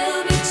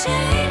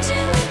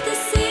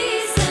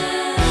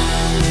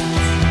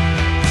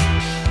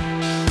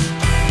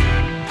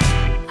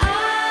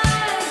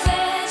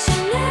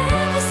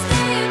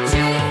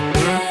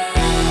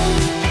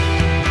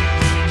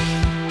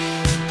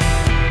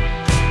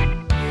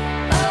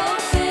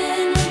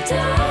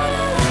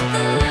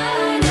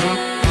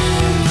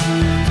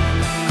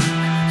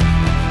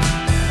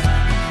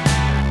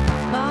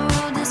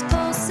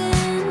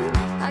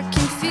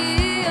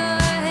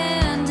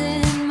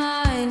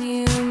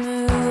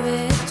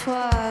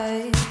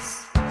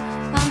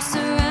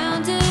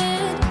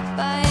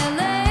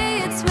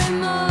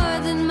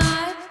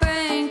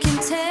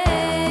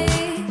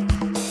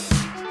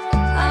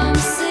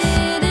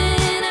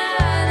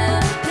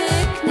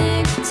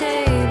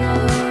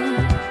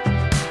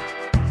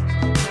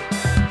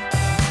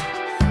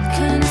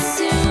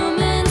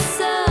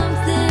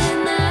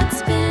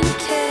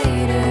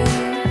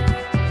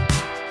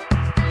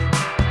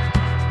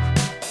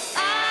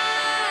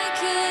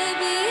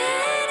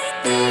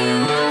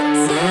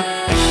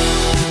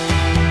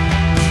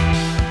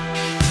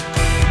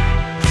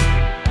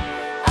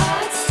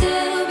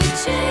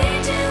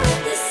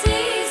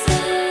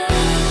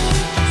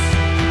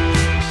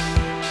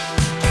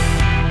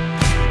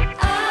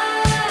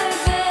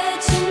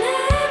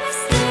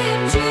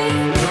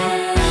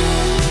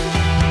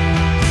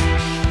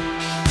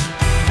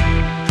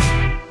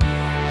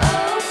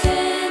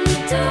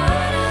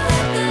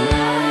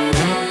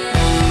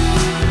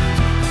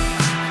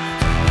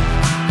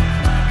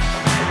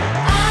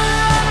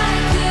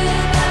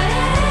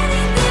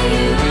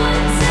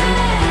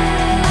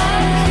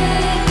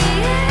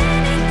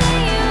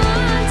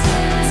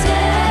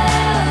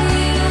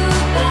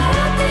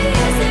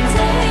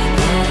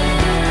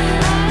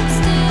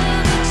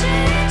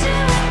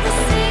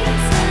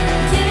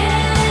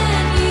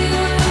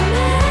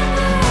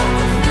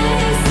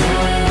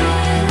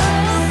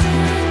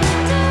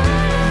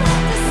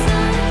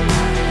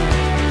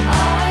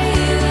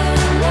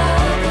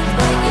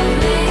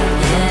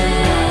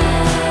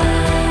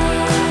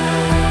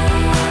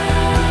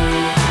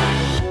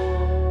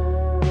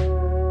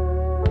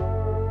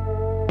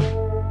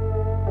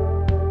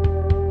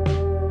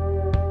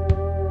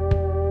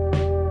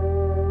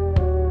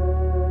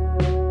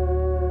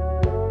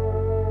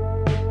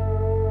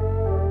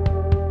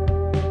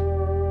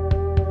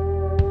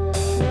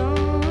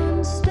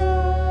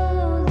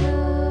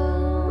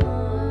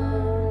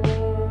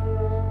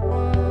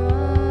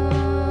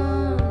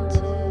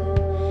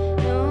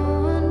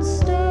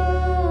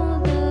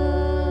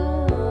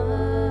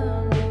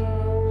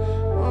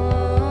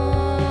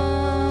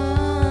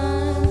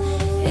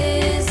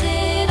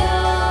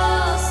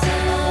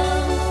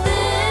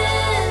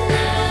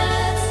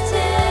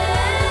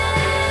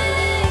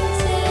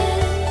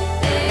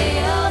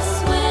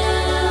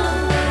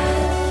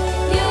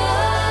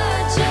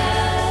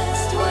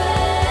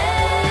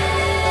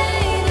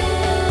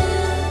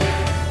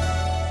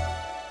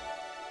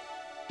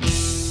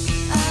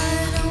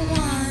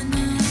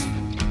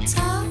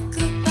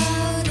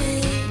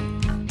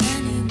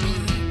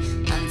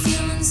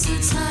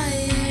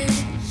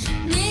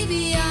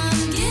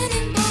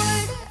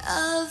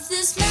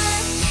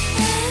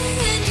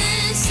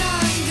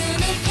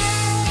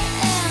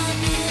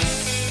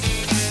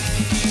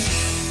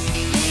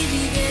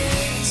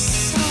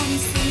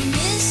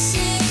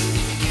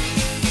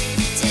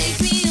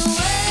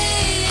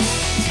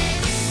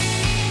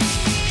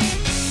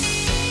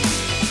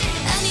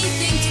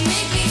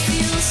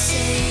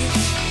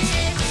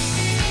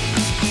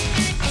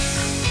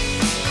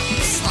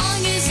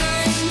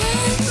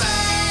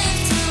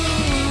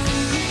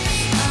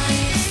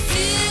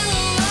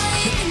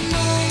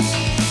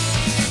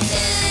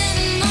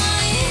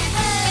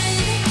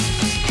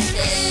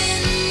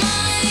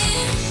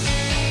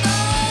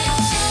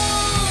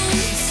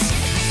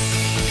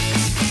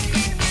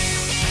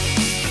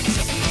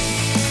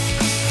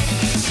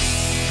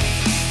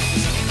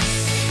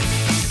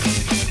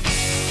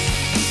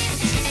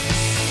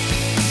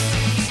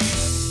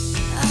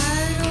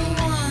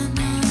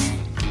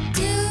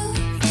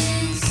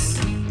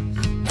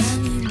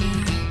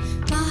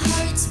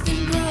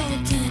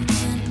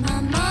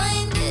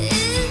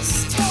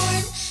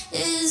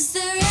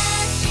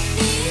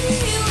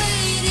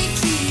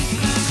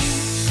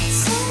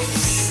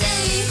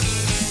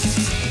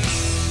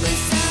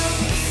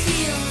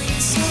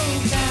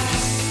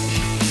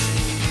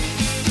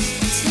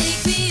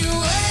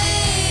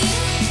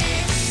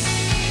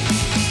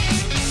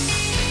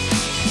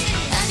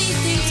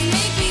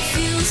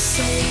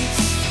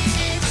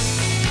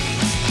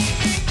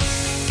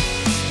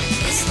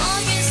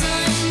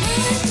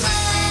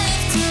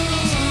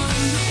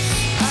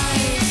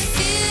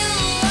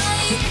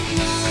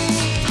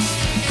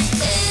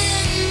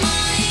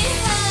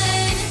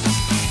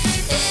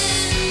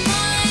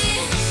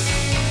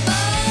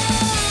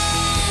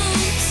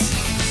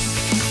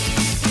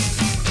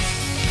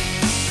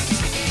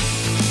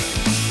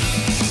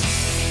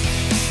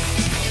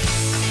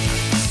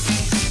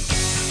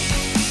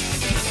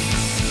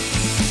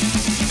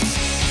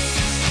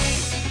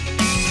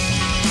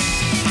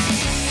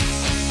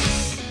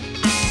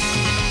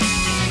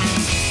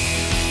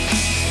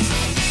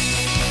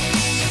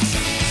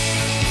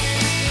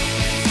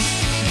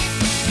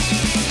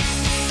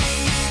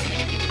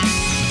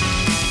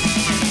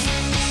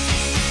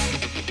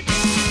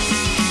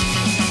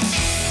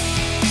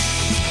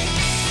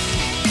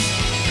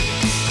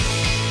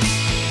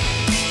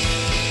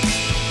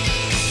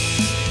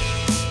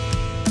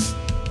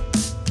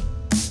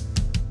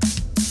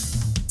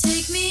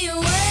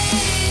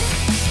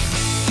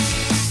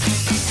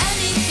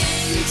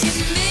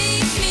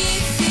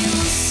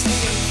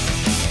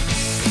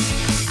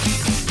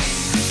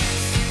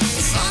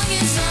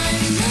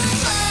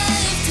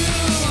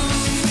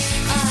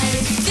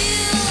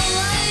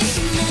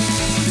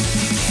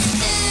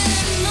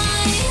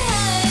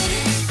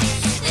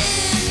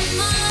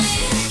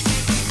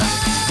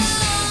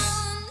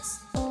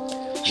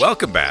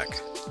Welcome back.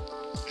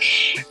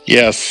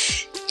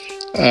 Yes.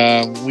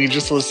 We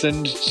just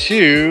listened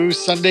to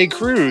Sunday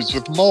Cruise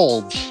with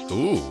Mold.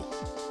 Ooh.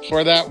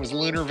 Before that was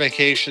Lunar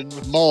Vacation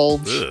with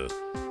Mold. Ugh.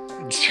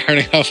 And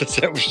starting off the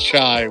set was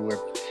Chai with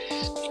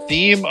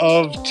Theme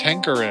of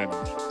Tenkarin.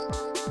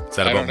 Is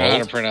that I about don't know how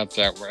mold? to pronounce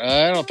that word.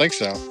 I don't think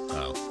so.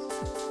 Oh.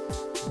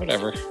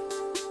 Whatever.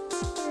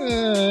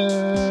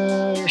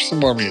 There's some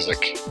more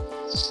music.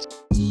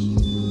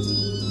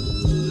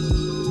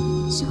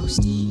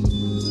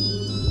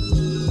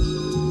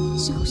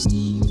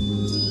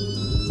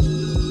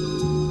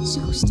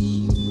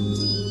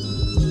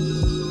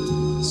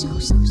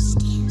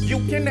 You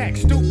can act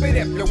stupid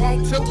if you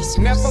want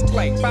to. Never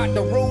play by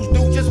the rules,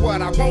 do just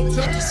what I want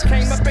to.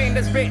 Came up in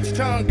this bitch,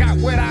 tongue out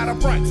without a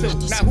front to.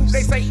 Now who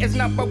they say is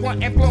number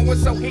one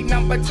influence, so he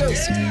number two.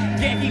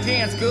 Yeah, he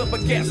dance good,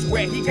 but guess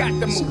where he got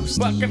the moves.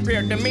 But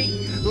compared to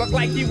me, look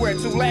like he wear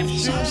two left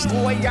shoes.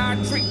 Boy, I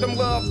treat them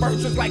love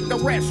verses like the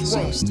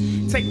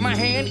restroom. Take my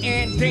hand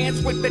and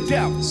dance with the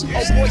devil.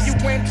 Oh boy,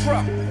 you in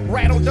trouble.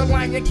 Rattle the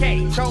lion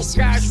cage. Those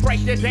guys strike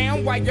you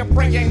down while you're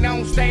praying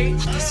on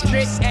stage.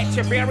 Shit at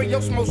your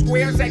burial, smoke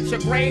squares at your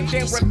grave.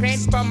 Then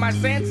repent for my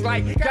sins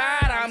like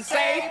God, I'm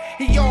saved.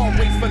 He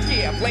always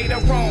forgive. Later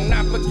on,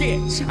 I forget.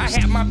 I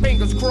had my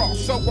fingers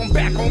crossed, so I'm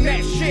back on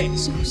that shit.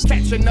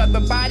 Catch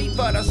another body,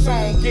 but a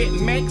song get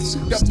mixed.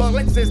 The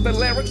bullets is the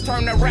lyrics,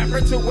 turn the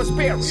rapper to a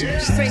spirit.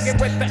 Sing it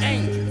with the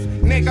angels.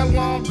 Nigga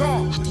long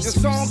gone. Your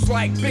songs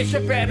like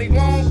Bishop Eddie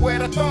Long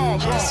with a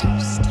thong on.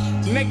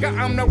 Nigga,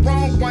 I'm the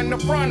wrong one to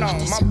front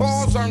on. My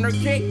balls on her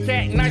Kit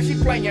Kat, now she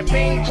playing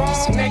ping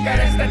pong. Nigga,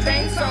 that's the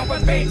thing song for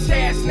bitch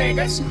ass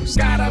niggas.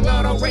 Got a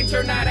little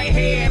richer, now they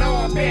head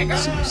all bigger.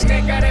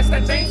 Nigga, that's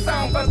the thing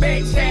song for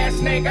bitch ass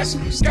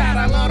niggas.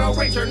 Got a little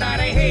richer, now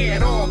they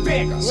head all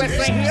bigger.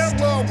 Listen here,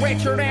 little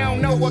Richard, I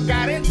don't know what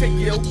got into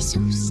you.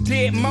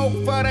 Did more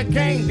for the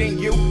game than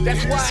you.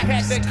 That's why I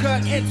had to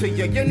cut into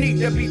you. You need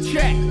to be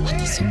checked.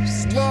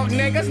 Little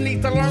niggas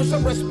need to learn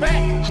some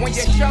respect. When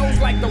your shows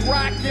like the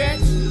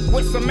Rockets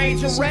with some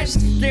major reps,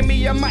 give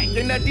me a mic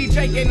and a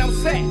DJ and I'm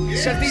set.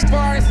 Cause these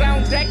bars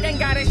on deck ain't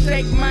gotta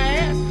shake my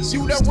ass.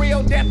 You the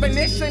real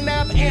definition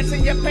of ants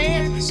in your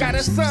pants. Got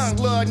a son,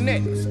 little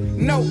niggas,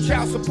 no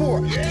child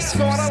support.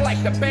 Sorta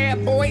like the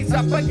bad boys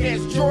up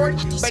against Jordan.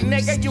 But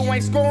nigga, you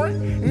ain't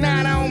scoring,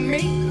 not on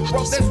me.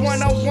 Wrote this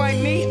one on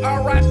one knee,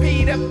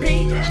 R.I.P. to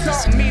P.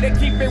 Taught me to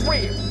keep it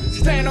real,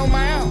 stand on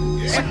my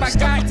own. If I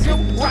got to,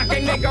 rock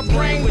a nigga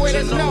brain with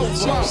his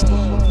nose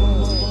blown.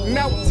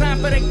 No time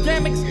for the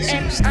gimmicks,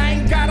 and I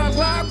ain't got a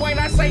log when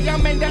I say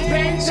I'm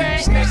independent.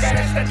 Nigga,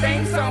 that's the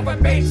thing song for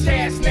bitch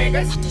ass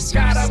niggas.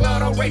 Got a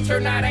little richer,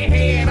 now they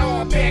head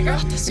all bigger.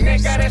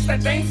 Nigga, that's the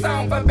thing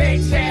song for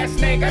bitch ass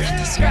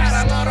niggas. Got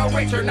a little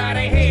richer, now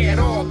they head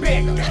all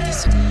bigger.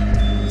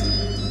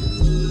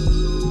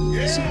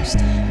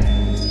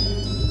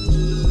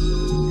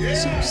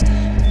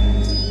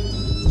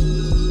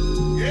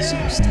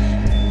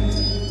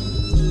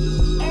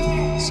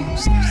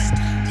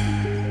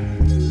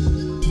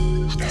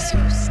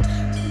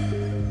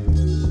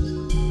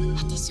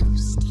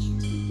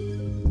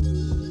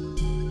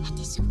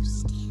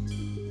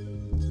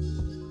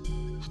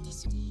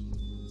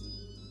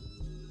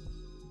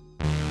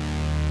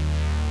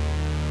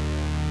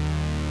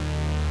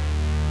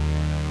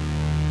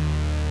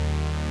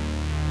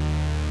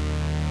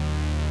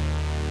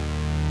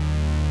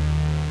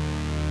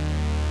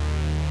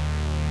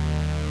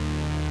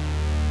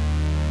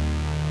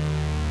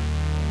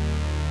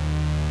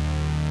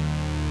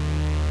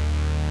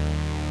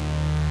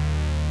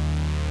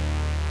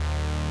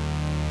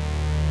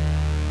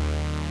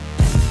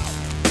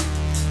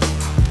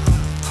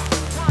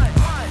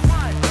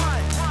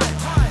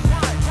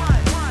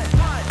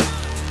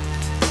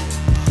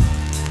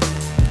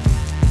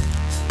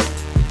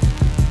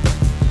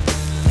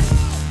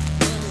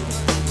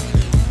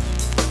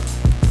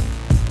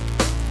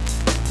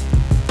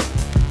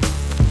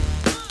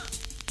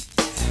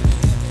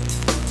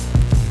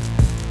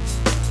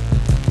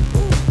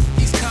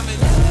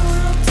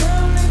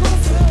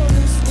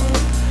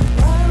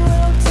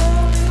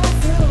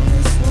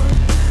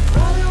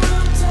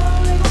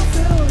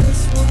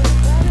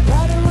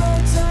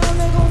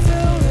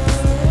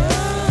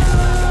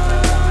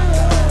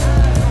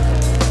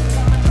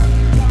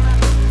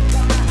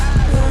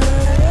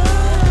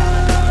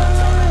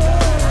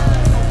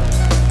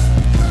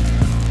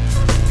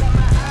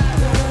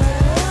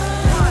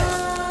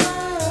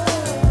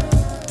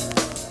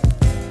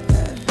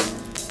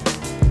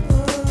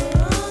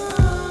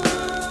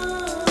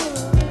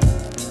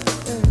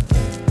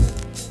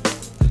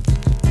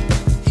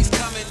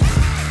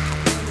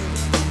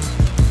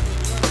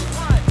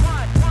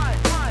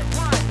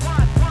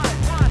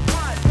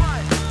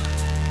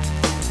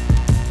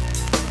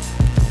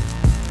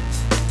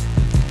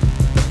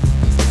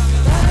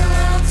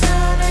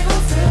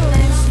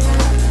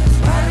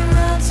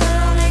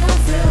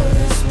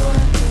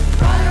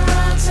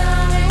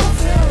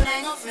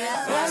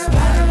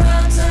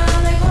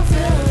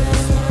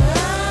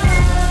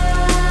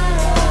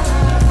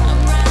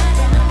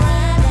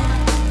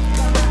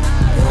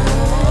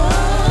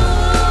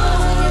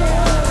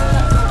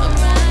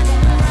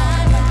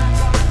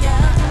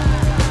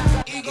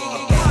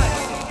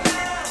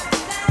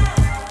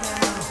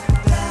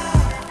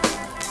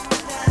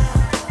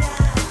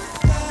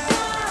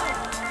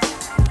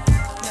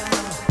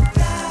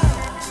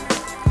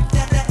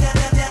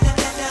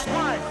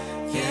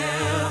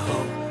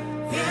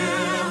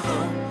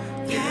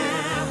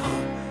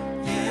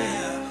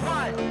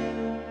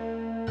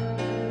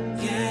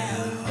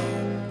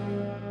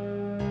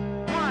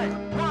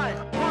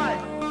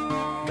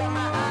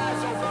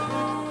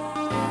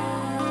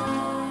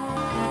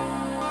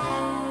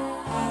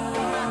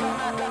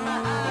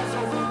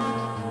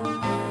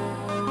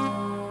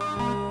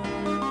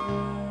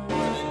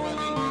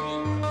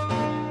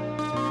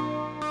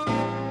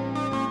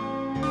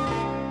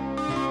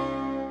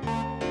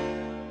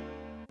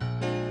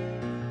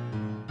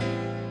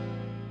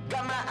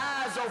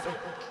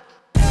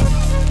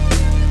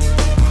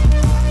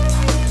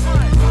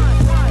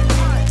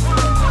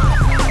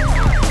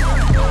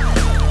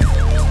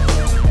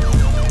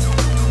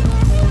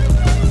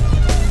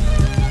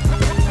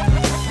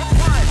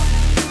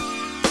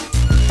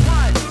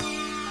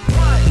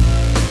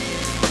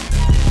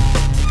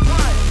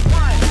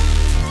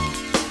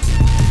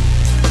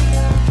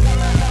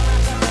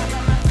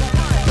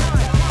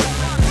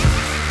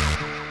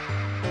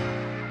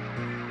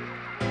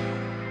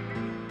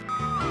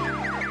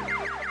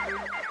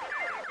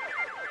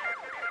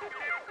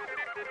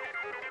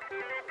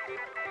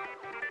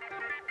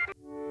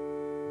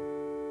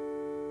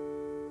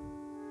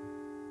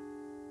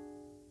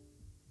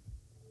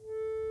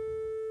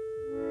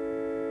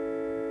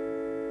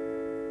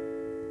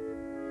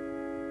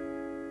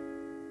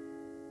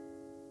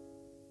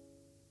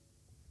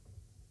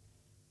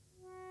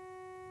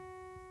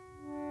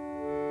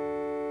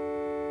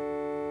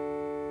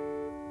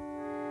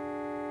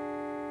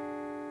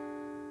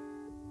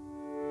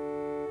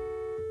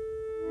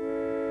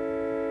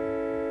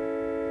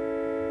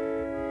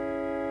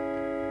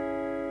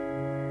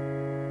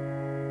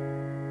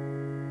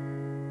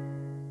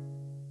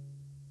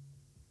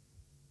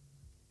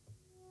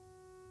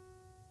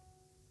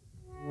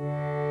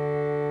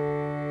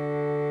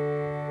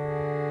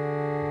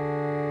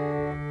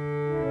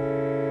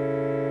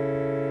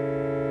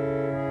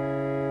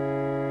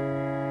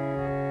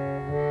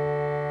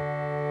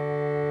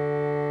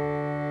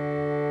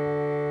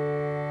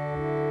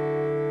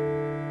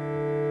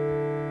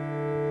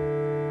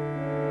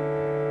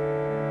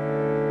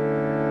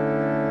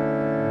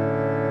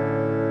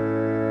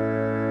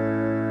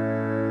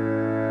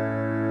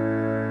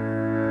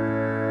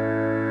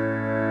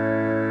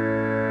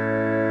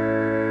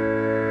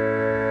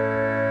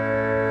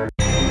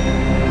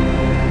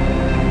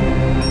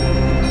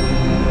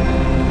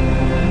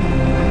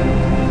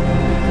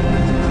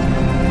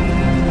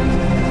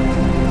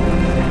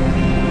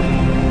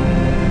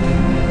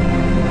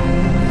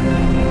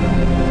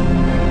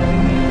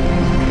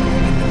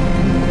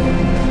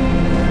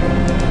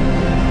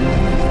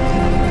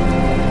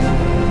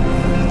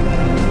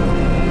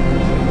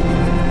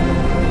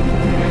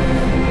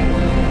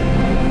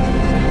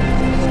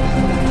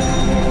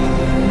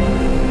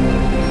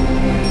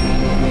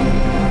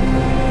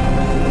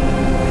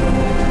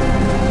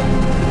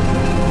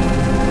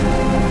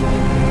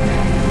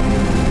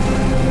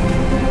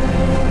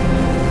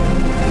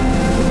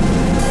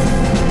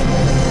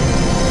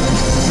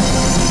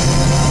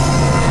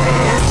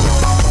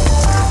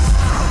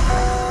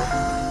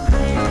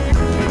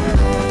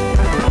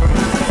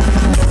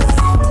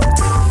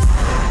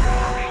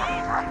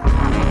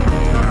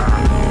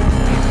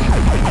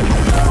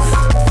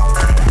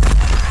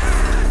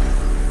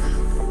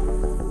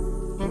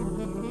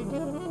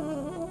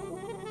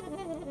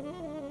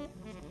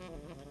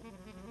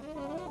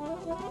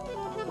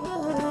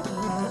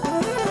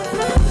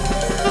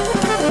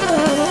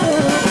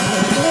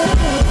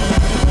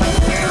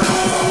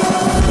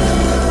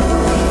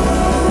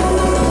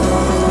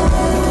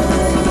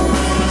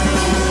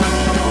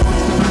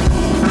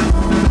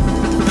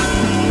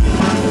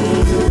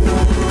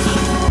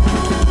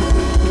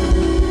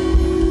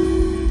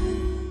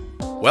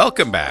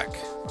 Welcome back.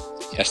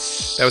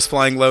 Yes. That was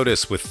Flying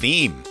Lotus with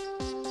Theme.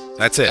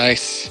 That's it.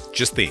 Nice.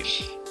 Just Theme.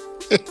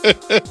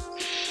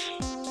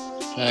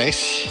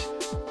 Nice.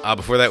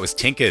 Before that was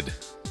Tinked with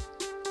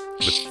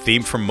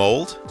Theme from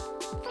Mold.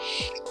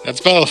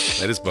 That's both.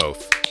 That is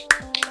both.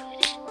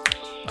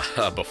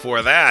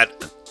 Before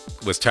that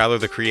was Tyler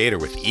the Creator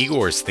with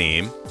Igor's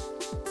Theme.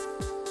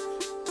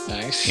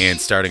 Nice. And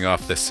starting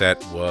off the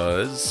set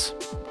was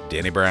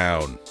Danny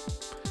Brown.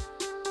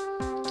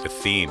 The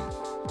theme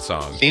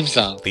song. Theme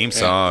song. Theme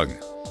song.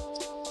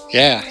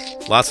 Yeah.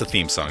 Lots of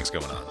theme songs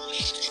going on.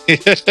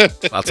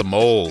 Lots of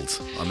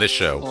mold on this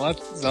show.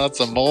 Lots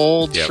of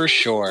mold for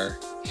sure.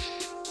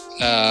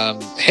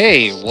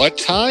 Hey, what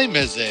time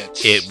is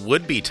it? It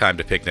would be time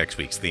to pick next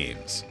week's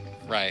themes.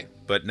 Right.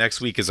 But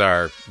next week is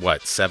our,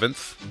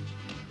 7th?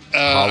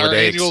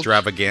 Holiday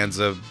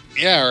extravaganza.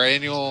 Yeah, our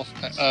annual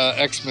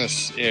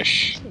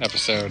Xmas-ish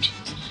episode.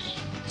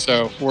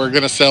 So we're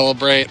going to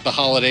celebrate the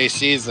holiday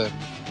season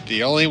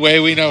the only way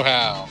we know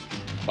how,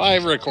 by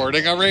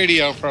recording a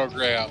radio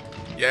program.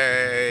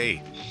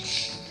 Yay!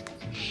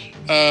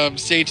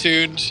 Stay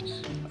tuned.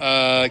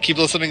 Keep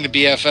listening to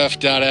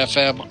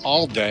BFF.FM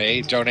all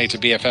day. Donate to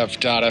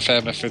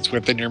BFF.FM if it's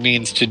within your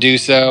means to do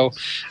so.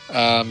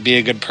 Be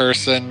a good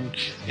person.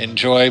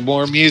 Enjoy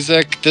more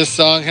music. This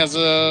song has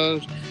a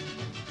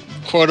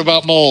quote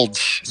about mold.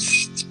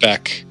 It's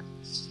Beck.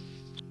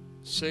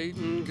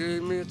 Satan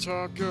gave me a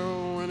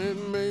taco and it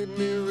made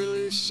me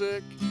really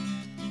sick.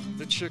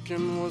 The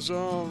chicken was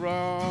all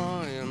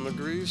raw and the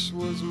grease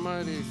was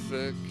mighty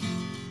thick.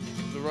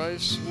 The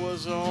rice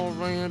was all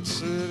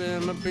rancid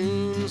and the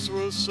beans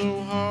were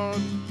so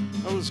hard.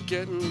 I was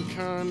getting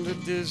kinda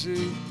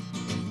dizzy,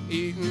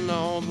 eating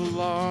all the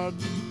lard.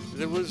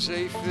 There was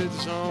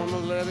aphids on the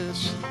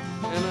lettuce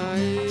and I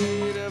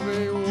ate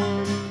every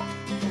one.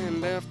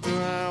 And after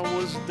I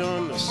was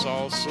done, the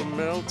salsa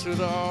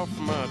melted off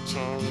my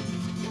tongue.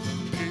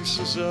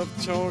 Pieces of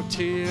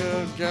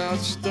tortilla got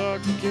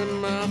stuck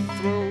in my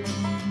throat,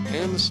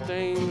 and the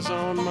stains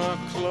on my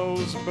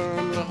clothes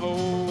burned a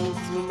hole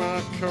through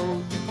my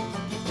coat.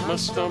 My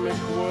stomach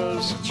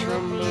was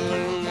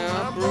trembling,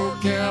 I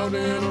broke out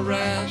in a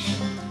rash.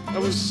 I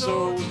was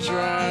so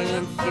dry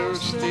and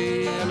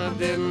thirsty, and I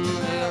didn't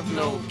have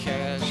no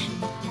cash.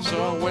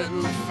 So I went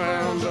and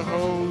found a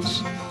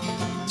hose,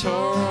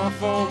 tore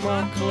off all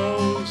my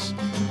clothes,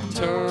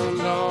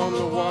 turned on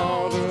the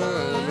water,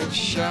 and it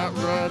shot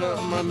right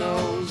up my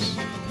nose.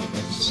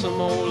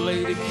 Some old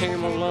lady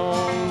came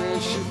along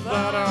and she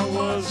thought I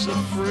was a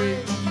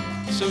freak,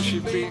 so she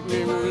beat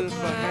me with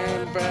a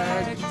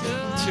handbag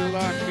till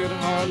I could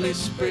hardly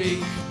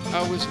speak.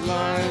 I was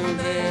lying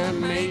there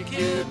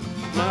naked,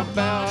 my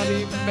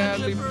body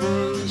badly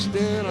bruised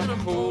in a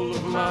pool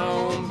of my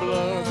own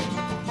blood,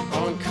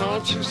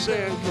 unconscious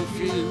and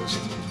confused.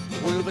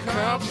 Well, the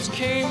cops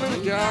came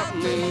and got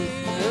me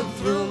and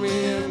threw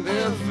me in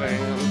their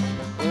van.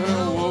 And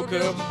I woke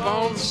up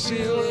on the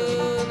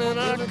ceiling and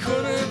I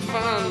couldn't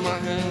find my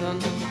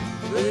hand.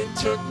 They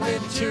took me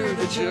to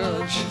the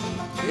judge,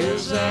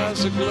 his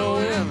eyes are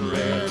glowing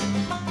red.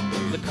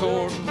 The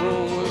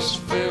courtroom was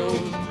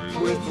filled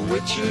with the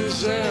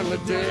witches and the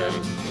dead.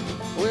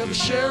 Well, the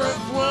sheriff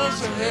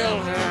was a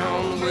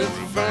hellhound with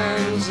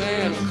fangs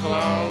and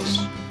claws.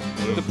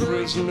 The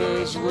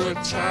prisoners were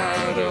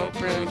tied up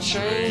and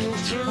chained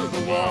to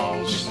the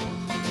walls.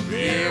 The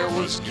air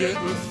was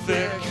getting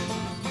thick,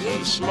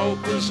 the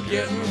smoke was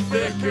getting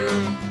thicker.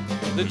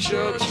 The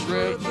judge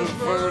read the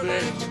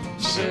verdict,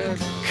 said,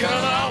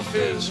 cut off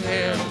his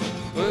head.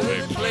 Well,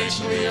 they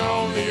placed me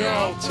on the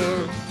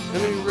altar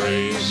and he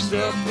raised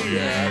up the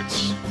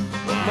axe.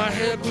 My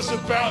head was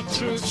about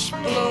to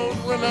explode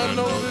when I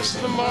noticed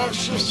the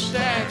Marshall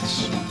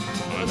stacks.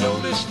 I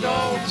noticed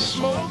all the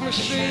smoke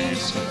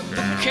machines,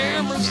 the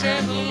cameras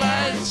and the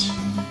lights.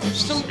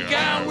 Some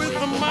guy with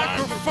a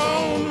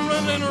microphone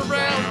running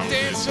around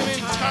dancing in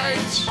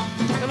tights.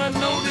 And I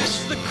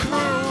noticed the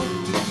crew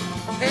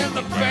and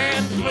the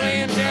band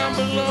playing down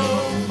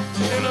below.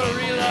 And I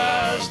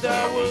realized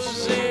I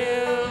was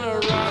in a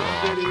rock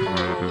video.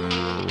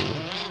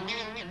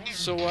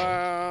 So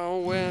I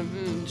went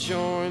and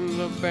joined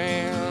the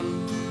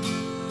band.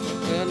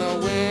 And I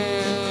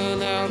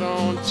went out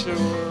on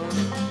tour.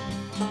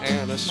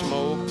 And I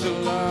smoked a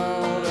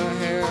lot of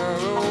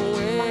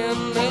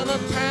heroin, and I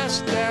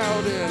passed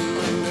out in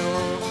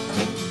manure.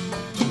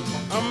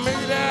 I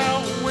made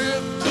out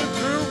with the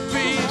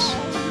groupies,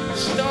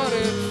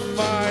 started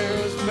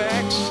fires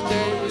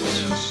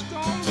backstage,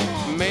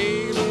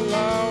 made a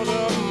lot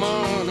of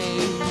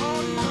money,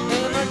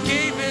 and I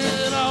gave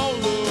it all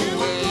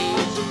away.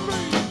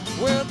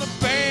 Well, the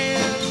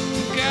band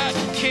got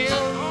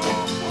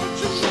killed,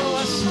 so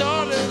I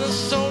started a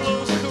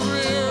solo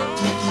career.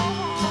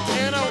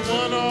 And I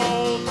won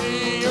all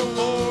the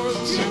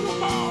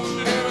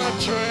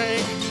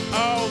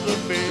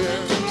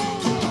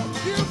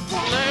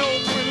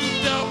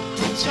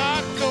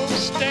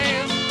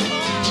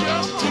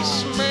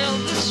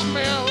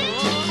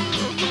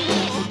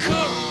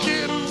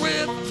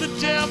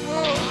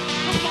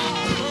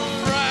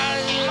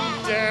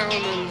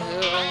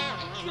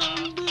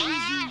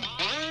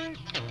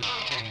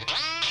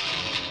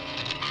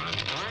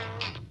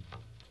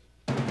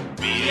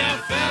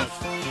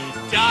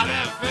BFF.FM.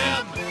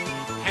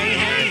 Hey,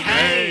 hey,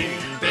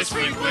 hey, this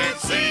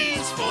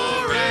frequency's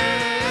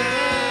forever.